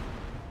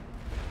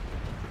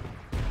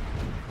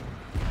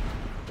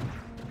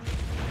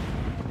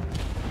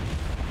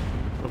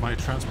 But my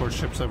transport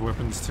ships have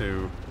weapons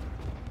too.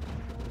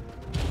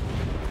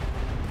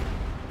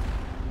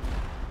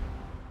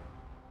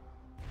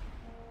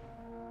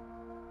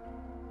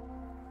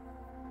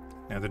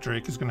 Now the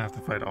Drake is going to have to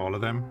fight all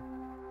of them.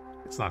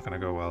 It's not going to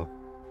go well.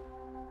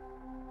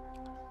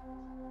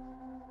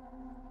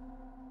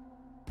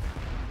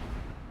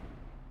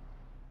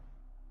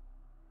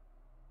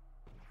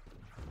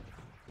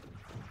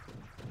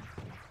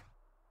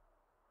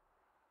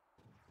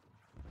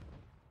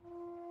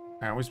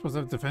 Are we supposed to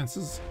have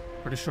defenses?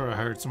 Pretty sure I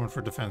hired someone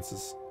for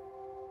defenses.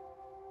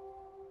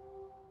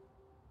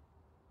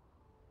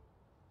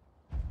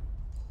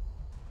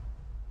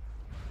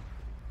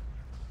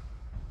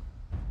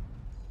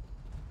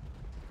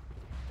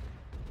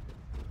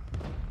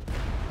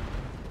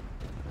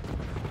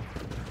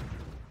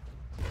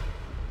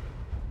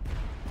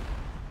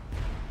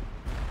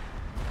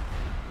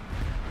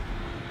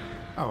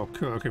 Oh,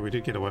 cool. Okay, we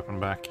did get a weapon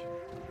back.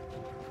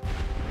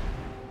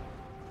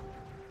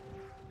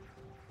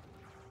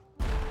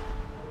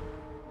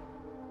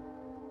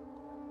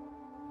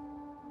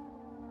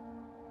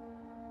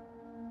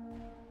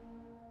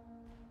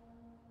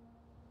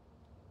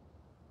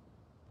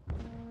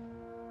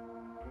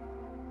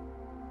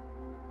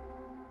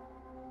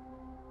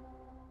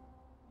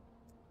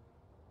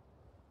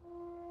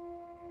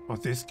 Oh,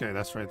 this guy,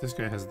 that's right. This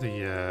guy has the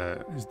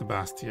is the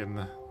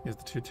bastion. He has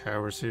the two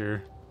towers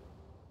here.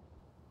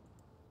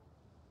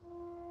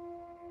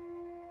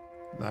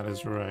 That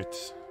is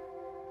right.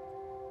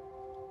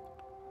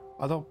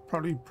 Although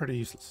probably pretty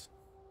useless.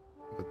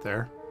 But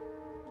there.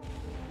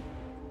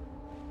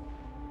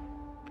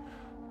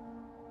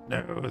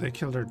 No, they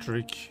killed our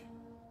Drake.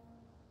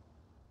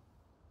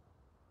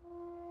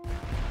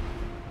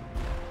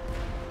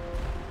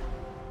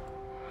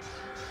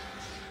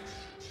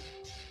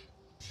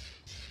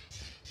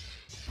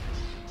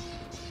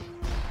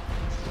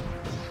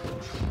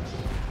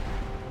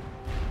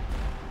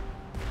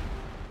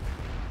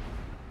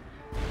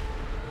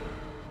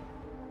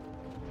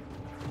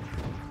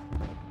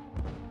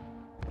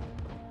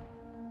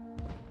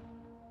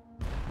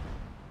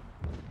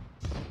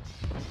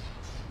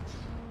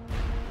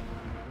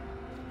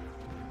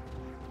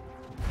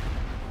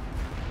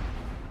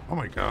 Oh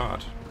my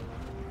god.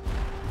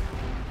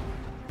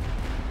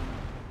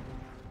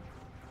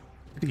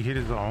 Did he hit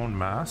his own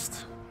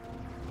mast?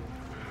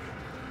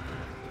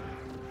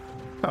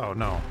 Oh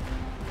no.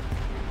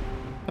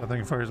 That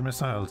thing fires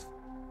missiles.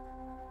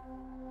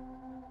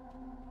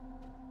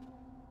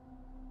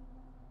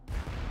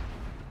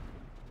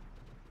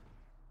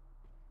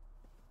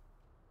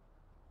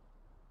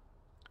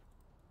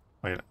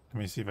 Wait, let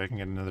me see if I can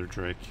get another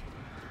Drake.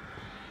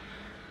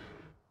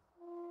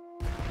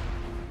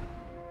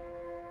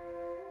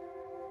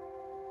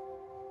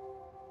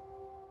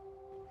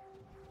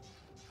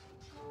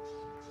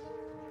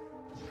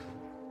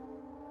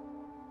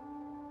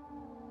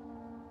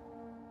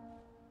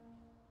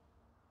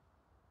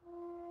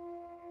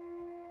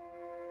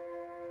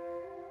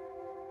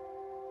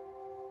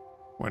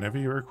 Whenever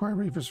you require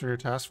Reavers for your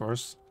task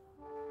force,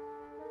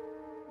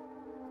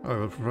 I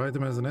will provide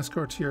them as an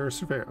escort to your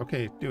surveyor.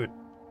 Okay, do it.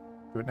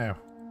 Do it now.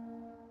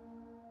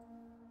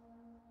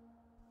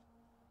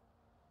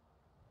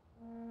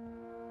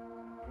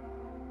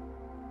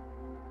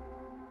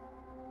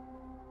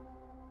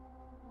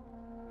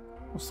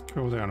 What's the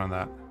cooldown on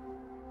that?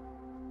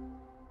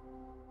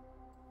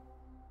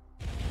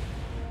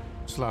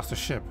 Just lost a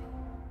ship.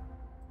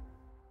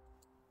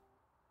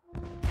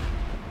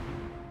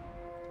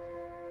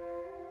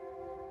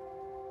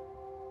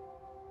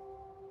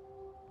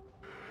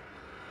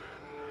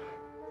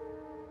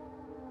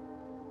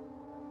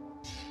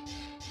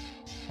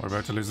 We're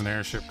about to lose an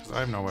airship because I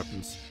have no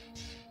weapons.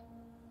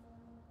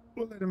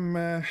 We'll let him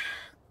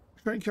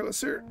try and kill us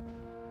here.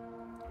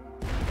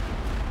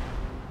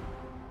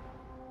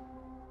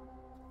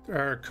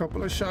 There are a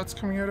couple of shots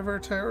coming out of our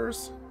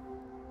towers.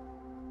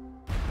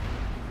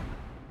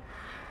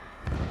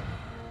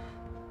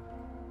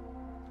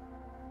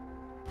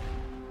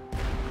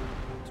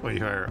 That's why you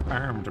hire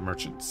armed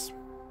merchants.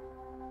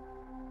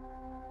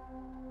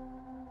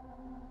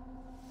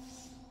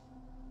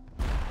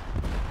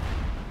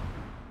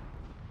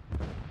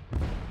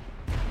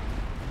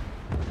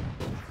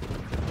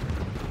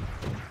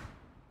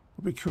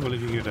 It'd be cool if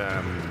you could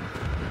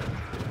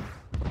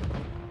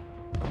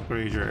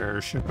upgrade your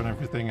airship and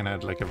everything and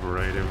add like a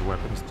variety of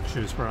weapons to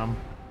choose from.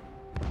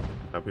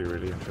 That'd be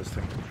really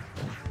interesting.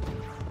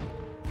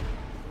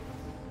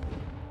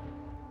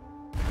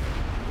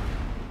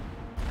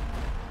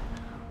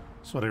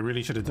 So what I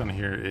really should have done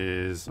here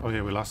is... Oh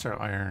yeah, we lost our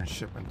iron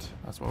shipment.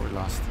 That's what we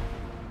lost.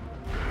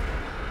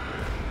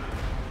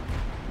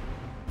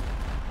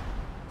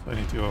 So I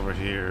need to go over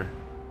here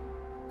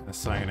and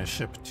assign a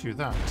ship to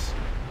that.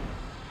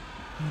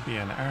 Maybe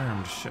an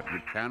armed ship. We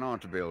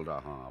cannot build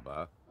a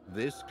harbour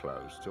this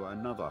close to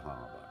another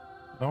harbour.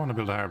 I don't want to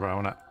build a harbour, I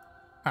want to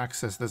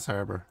access this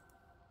harbour.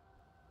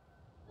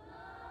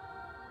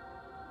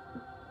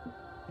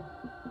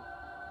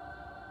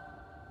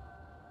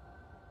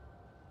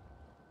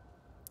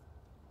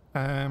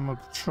 We'll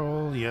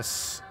patrol,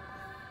 yes.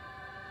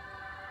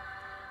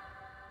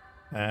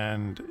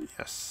 And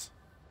yes.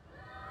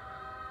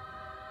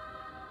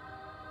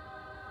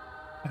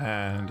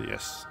 And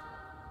yes.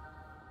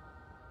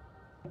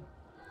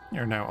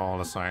 You're now all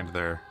assigned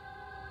there.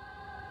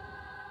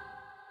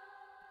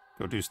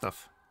 Go do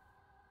stuff.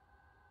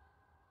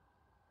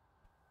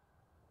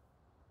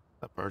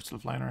 That bird's still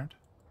flying around.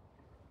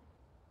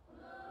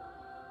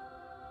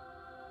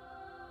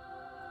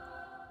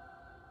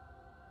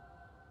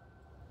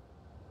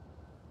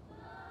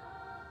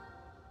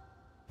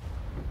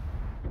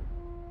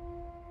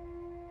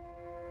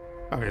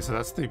 Okay, so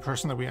that's the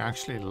person that we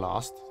actually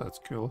lost. That's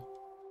cool.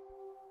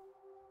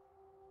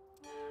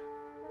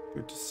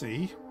 Good to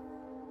see.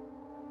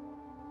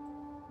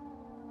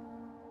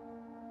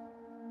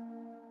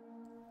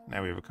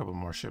 Now we have a couple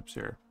more ships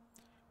here.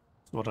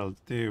 So what I'll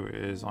do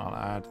is I'll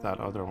add that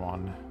other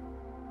one.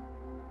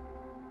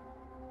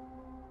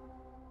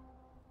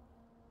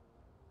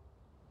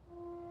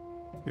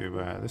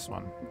 To this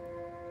one.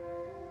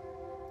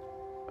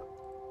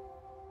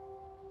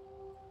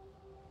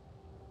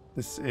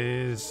 This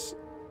is...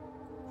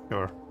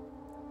 Sure.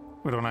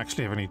 We don't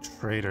actually have any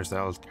traders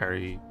that'll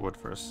carry wood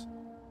for us.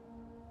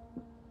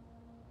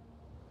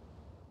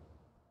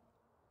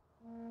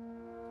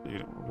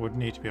 You would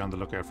need to be on the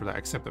lookout for that,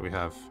 except that we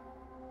have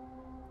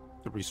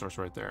the resource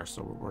right there,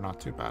 so we're not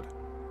too bad.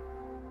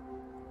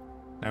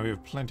 Now we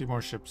have plenty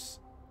more ships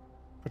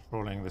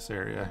patrolling this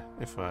area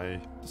if I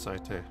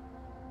decide to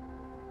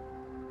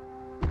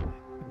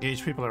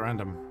engage people at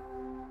random.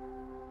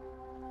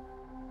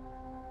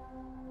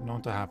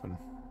 Known to happen.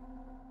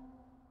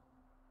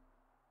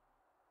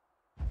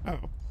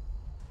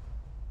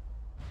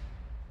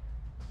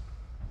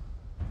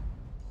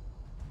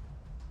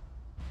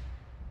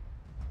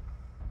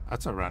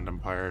 that's a random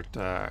pirate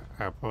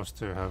outpost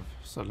to have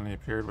suddenly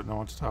appeared with no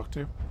one to talk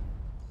to.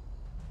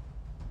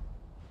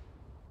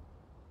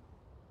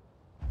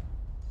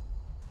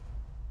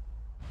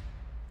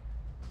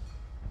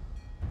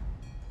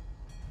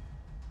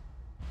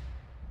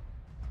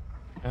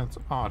 And it's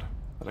odd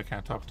that I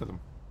can't talk to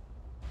them.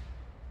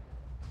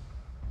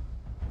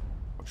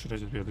 Or should I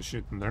just be able to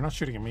shoot them? They're not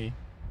shooting at me.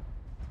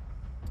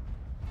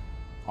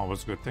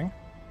 Always a good thing.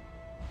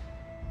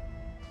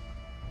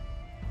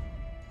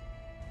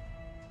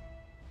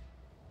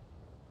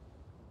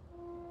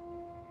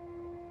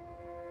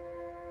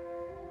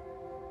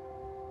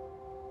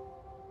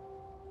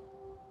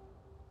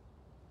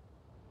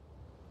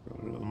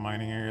 A little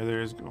mining area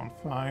there is going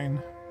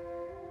fine.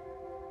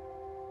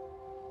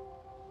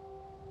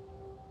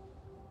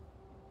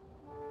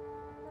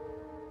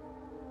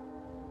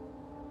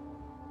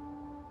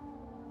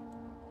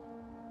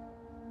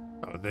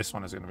 Oh, this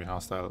one is going to be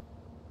hostile.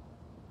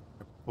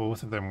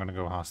 Both of them are going to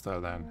go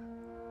hostile then.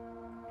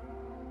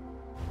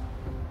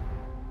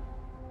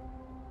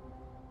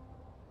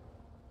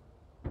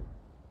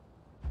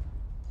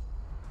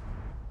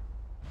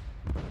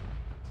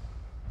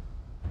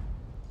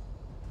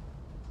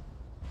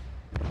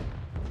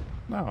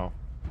 No.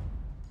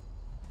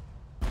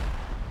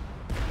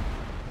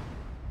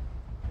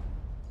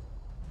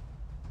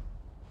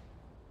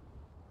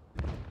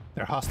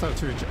 They're hostile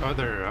to each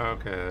other.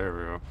 Okay, there we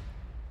go.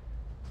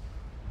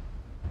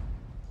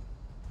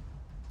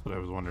 That's what I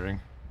was wondering.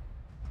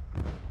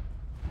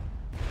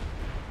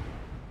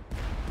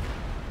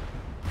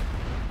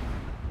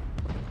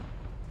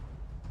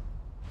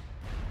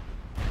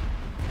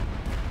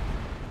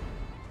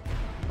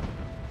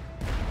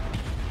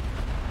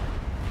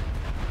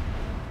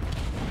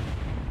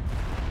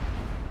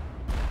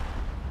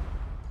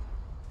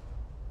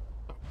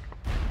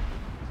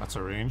 That's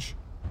a range.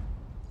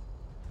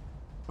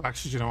 Well,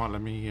 actually, you know what?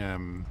 Let me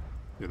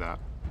do that.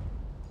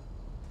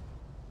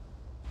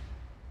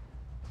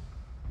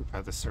 We've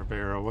had the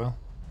surveyor a while.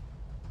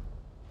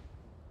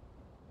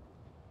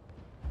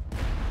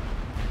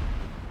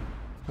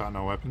 Got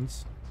no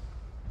weapons.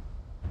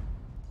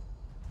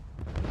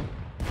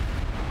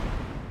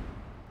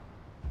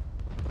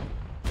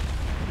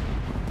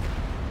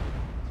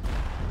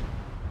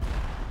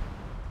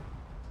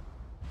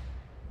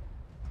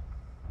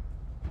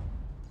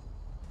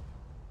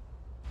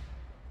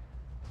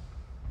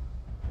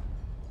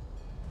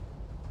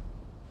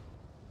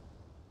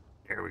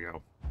 There we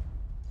go.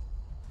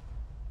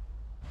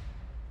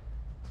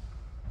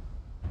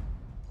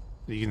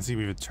 You can see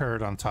we have a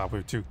turret on top. We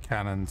have two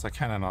cannons, a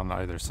cannon on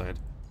either side.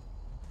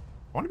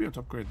 I want to be able to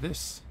upgrade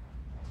this.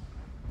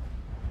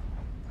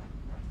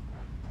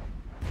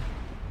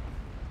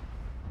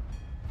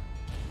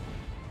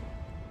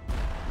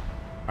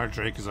 Our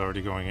Drake is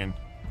already going in.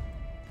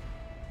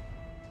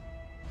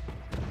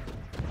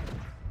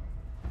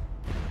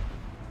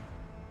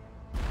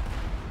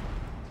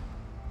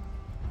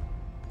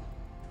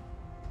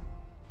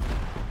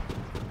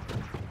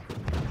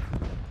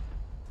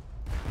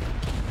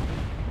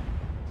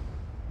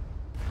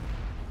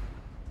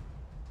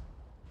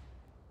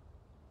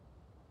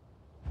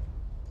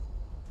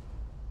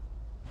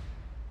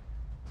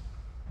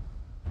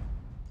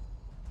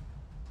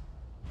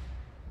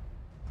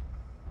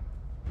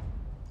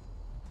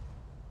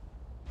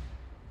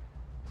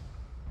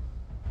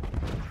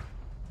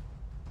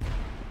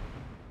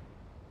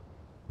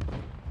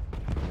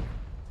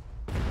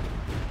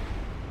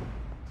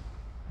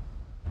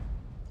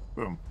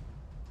 Boom.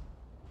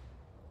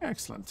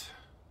 Excellent.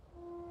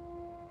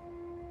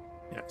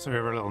 Yeah, so we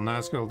have our little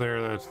Nazgul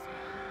there that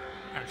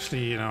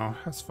actually, you know,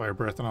 has fire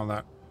breath and all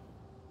that.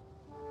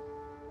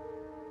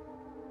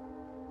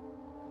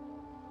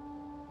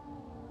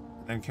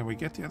 And then can we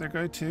get the other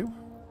guy too?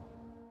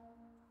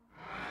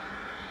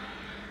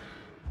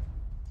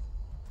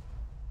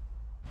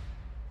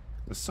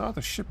 I saw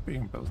the ship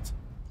being built.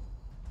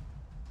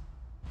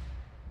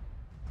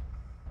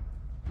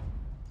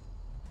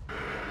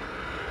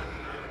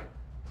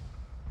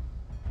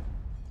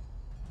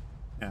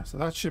 Yeah, so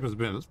that ship is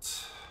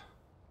built.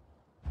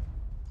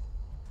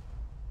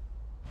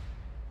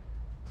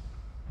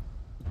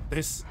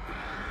 This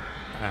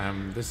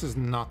is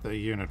not the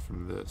unit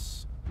from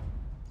this.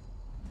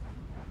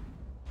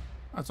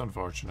 That's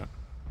unfortunate.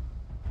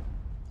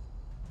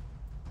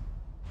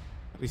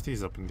 At least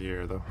he's up in the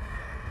air though.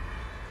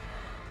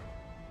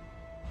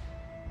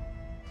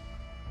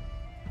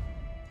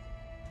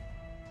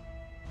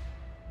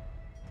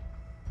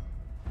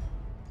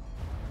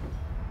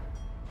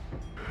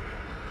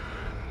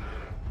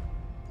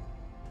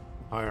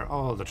 Fire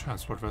all the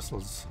transport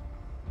vessels.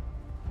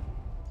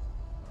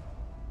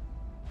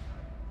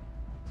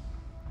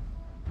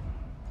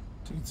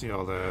 So you can see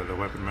all the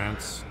weapon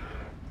mounts.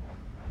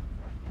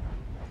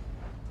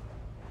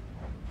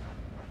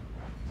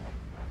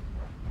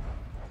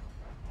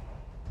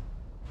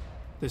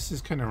 This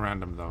is kind of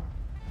random though.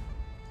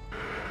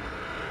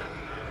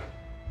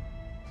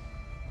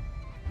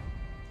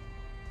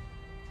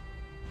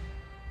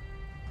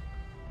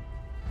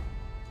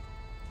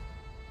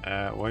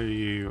 Why are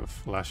you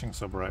flashing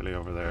so brightly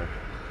over there?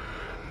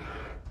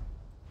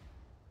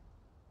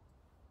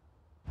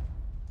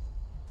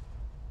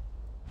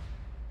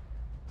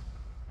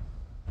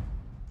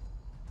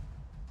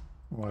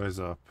 What is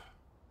up?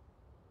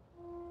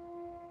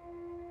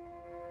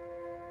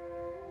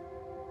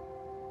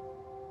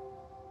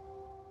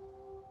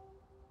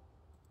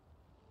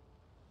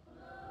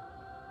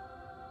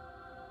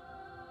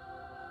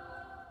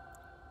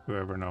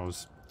 Whoever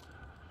knows.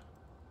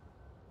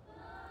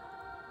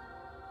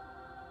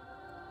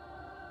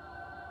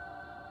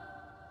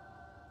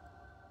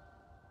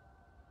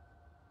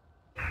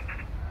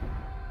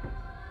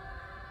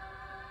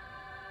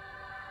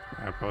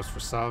 Outpost for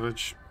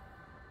salvage.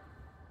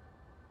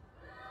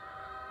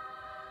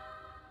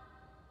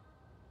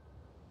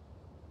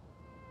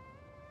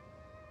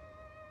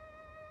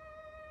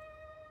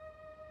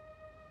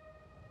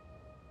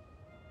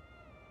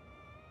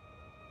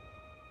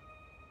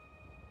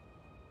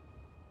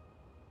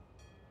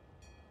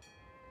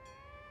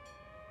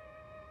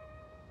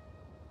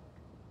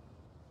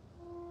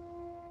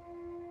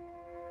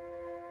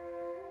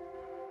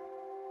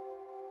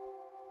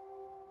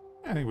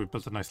 I think we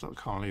built a nice little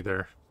colony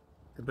there.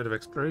 A bit of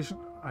exploration,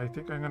 I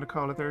think I'm going to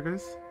call it there,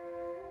 guys.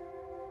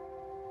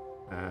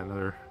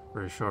 Another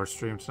very short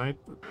stream tonight,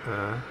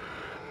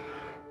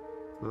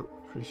 but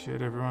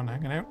appreciate everyone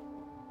hanging out.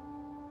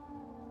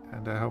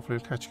 And hopefully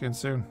I'll catch you again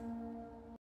soon.